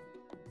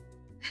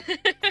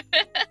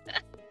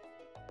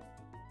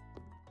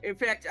 In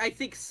fact, I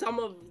think some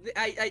of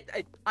I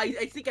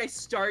think I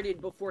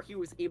started before he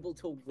was able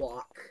to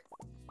walk.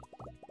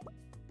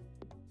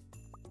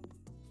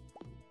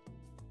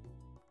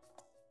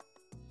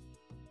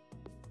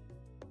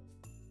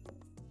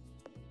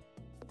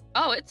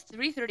 Oh, it's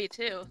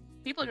 3:32.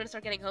 People are gonna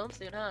start getting home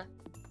soon, huh?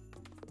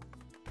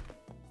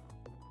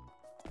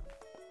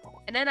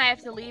 And then I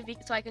have to leave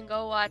so I can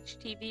go watch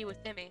TV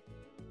with Timmy.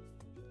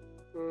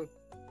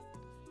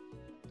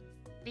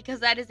 Because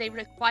that is a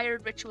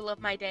required ritual of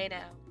my day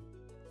now.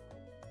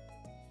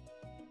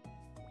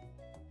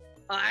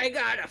 I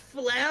got a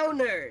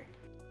flounder!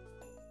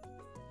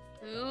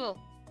 Cool.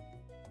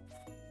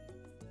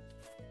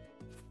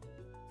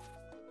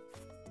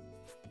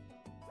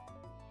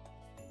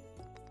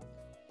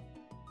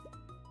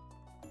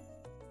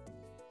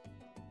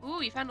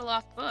 Ooh, you found a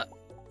lost book.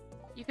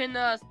 You can,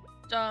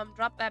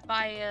 drop that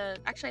by,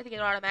 actually I think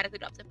it automatically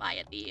drops it by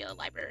at the,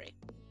 library.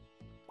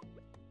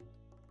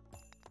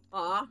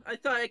 Aw, I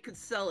thought I could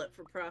sell it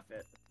for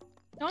profit.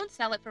 Don't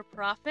sell it for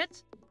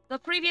profit. The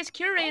previous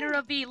curator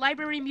of the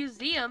library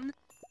museum,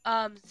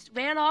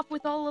 ran off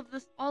with all of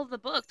the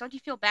books. Don't you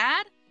feel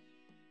bad?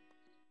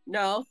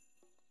 No.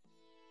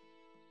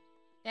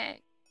 Dang.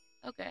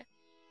 Okay.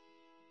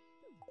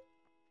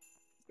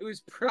 It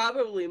was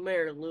probably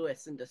Mayor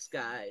Lewis in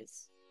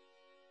disguise.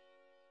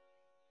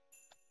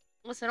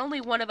 Listen, only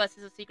one of us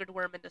is a secret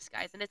worm in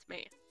disguise, and it's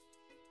me.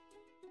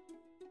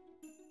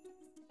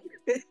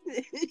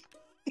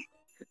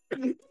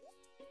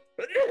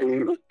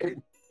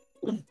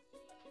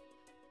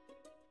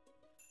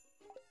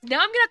 Now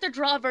I'm gonna have to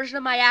draw a version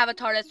of my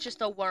avatar that's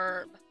just a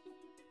worm.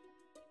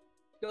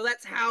 No,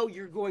 that's how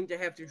you're going to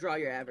have to draw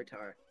your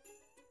avatar.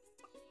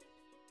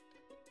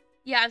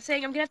 Yeah, I'm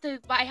saying I'm gonna have to.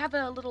 I have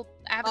a little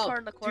avatar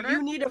in the corner. Do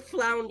you need a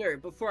flounder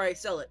before I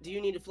sell it? Do you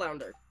need a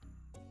flounder?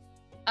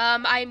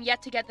 I'm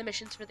yet to get the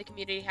missions for the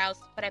community house,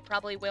 but I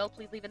probably will.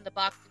 Please leave it in the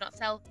box. Do not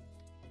sell.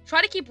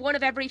 Try to keep one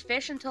of every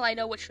fish until I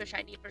know which fish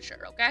I need for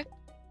sure, okay?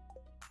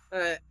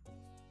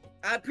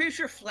 I'm pretty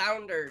sure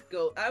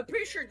I'm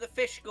pretty sure the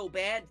fish go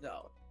bad,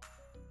 though.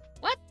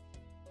 What?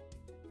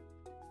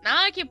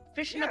 Now I keep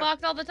fish in a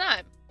box all the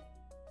time.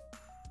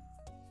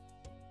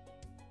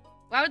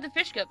 Why would the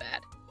fish go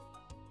bad?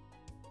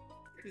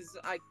 Because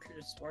I could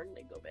have sworn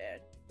they go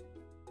bad.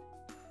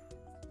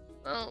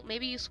 Well,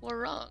 maybe you swore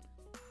wrong.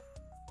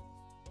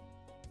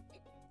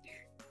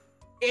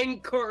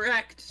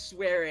 Incorrect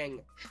swearing.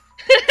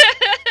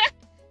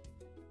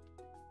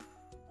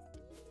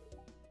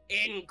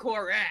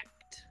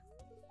 Incorrect.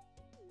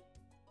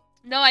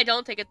 No, I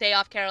don't take a day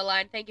off,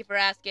 Caroline. Thank you for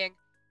asking.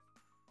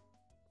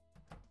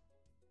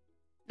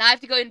 Now I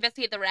have to go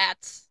investigate the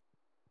rats.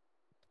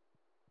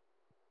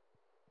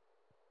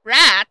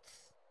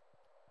 Rats?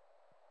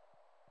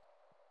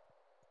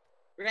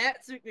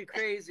 Rats make me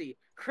crazy.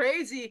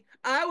 Crazy?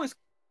 I was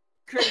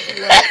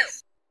crazy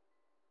once.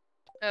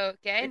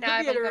 Okay, now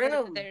I've uncovered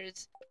that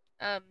there's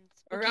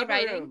spooky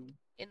writing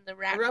in the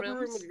rat rooms. A rubber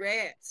room with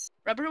rats.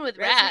 Rubber room with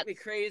rats. Rats make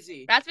me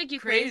crazy. Rats make you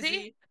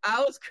crazy?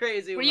 I was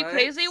crazy Were once. you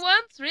crazy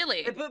once?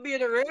 Really? They put me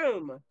in a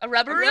room. A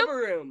rubber room? A rubber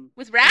room.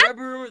 With rats? A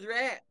rubber room with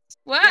rats.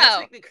 Wow. Rats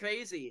make me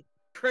crazy.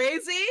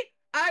 Crazy?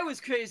 I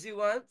was crazy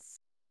once.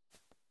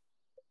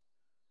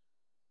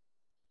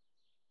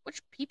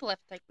 Which people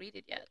haven't I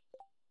greeted yet?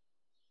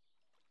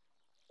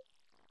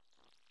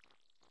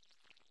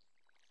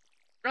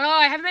 Oh,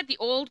 I haven't met the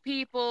old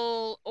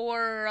people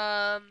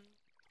or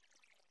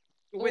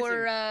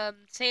Wizard.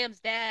 Sam's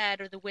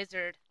dad or the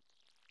wizard.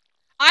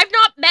 I've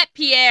not met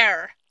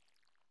Pierre.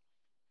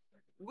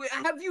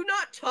 Have you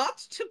not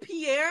talked to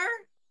Pierre?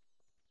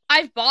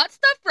 I've bought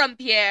stuff from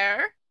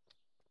Pierre.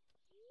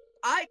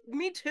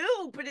 Me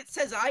too, but it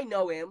says I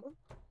know him.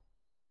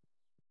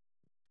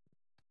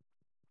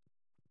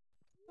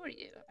 Who are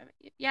you? Have I met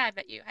you? Yeah, I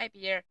met you. Hi,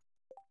 Pierre.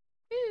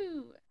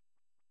 Woo.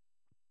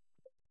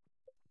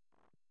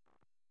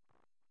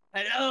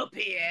 Hello,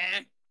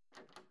 Pierre.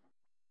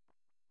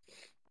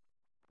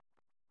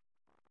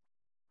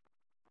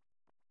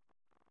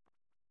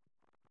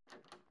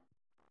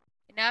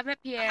 And now I've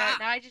met Pierre. Aha!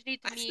 Now I just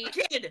need to I meet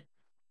snuck in.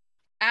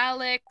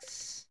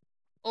 Alex,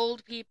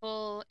 old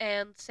people,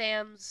 and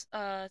Sam's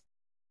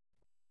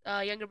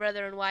younger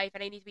brother and wife,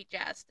 and I need to meet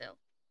Jazz still.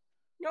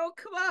 No,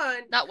 come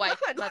on. Not wife,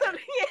 Come on, mother. let me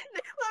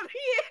in. Let me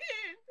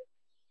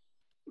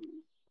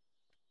in.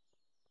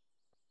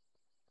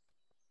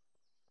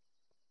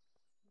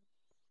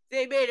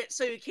 They made it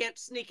so you can't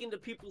sneak into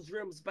people's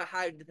rooms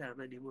behind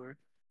them anymore.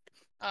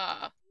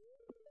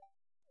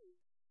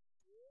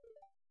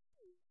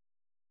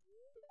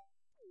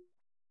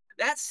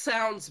 That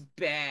sounds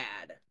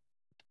bad.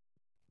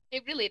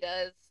 It really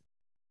does.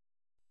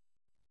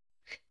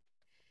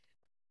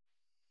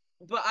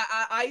 But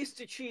I used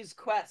to choose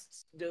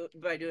quests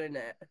by doing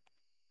that.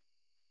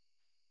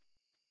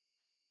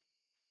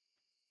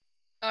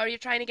 Oh, are you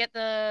trying to get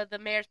the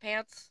mayor's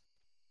pants?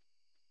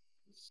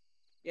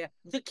 Yeah,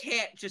 the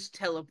cat just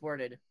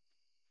teleported.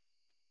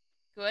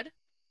 Good.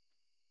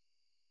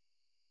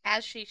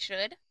 As she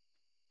should.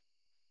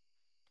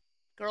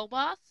 Girl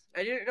boss?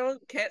 I didn't know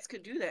cats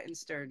could do that in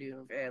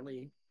Stardew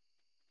Valley.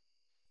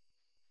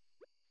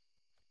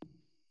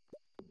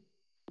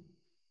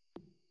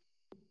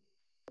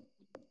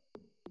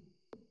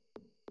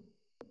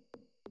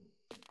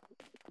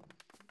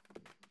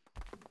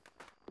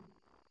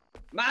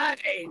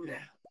 Mine!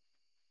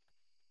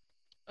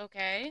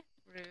 Okay.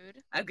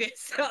 Rude. I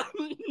guess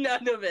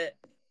none of it.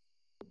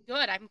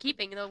 Good, I'm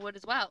keeping the wood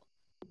as well.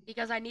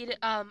 Because I need it,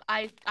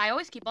 I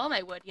always keep all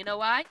my wood. You know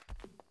why?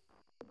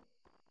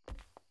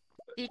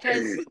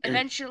 Because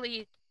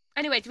eventually...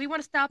 Anyway, do we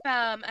want to stop,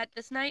 at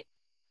this night?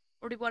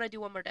 Or do we want to do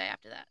one more day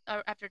after that?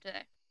 Or after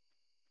today?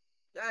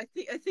 I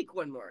think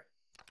one more.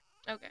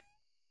 Okay.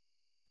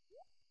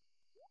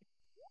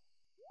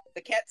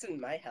 The cat's in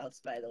my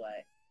house, by the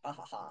way. Ha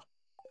ha ha.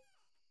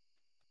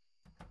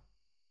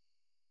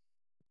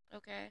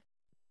 Okay.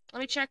 Let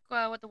me check,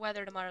 what the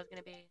weather tomorrow is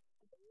gonna be.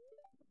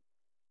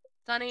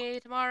 Sunny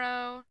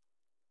tomorrow.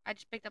 I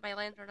just picked up my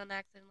lantern on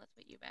accident. Let's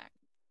put you back.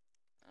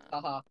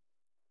 Haha.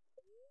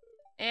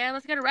 And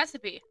let's get a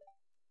recipe.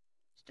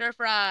 Stir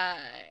fry.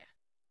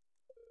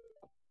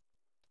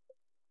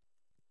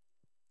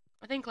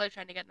 I think Chloe's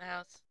trying to get in the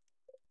house.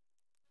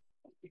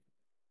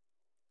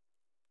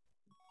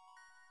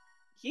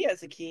 He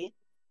has a key.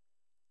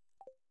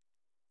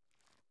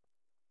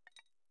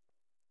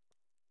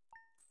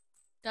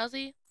 Does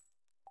he?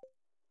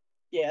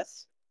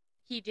 Yes.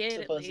 He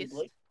did, Supposedly. at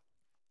least.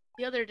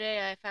 The other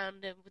day I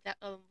found him without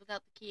the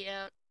key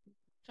out,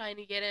 trying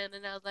to get in,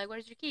 and I was like,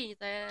 "Where's your key?"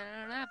 He's like,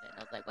 "I don't have it." I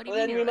was like, "What do you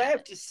Well, mean then you we don't might have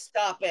have it?" to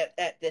stop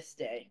at this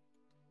day.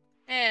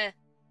 Eh.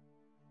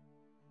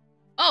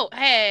 Oh,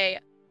 hey.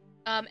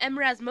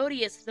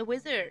 Emrasmodius, the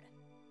wizard,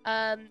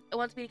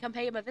 wants me to come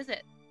pay him a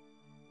visit.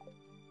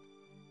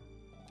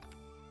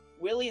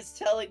 Willie's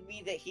telling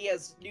me that he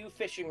has new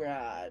fishing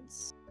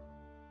rods.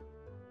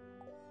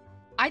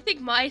 I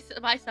think my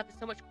stuff is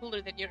so much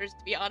cooler than yours,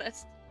 to be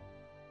honest.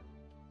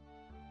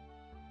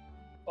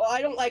 Well,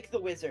 I don't like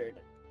the wizard.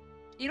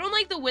 You don't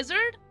like the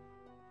wizard?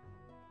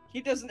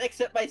 He doesn't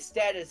accept my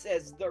status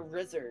as the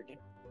wizard.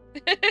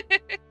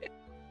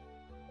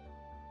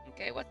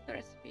 Okay, what's the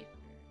recipe for...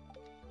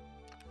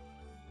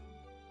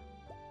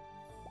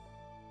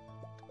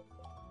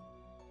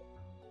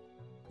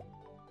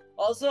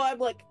 Also, I'm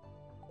like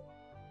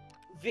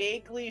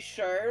vaguely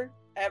sure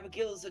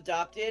Abigail is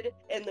adopted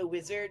and the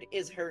wizard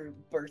is her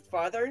birth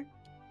father.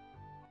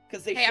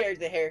 Because they shared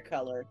the hair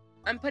color.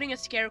 I'm putting a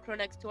scarecrow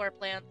next to our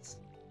plants.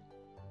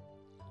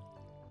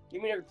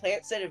 You mean her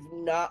plants that have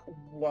not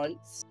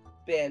once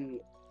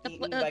been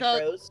eaten by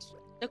crows?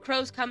 The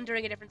crows come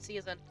during a different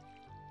season.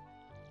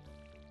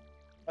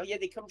 Oh yeah,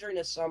 they come during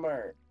the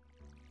summer.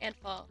 And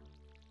fall.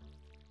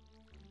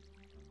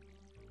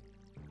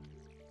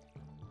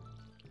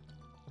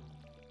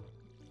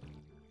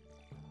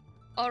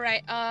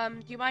 Alright,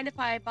 do you mind if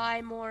I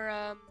buy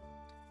more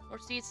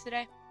seeds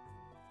today?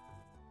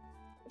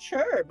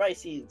 Sure, buy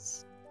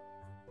seeds.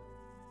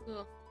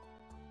 Cool.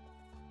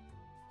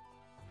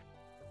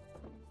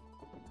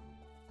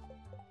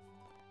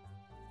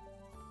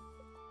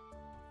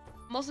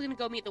 I'm also gonna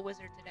go meet the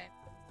wizard today.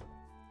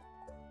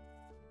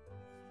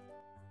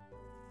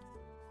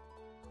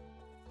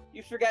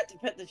 You forgot to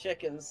pet the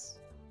chickens.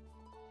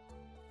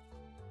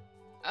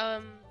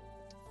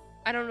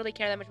 I don't really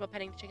care that much about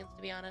petting the chickens,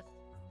 to be honest.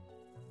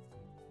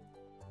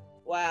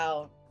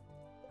 Wow.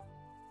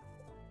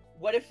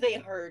 What if they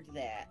heard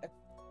that?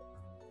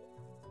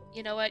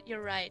 You know what?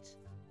 You're right.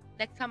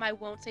 Next time I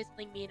won't say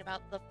something mean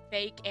about the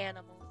fake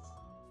animals.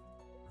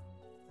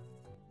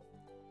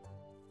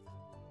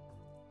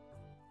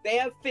 They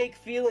have fake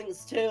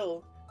feelings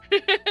too.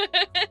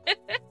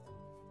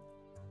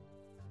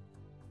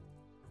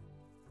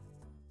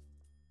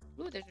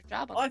 Ooh, there's a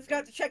job on. Oh, I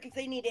forgot to check if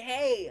they need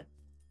hay.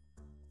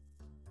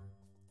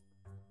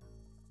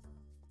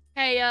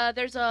 Hey,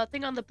 there's a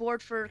thing on the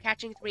board for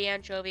catching 3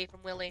 anchovy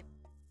from Willie.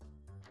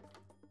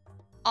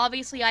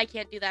 Obviously, I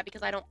can't do that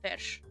because I don't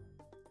fish.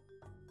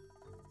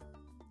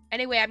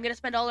 Anyway, I'm gonna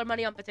spend all our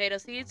money on potato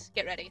seeds.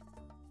 Get ready.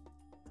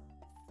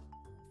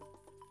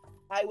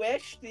 I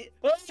wish the...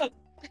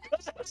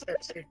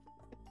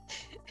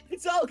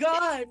 It's all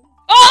gone!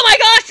 Oh my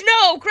gosh,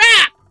 no!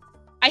 Crap!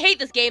 I hate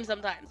this game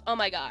sometimes. Oh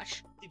my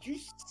gosh. Did you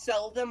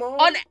sell them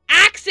all? On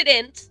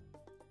accident!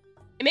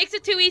 It makes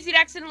it too easy to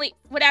accidentally...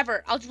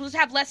 Whatever. I'll just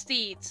have less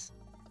seeds.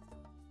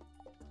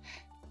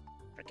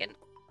 Freaking...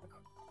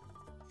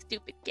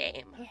 stupid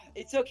game.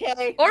 It's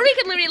okay. Or we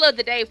can reload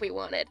the day if we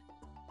wanted.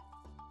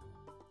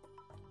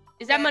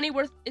 Is that Yeah, money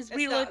worth... Is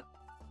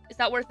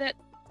that worth it?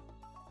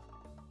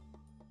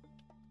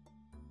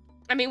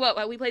 I mean,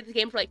 what? We played this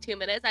game for like 2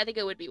 minutes? I think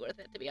it would be worth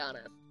it, to be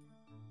honest.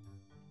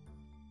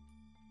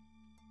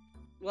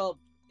 Well,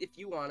 if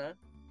you wanna.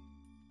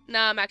 No,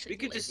 I'm actually We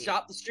could just lazy.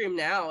 stop the stream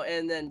now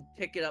and then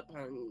pick it up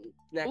on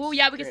next Oh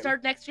yeah, we can stream.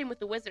 start next stream with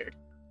the wizard.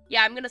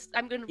 Yeah, I'm gonna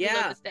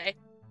reload this day.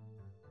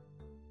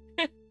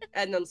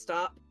 And then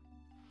stop.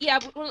 Yeah,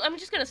 well, I'm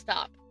just gonna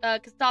stop.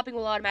 Because stopping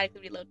will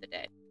automatically reload the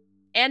day.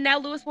 And now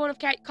Lewis won't have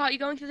caught you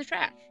going through the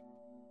trash.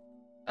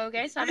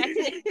 Okay, so I'm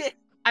exiting.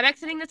 I'm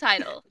exiting the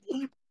title.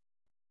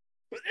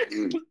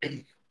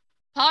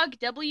 Pog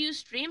W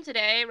stream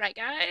today, right,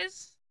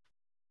 guys?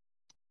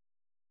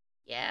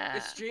 Yeah.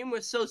 The stream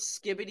was so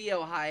Skibbity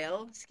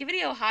Ohio.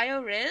 Skibbity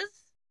Ohio Riz?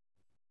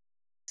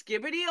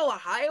 Skibbity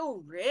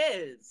Ohio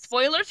Riz.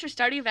 Spoilers for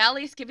Stardew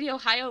Valley, Skibbity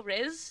Ohio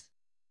Riz?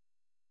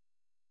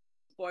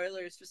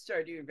 Spoilers for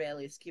Stardew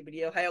Valley,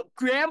 Skibbity Ohio.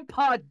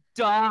 Grandpa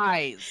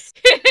dies!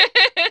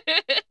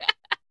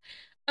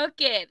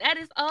 Okay, that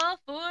is all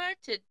for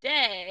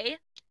today.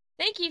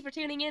 Thank you for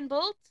tuning in,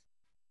 Bolt.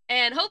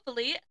 And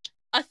hopefully,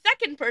 a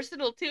second person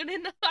will tune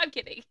in. I'm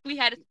kidding. We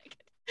had a second.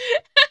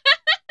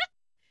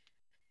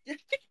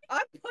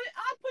 I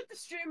put the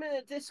stream in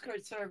a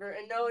Discord server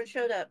and no one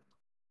showed up.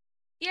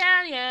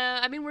 Yeah.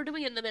 I mean, we're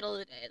doing it in the middle of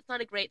the day. It's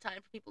not a great time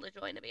for people to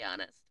join, to be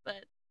honest.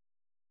 But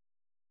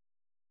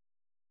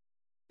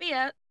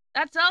yeah,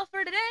 that's all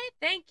for today.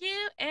 Thank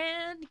you,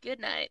 and good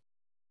night.